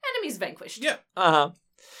as enemies vanquished. Yeah.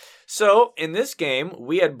 So, in this game,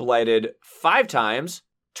 we had blighted 5 times,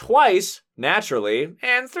 twice, naturally,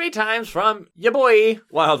 and 3 times from ya boy,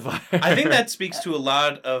 Wildfire. I think that speaks to a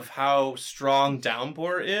lot of how strong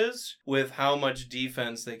Downpour is with how much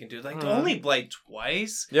defense they can do. Like, to only blight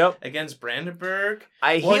twice against Brandenburg.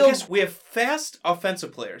 I guess we have fast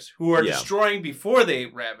offensive players who are destroying before they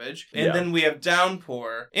ravage, and then we have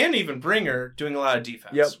Downpour and even Bringer doing a lot of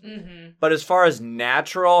defense. But as far as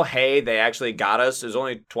natural, hey, they actually got us, it was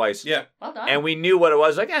only twice. Yeah. Well done. And we knew what it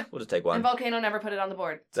was. Like, we'll just take one. And Volcano never put it on the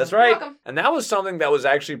board. So That's right. You're welcome. And that was something that was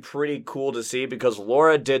actually pretty cool to see because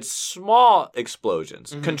Laura did small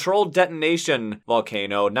explosions. Controlled detonation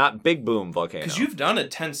volcano, not big boom volcano. Because you've done a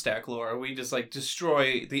 10-stack, Laura. We just, like,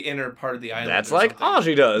 destroy the inner part of the island. That's like all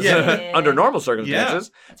she does under normal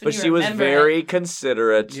circumstances. Yeah. But she was very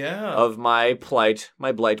considerate of my plight,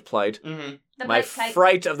 my blight plight. My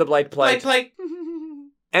fright of the blight plight.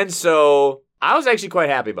 And so I was actually quite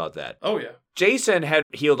happy about that. Oh, yeah. Jason had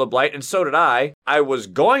healed a blight, and so did I. I was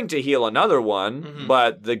going to heal another one,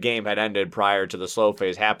 but the game had ended prior to the slow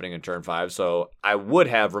phase happening in turn 5, so I would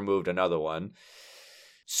have removed another one.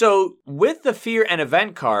 So, with the Fear and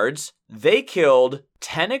Event cards, they killed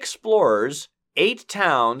 10 explorers, 8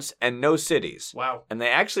 towns, and no cities. Wow. And they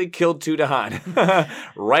actually killed 2 Dahan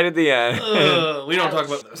right at the end. We don't talk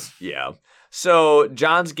about this. Yeah. So,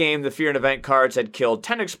 John's game, the Fear and Event cards had killed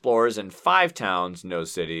 10 explorers and 5 towns, no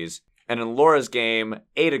cities. And in Laura's game,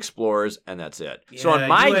 8 explorers, and that's it. Yeah, so in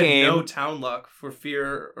my game, no town luck for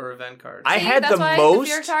fear or event cards. I had that's the why most.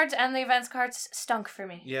 The fear cards and the events cards stunk for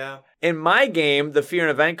me. Yeah. In my game, the fear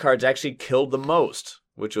and event cards actually killed the most,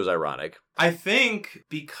 which was ironic. I think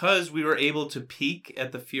because we were able to peek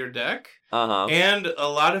at the fear deck, Uh-huh. and a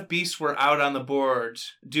lot of beasts were out on the board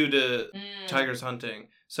due to tigers hunting.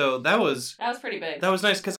 So that was pretty big. That was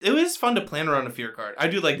nice because it was fun to plan around a fear card. I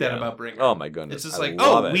do like that about Bringer. Oh my goodness. It's just like,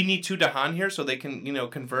 oh, we need 2 Dahan here so they can,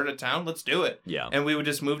 convert a town. Let's do it. Yeah. And we would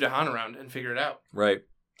just move Dahan around and figure it out. Right.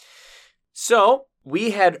 So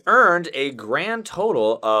we had earned a grand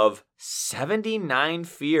total of 79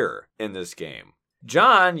 fear in this game.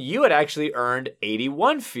 John, you had actually earned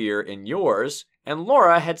 81 fear in yours, and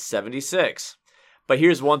Laura had 76. But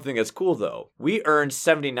here's one thing that's cool, though. We earned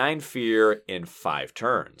 79 fear in 5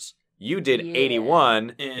 turns. You did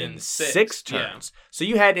 81 in 6 turns. Yeah. So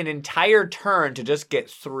you had an entire turn to just get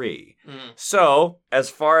 3. So as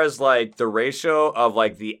far as like the ratio of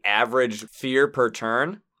like the average fear per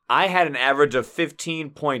turn, I had an average of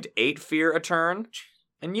 15.8 fear a turn.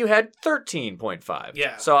 And you had 13.5.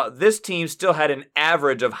 Yeah. So this team still had an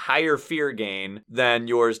average of higher fear gain than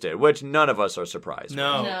yours did, which none of us are surprised.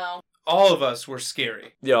 No. All of us were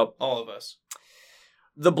scary. Yep. All of us.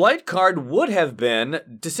 The Blight card would have been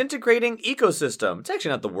Disintegrating Ecosystem. It's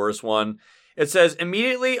actually not the worst one. It says,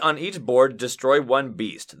 immediately on each board, destroy 1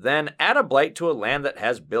 beast. Then add a Blight to a land that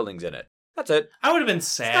has buildings in it. That's it. I would have been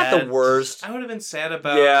sad. It's not the worst. I would have been sad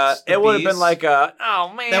about it would have been like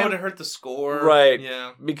oh man. That would have hurt the score. Right.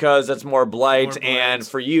 Yeah. Because that's more blight, and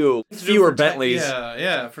for you, fewer Bentleys.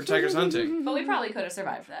 Yeah, for tigers hunting. But we probably could have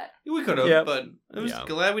survived that. We could have, but I was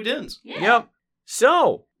glad we didn't. Yeah. Yep.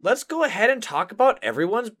 So, let's go ahead and talk about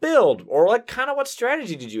everyone's build, or like kind of what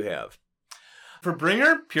strategy did you have? For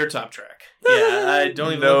Bringer, pure top track. Yeah, I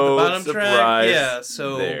don't even look at the bottom track. Yeah,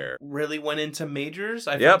 so really went into majors.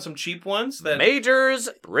 I found some cheap ones that majors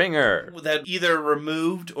Bringer that either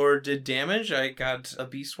removed or did damage. I got a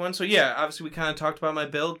beast one. So yeah, obviously we kind of talked about my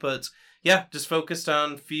build, but yeah, just focused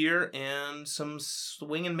on fear and some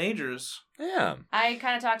swing and majors. Yeah. I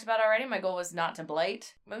kind of talked about already. My goal was not to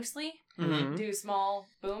blight, mostly. Mm-hmm. Do small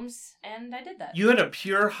booms, and I did that. You had a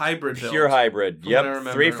pure hybrid build. Pure hybrid.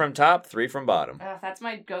 Yep. 3 from top, 3 from bottom. That's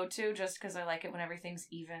my go-to, just because I like it when everything's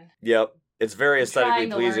even. Yep. It's very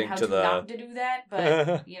aesthetically pleasing to the. Not to do that,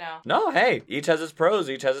 but No, hey, each has its pros,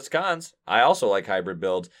 each has its cons. I also like hybrid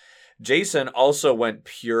builds. Jason also went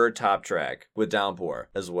pure top track with Downpour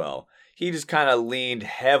as well. He just kind of leaned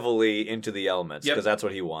heavily into the elements because that's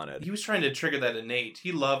what he wanted. He was trying to trigger that innate.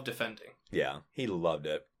 He loved defending. Yeah, he loved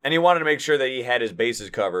it. And he wanted to make sure that he had his bases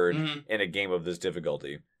covered in a game of this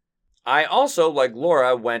difficulty. I also, like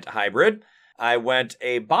Laura, went hybrid. I went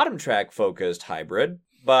a bottom track focused hybrid,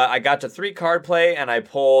 but I got to 3 card play and I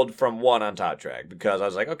pulled from 1 on top track because I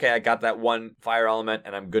was like, okay, I got that 1 fire element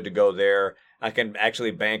and I'm good to go there. I can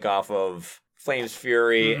actually bank off of Flame's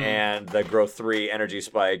Fury and the Growth 3 Energy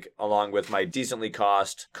Spike, along with my decently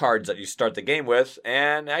cost cards that you start the game with,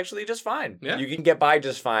 and actually just fine. Yeah. You can get by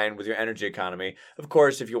just fine with your energy economy. Of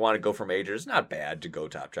course, if you want to go for majors, not bad to go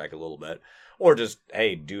top track a little bit. Or just,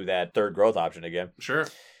 hey, do that third growth option again. Sure.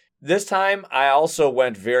 This time, I also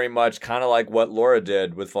went very much kind of like what Laura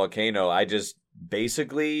did with Volcano. I just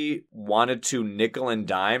basically wanted to nickel and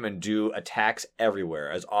dime and do attacks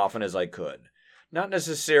everywhere as often as I could. Not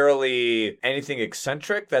necessarily anything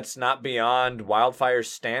eccentric that's not beyond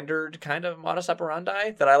Wildfire's standard kind of modus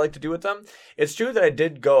operandi that I like to do with them. It's true that I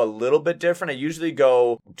did go a little bit different. I usually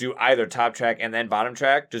go do either top track and then bottom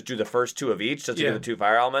track, just do the first 2 of each, just to get the 2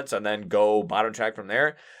 fire elements, and then go bottom track from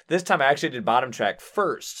there. This time I actually did bottom track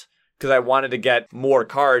first, because I wanted to get more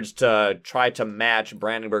cards to try to match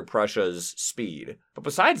Brandenburg Prussia's speed. But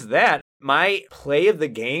besides that, my play of the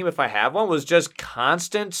game, if I have one, was just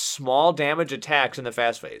constant small damage attacks in the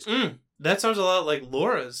fast phase. That sounds a lot like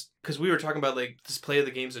Laura's, because we were talking about like this play of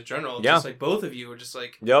the games in general. Yeah. Just like both of you were just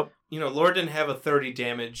like, Yep. you know, Laura didn't have a 30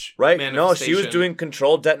 damage Right. No, she was manifestation. doing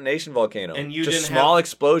controlled detonation volcano. And you just didn't small have-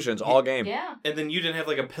 explosions all game. Yeah. And then you didn't have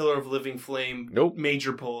like a Pillar of Living Flame Nope.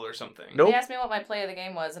 major pull or something. Nope. They asked me what my play of the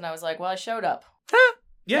game was, and I was like, well, I showed up.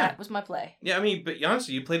 Yeah. That was my play. Yeah, I mean, but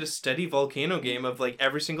honestly, you played a steady volcano game of like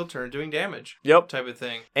every single turn doing damage. Yep. Type of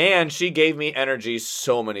thing. And she gave me energy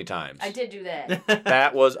so many times. I did do that.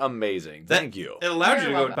 That was amazing. Thank you. It allowed you You're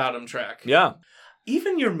to go welcome. bottom track. Yeah.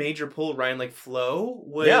 Even your major pull, Ryan, like Flow,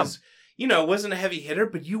 was, you know, wasn't a heavy hitter,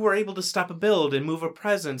 but you were able to stop a build and move a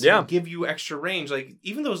presence and give you extra range. Like,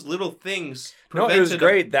 even those little things. No, it was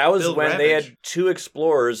great. That was build when they ravage. had 2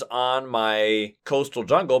 explorers on my coastal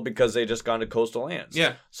jungle because they just gone to coastal lands.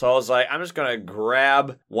 Yeah. So I was like, I'm just going to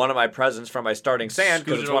grab one of my presents from my starting sand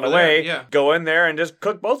because Scoot it's it one over there, away, yeah. go in there and just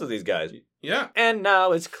cook both of these guys. Yeah. And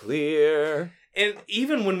now it's clear. And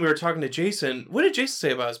even when we were talking to Jason, what did Jason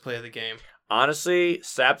say about his play of the game? Honestly,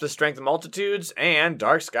 sap the strength of multitudes and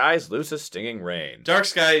dark skies loose a stinging rain. Dark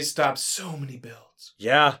Skies stopped so many builds.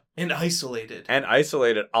 Yeah. And isolated. And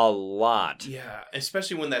isolated a lot. Yeah,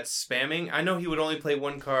 especially when that's spamming. I know he would only play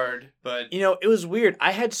 1 card, but... You know, it was weird.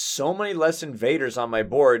 I had so many less invaders on my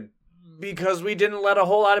board because we didn't let a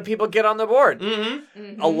whole lot of people get on the board.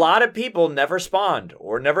 Mm-hmm. A lot of people never spawned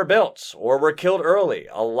or never built or were killed early.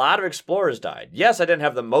 A lot of explorers died. Yes, I didn't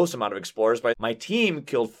have the most amount of explorers, but my team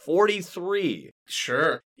killed 43.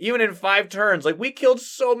 Sure. Even in 5 turns. Like, we killed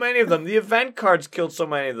so many of them. The event cards killed so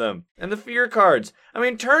many of them. And the fear cards. I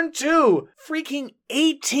mean, turn 2, freaking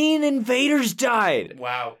 18 invaders died.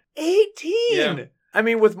 Wow. 18! Yeah. I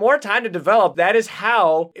mean, with more time to develop, that is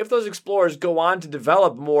how, if those explorers go on to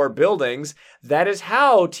develop more buildings, that is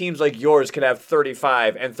how teams like yours could have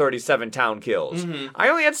 35 and 37 town kills. Mm-hmm. I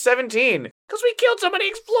only had 17 because we killed so many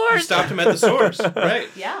explorers. You stopped him at the source, right?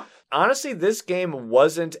 Yeah. Honestly, this game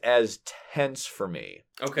wasn't as tense for me.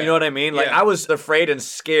 Okay. You know what I mean? Like, Yeah. I was afraid and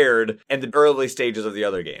scared in the early stages of the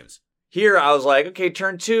other games. Here, I was like, okay,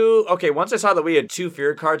 turn 2. Okay, once I saw that we had 2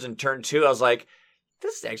 fear cards in turn 2, I was like,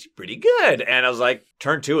 this is actually pretty good. And I was like,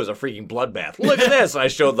 turn 2 is a freaking bloodbath. Look at this. And I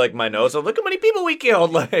showed like my notes. Look how many people we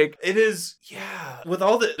killed. Like, It is, yeah. With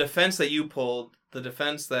all the defense that you pulled, the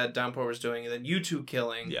defense that Downpour was doing, and then you 2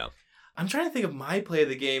 killing. yeah. I'm trying to think of my play of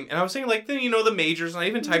the game, and I was saying, like, you know, the majors, and I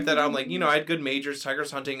even typed that out. I'm like, you know, I had good majors.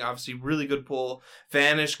 Tiger's Hunting, obviously, really good pull.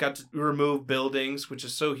 Vanish, got to remove buildings, which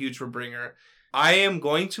is so huge for Bringer. I am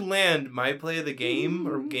going to land my play of the game,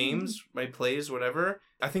 or games, my plays, whatever.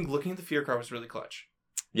 I think looking at the fear card was really clutch.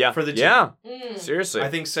 Yeah. For the team. Yeah. Mm. Seriously. I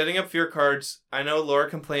think setting up fear cards, I know Laura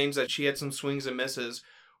complains that she had some swings and misses.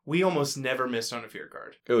 We almost never missed on a fear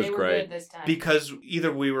card. it was They were great. good this time. Because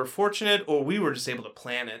either we were fortunate or we were just able to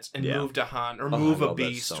plan it and Yeah. move to Han or Oh, move I a love that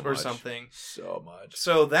beast so or much. something. So much.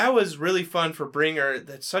 So that was really fun for Bringer.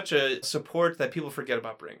 That's such a support that people forget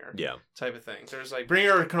about Bringer. Yeah. Type of thing. There's like,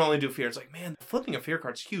 Bringer can only do fear. It's like, man, flipping a fear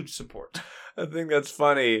card's huge support. I think that's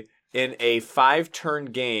funny. In a 5-turn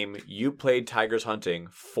game, you played Tiger's Hunting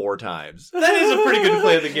 4 times. That is a pretty good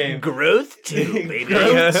play of the game. Growth 2, baby.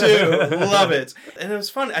 Growth 2. Love it. And it was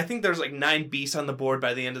fun. I think there's like 9 beasts on the board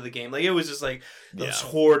by the end of the game. Like, it was just like this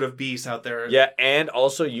horde of beasts out there. Yeah, and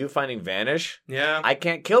also you finding Vanish. Yeah. I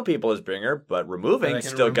can't kill people as Bringer, but removing But I can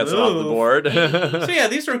still gets it off the remove. board. So yeah,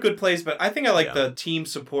 these were good plays, but I think I like Yeah. the team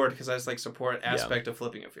support because I just like support aspect of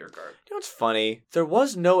flipping a fear card. You know what's funny? There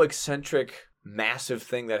was no eccentric, massive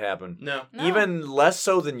thing that happened. No. No. Even less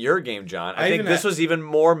so than your game, John. I I think even this had- was even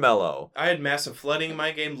more mellow. I had massive flooding in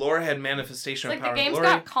my game. Laura had It's manifestation like of the power games and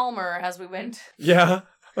glory. got calmer as we went. Yeah.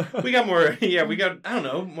 We got more, I don't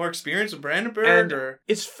know, more experience with Brandenburg And or...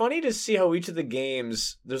 it's funny to see how each of the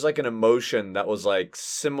games, there's like an emotion that was like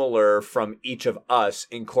similar from each of us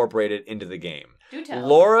incorporated into the game. Do tell.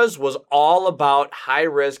 Laura's was all about high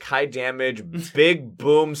risk, high damage, big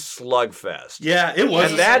boom slugfest. Yeah, it was.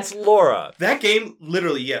 And that's Laura. That game,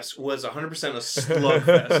 literally, yes, was 100% a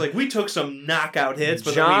slugfest. Like, we took some knockout hits,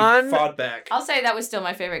 but then we fought back. I'll say that was still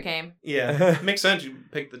my favorite game. Yeah, makes sense. You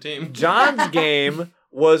picked the team. John's game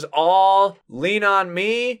was all lean on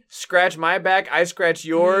me, scratch my back, I scratch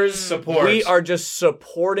yours. Support. We are just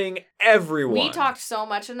supporting everyone. We talked so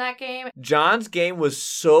much in that game. John's game was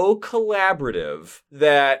so collaborative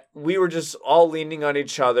that we were just all leaning on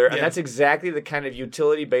each other. And that's exactly the kind of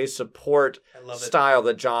utility-based support style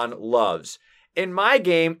that John loves. In my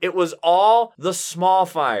game, it was all the small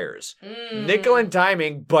fires. Nickel and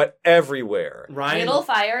diming, but everywhere. Little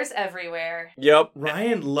fires everywhere. Yep.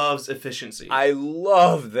 Ryan loves efficiency. I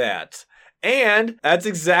love that. And that's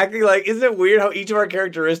exactly like, isn't it weird how each of our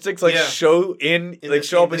characteristics show up in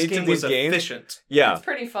each of these games? Efficient. Yeah. It's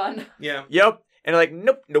pretty fun. Yeah. Yep. And like,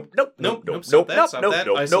 nope. The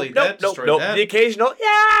occasional,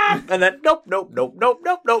 and then nope.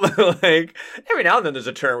 Like, every now and then there's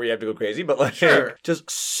a turn where you have to go crazy, but like, just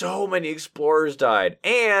so many explorers died.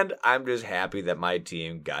 And I'm just happy that my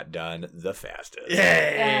team got done the fastest.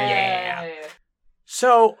 Yeah.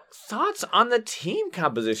 So, thoughts on the team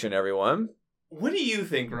composition, everyone? What do you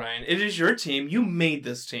think, Ryan? It is your team. You made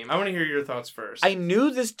this team. I want to hear your thoughts first. I knew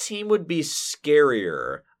this team would be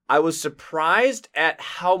scarier. I was surprised at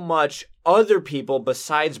how much other people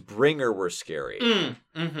besides Bringer were scary.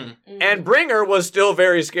 And Bringer was still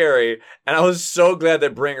very scary, and I was so glad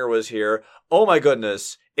that Bringer was here. Oh my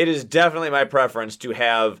goodness. It is definitely my preference to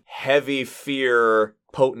have heavy fear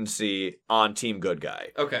potency on Team Good Guy.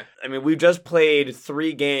 Okay. I mean, we've just played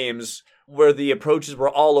 3 games where the approaches were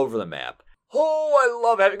all over the map. Oh, I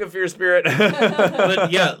love having a fear spirit.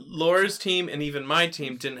 But yeah, Laura's team and even my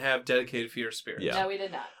team didn't have dedicated fear spirits. No, we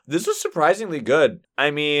did not. This was surprisingly good.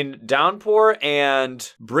 I mean, Downpour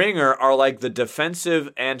and Bringer are like the defensive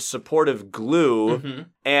and supportive glue,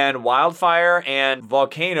 and Wildfire and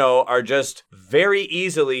Volcano are just very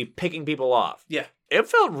easily picking people off. Yeah. It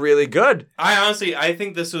felt really good. I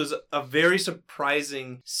think this was a very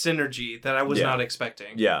surprising synergy that I was not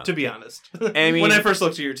expecting. Yeah. To be honest. I mean, when I first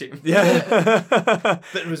looked at your team. Yeah.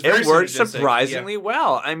 It worked surprisingly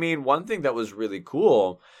well. I mean, one thing that was really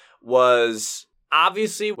cool was,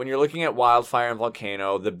 obviously, when you're looking at Wildfire and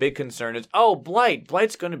Volcano, the big concern is, Blight.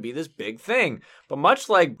 Blight's going to be this big thing. But much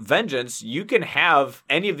like Vengeance, you can have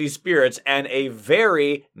any of these spirits and a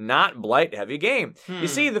very not Blight-heavy game. You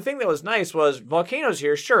see, the thing that was nice was Volcano's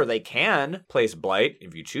here. Sure, they can place Blight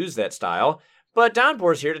if you choose that style, but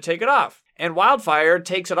Downpour's here to take it off. And Wildfire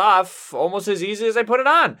takes it off almost as easy as I put it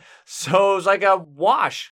on. So it was like a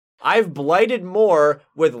wash. I've blighted more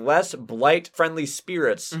with less Blight-friendly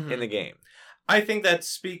spirits in the game. I think that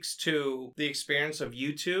speaks to the experience of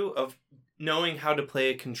you two of knowing how to play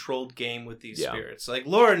a controlled game with these spirits. Like,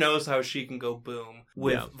 Laura knows how she can go boom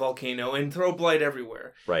with Volcano and throw Blight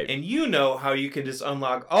everywhere. Right. And you know how you can just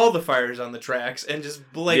unlock all the fires on the tracks and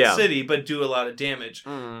just Blight City, but do a lot of damage.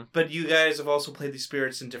 But you guys have also played these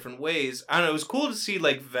spirits in different ways. I don't know, it was cool to see,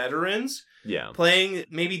 like, veterans playing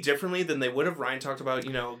maybe differently than they would have. Ryan talked about,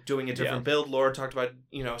 doing a different build. Laura talked about,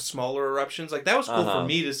 smaller eruptions. Like, that was cool for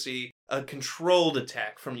me to see a controlled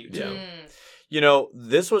attack from you two.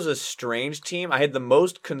 This was a strange team. I had the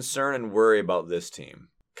most concern and worry about this team,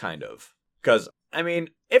 kind of. Because, I mean,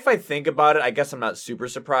 if I think about it, I guess I'm not super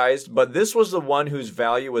surprised, but this was the one whose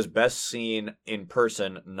value was best seen in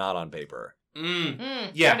person, not on paper.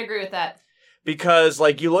 Yeah. I'd agree with that. Because,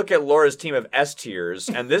 like, you look at Laura's team of S tiers,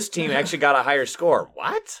 and this team actually got a higher score.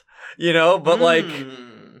 What? But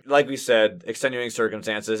like we said, extenuating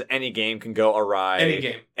circumstances, any game can go awry. Any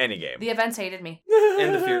game. The events hated me.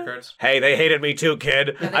 And the fear cards. Hey, they hated me too,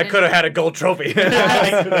 kid. No, I could have had a gold trophy. I could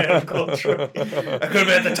have had a gold trophy. I could have been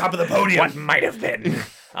at the top of the podium. What might have been.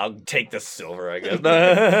 I'll take the silver, I guess.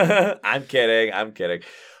 I'm kidding.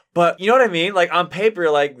 But you know what I mean? Like, on paper,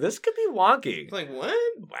 you're like, this could be wonky. Like, what?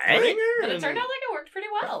 But it turned out like it worked pretty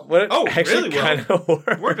well. Really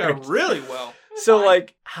well. Worked out really well. So,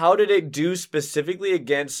 like, how did it do specifically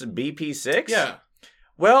against BP6? Yeah.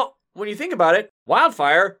 Well, when you think about it,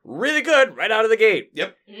 Wildfire, really good right out of the gate.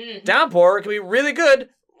 Yep. Downpour can be really good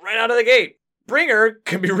right out of the gate. Bringer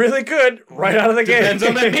can be really good right out of the gate. Depends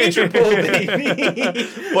on that nature pool, baby.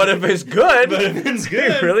 But if it's good, it's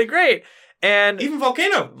really great. And even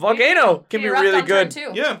Volcano can be really good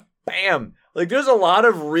too. Yeah. Bam. Like, there's a lot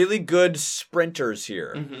of really good sprinters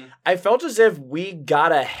here. I felt as if we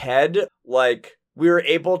got ahead, like, we were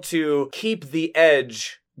able to keep the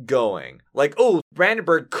edge going. Like, oh,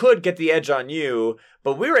 Brandenburg could get the edge on you,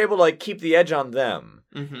 but we were able to like keep the edge on them.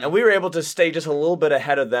 Mm-hmm. And we were able to stay just a little bit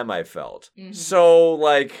ahead of them, I felt. Mm-hmm. So,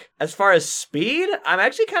 like, as far as speed, I'm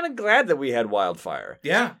actually kind of glad that we had Wildfire.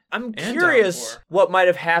 Yeah. I'm curious what might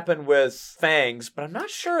have happened with Fangs, but I'm not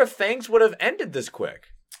sure if Fangs would have ended this quick.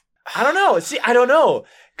 I don't know. See, I don't know.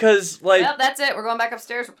 Because, like... Well, that's it. We're going back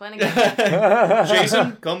upstairs. We're playing again.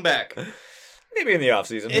 Jason, come back. Maybe in the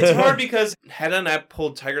off-season. It's hard because had I not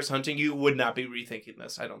pulled Tigers Hunting, you would not be rethinking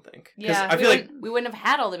this, I don't think. Yeah, I feel like we wouldn't have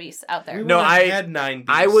had all the beasts out there. No, I had 9 beasts.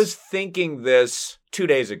 I was thinking this 2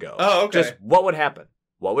 days ago. Oh, okay. Just what would happen?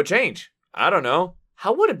 What would change? I don't know.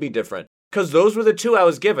 How would it be different? Because those were the 2 I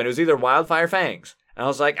was given. It was either Wildfire or Fangs. And I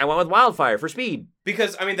was like, I went with Wildfire for speed.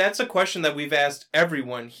 Because, I mean, that's a question that we've asked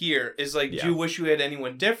everyone here, is like, do you wish you had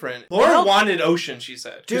anyone different? Well, Laura wanted Ocean, she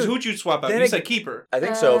said. Because who'd you swap out? You said Keeper. I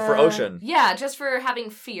think so, for Ocean. Yeah, just for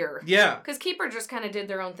having fear. Yeah. Because Keeper just kind of did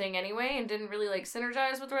their own thing anyway and didn't really, like,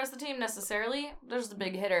 synergize with the rest of the team necessarily. There's the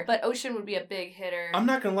big hitter. But Ocean would be a big hitter. I'm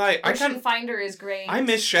not gonna lie. Ocean Finder is great. I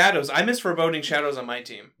miss Shadows. I miss Foreboding Shadows on my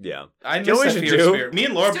team. Yeah. I miss that Fear Sphere. Me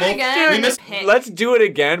and Laura both. Let's do it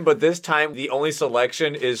again, but this time the only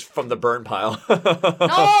selection is from the burn pile.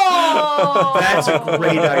 No! That's a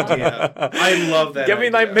great idea. I love that. Get me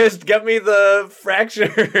my mist. Get me the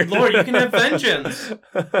fracture. Lord, you can have vengeance.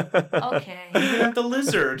 Okay. You can have the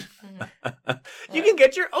lizard. You can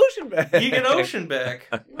get your Ocean back. You get Ocean back.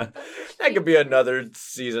 That could be another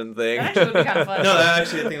season thing. That actually would be kind of fun. No, I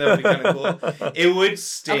actually think that would be kind of cool. It would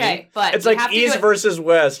stay. Okay, but it's like East versus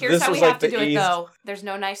West. Here's this how was we like have to the do East. it, though. There's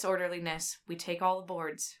no nice orderliness. We take all the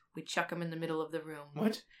boards, we chuck them in the middle of the room.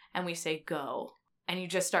 What? And we say, go. And you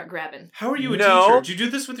just start grabbing. How are you a teacher? Do you do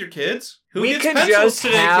this with your kids? Who we gets can pencils just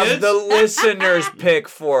today, have kids? the listeners pick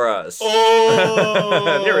for us.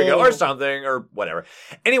 Oh, there we go, or something, or whatever.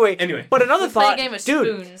 Anyway, but another thought, play a game of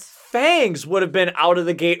dude. spoons. Fangs would have been out of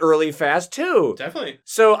the gate early fast too. Definitely.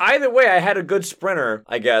 So either way, I had a good sprinter,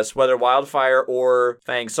 I guess, whether Wildfire or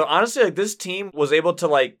Fangs. So honestly, like this team was able to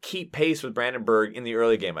like keep pace with Brandenburg in the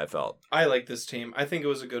early game, I felt. I like this team. I think it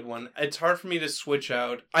was a good one. It's hard for me to switch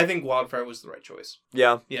out. I think Wildfire was the right choice.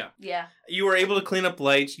 Yeah. Yeah. You were able to clean up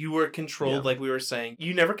lights. You were controlled, like we were saying.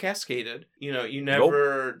 You never cascaded. You know, you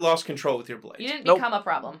never lost control with your blades. You didn't become a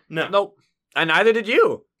problem. No. Nope. And neither did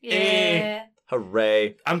you. Yeah.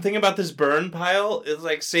 Hooray. I'm thinking about this burn pile. It's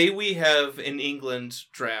like, say we have an England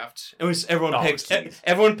draft. And everyone picks,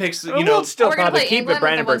 you know. We'll still we're probably play keep England it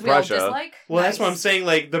Brandenburg, with the ones we all Prussia. dislike? Well, Nice. that's what I'm saying.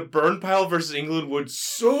 Like, the burn pile versus England would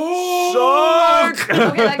suck.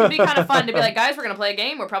 Okay, that could be kind of fun to be like, guys, we're going to play a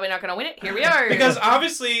game. We're probably not going to win it. Here we are. Because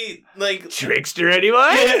obviously, like... Trickster,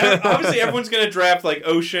 anyone? Yeah, obviously, everyone's going to draft, like,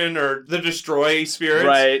 Ocean or the Destroy spirits.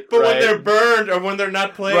 Right, But when they're burned or when they're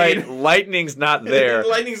not played... Right, lightning's not there.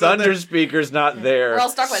 Thunder speaker's not there. We're all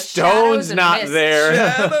stuck with Stone's shadows not and mist. there.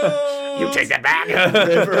 Shadows! You take that back.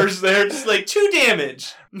 Rivers, they're just like 2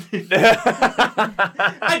 damage.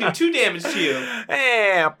 I do 2 damage to you.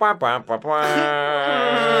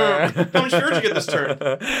 How much fury did you get this turn?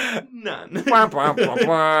 None.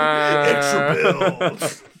 Extra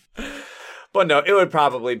bills. But no, it would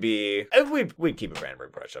probably be... We'd keep it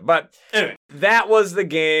Brandenburg, Prussia. But anyway, that was the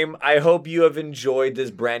game. I hope you have enjoyed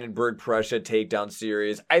this Brandenburg, Prussia Takedown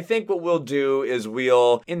series. I think what we'll do is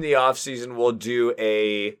in the off-season, we'll do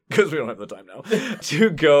because we don't have the time now, to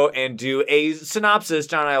go and do a synopsis.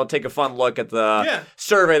 John and I will take a fun look at the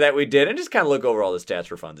survey that we did and just kind of look over all the stats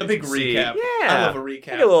for fun. A big recap. Yeah. I love a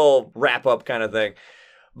recap. Like a little wrap-up kind of thing.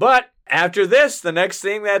 But after this, the next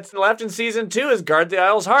thing that's left in season 2 is Guard the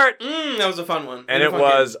Isle's Heart. That was a fun one. And it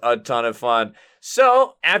was a ton of fun.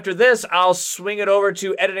 So after this, I'll swing it over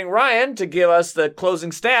to Editing Ryan to give us the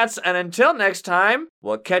closing stats. And until next time,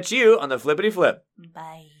 we'll catch you on the Flippity Flip.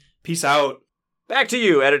 Bye. Peace out. Back to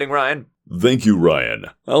you, Editing Ryan. Thank you, Ryan.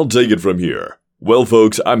 I'll take it from here. Well,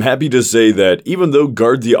 folks, I'm happy to say that even though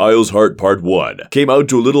Guard the Isle's Heart Part 1 came out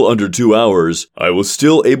to a little under 2 hours, I was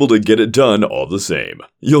still able to get it done all the same.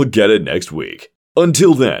 You'll get it next week.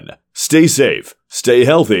 Until then, stay safe, stay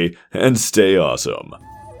healthy, and stay awesome.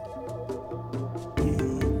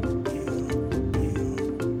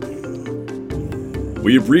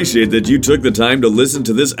 We appreciate that you took the time to listen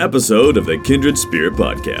to this episode of the Kindred Spirit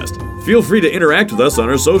Podcast. Feel free to interact with us on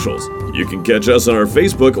our socials. You can catch us on our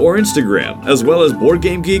Facebook or Instagram, as well as Board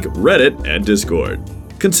Game Geek, Reddit, and Discord.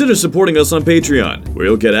 Consider supporting us on Patreon, where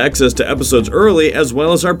you'll get access to episodes early as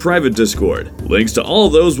well as our private Discord. Links to all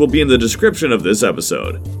of those will be in the description of this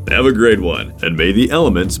episode. Have a great one, and may the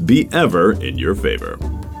elements be ever in your favor.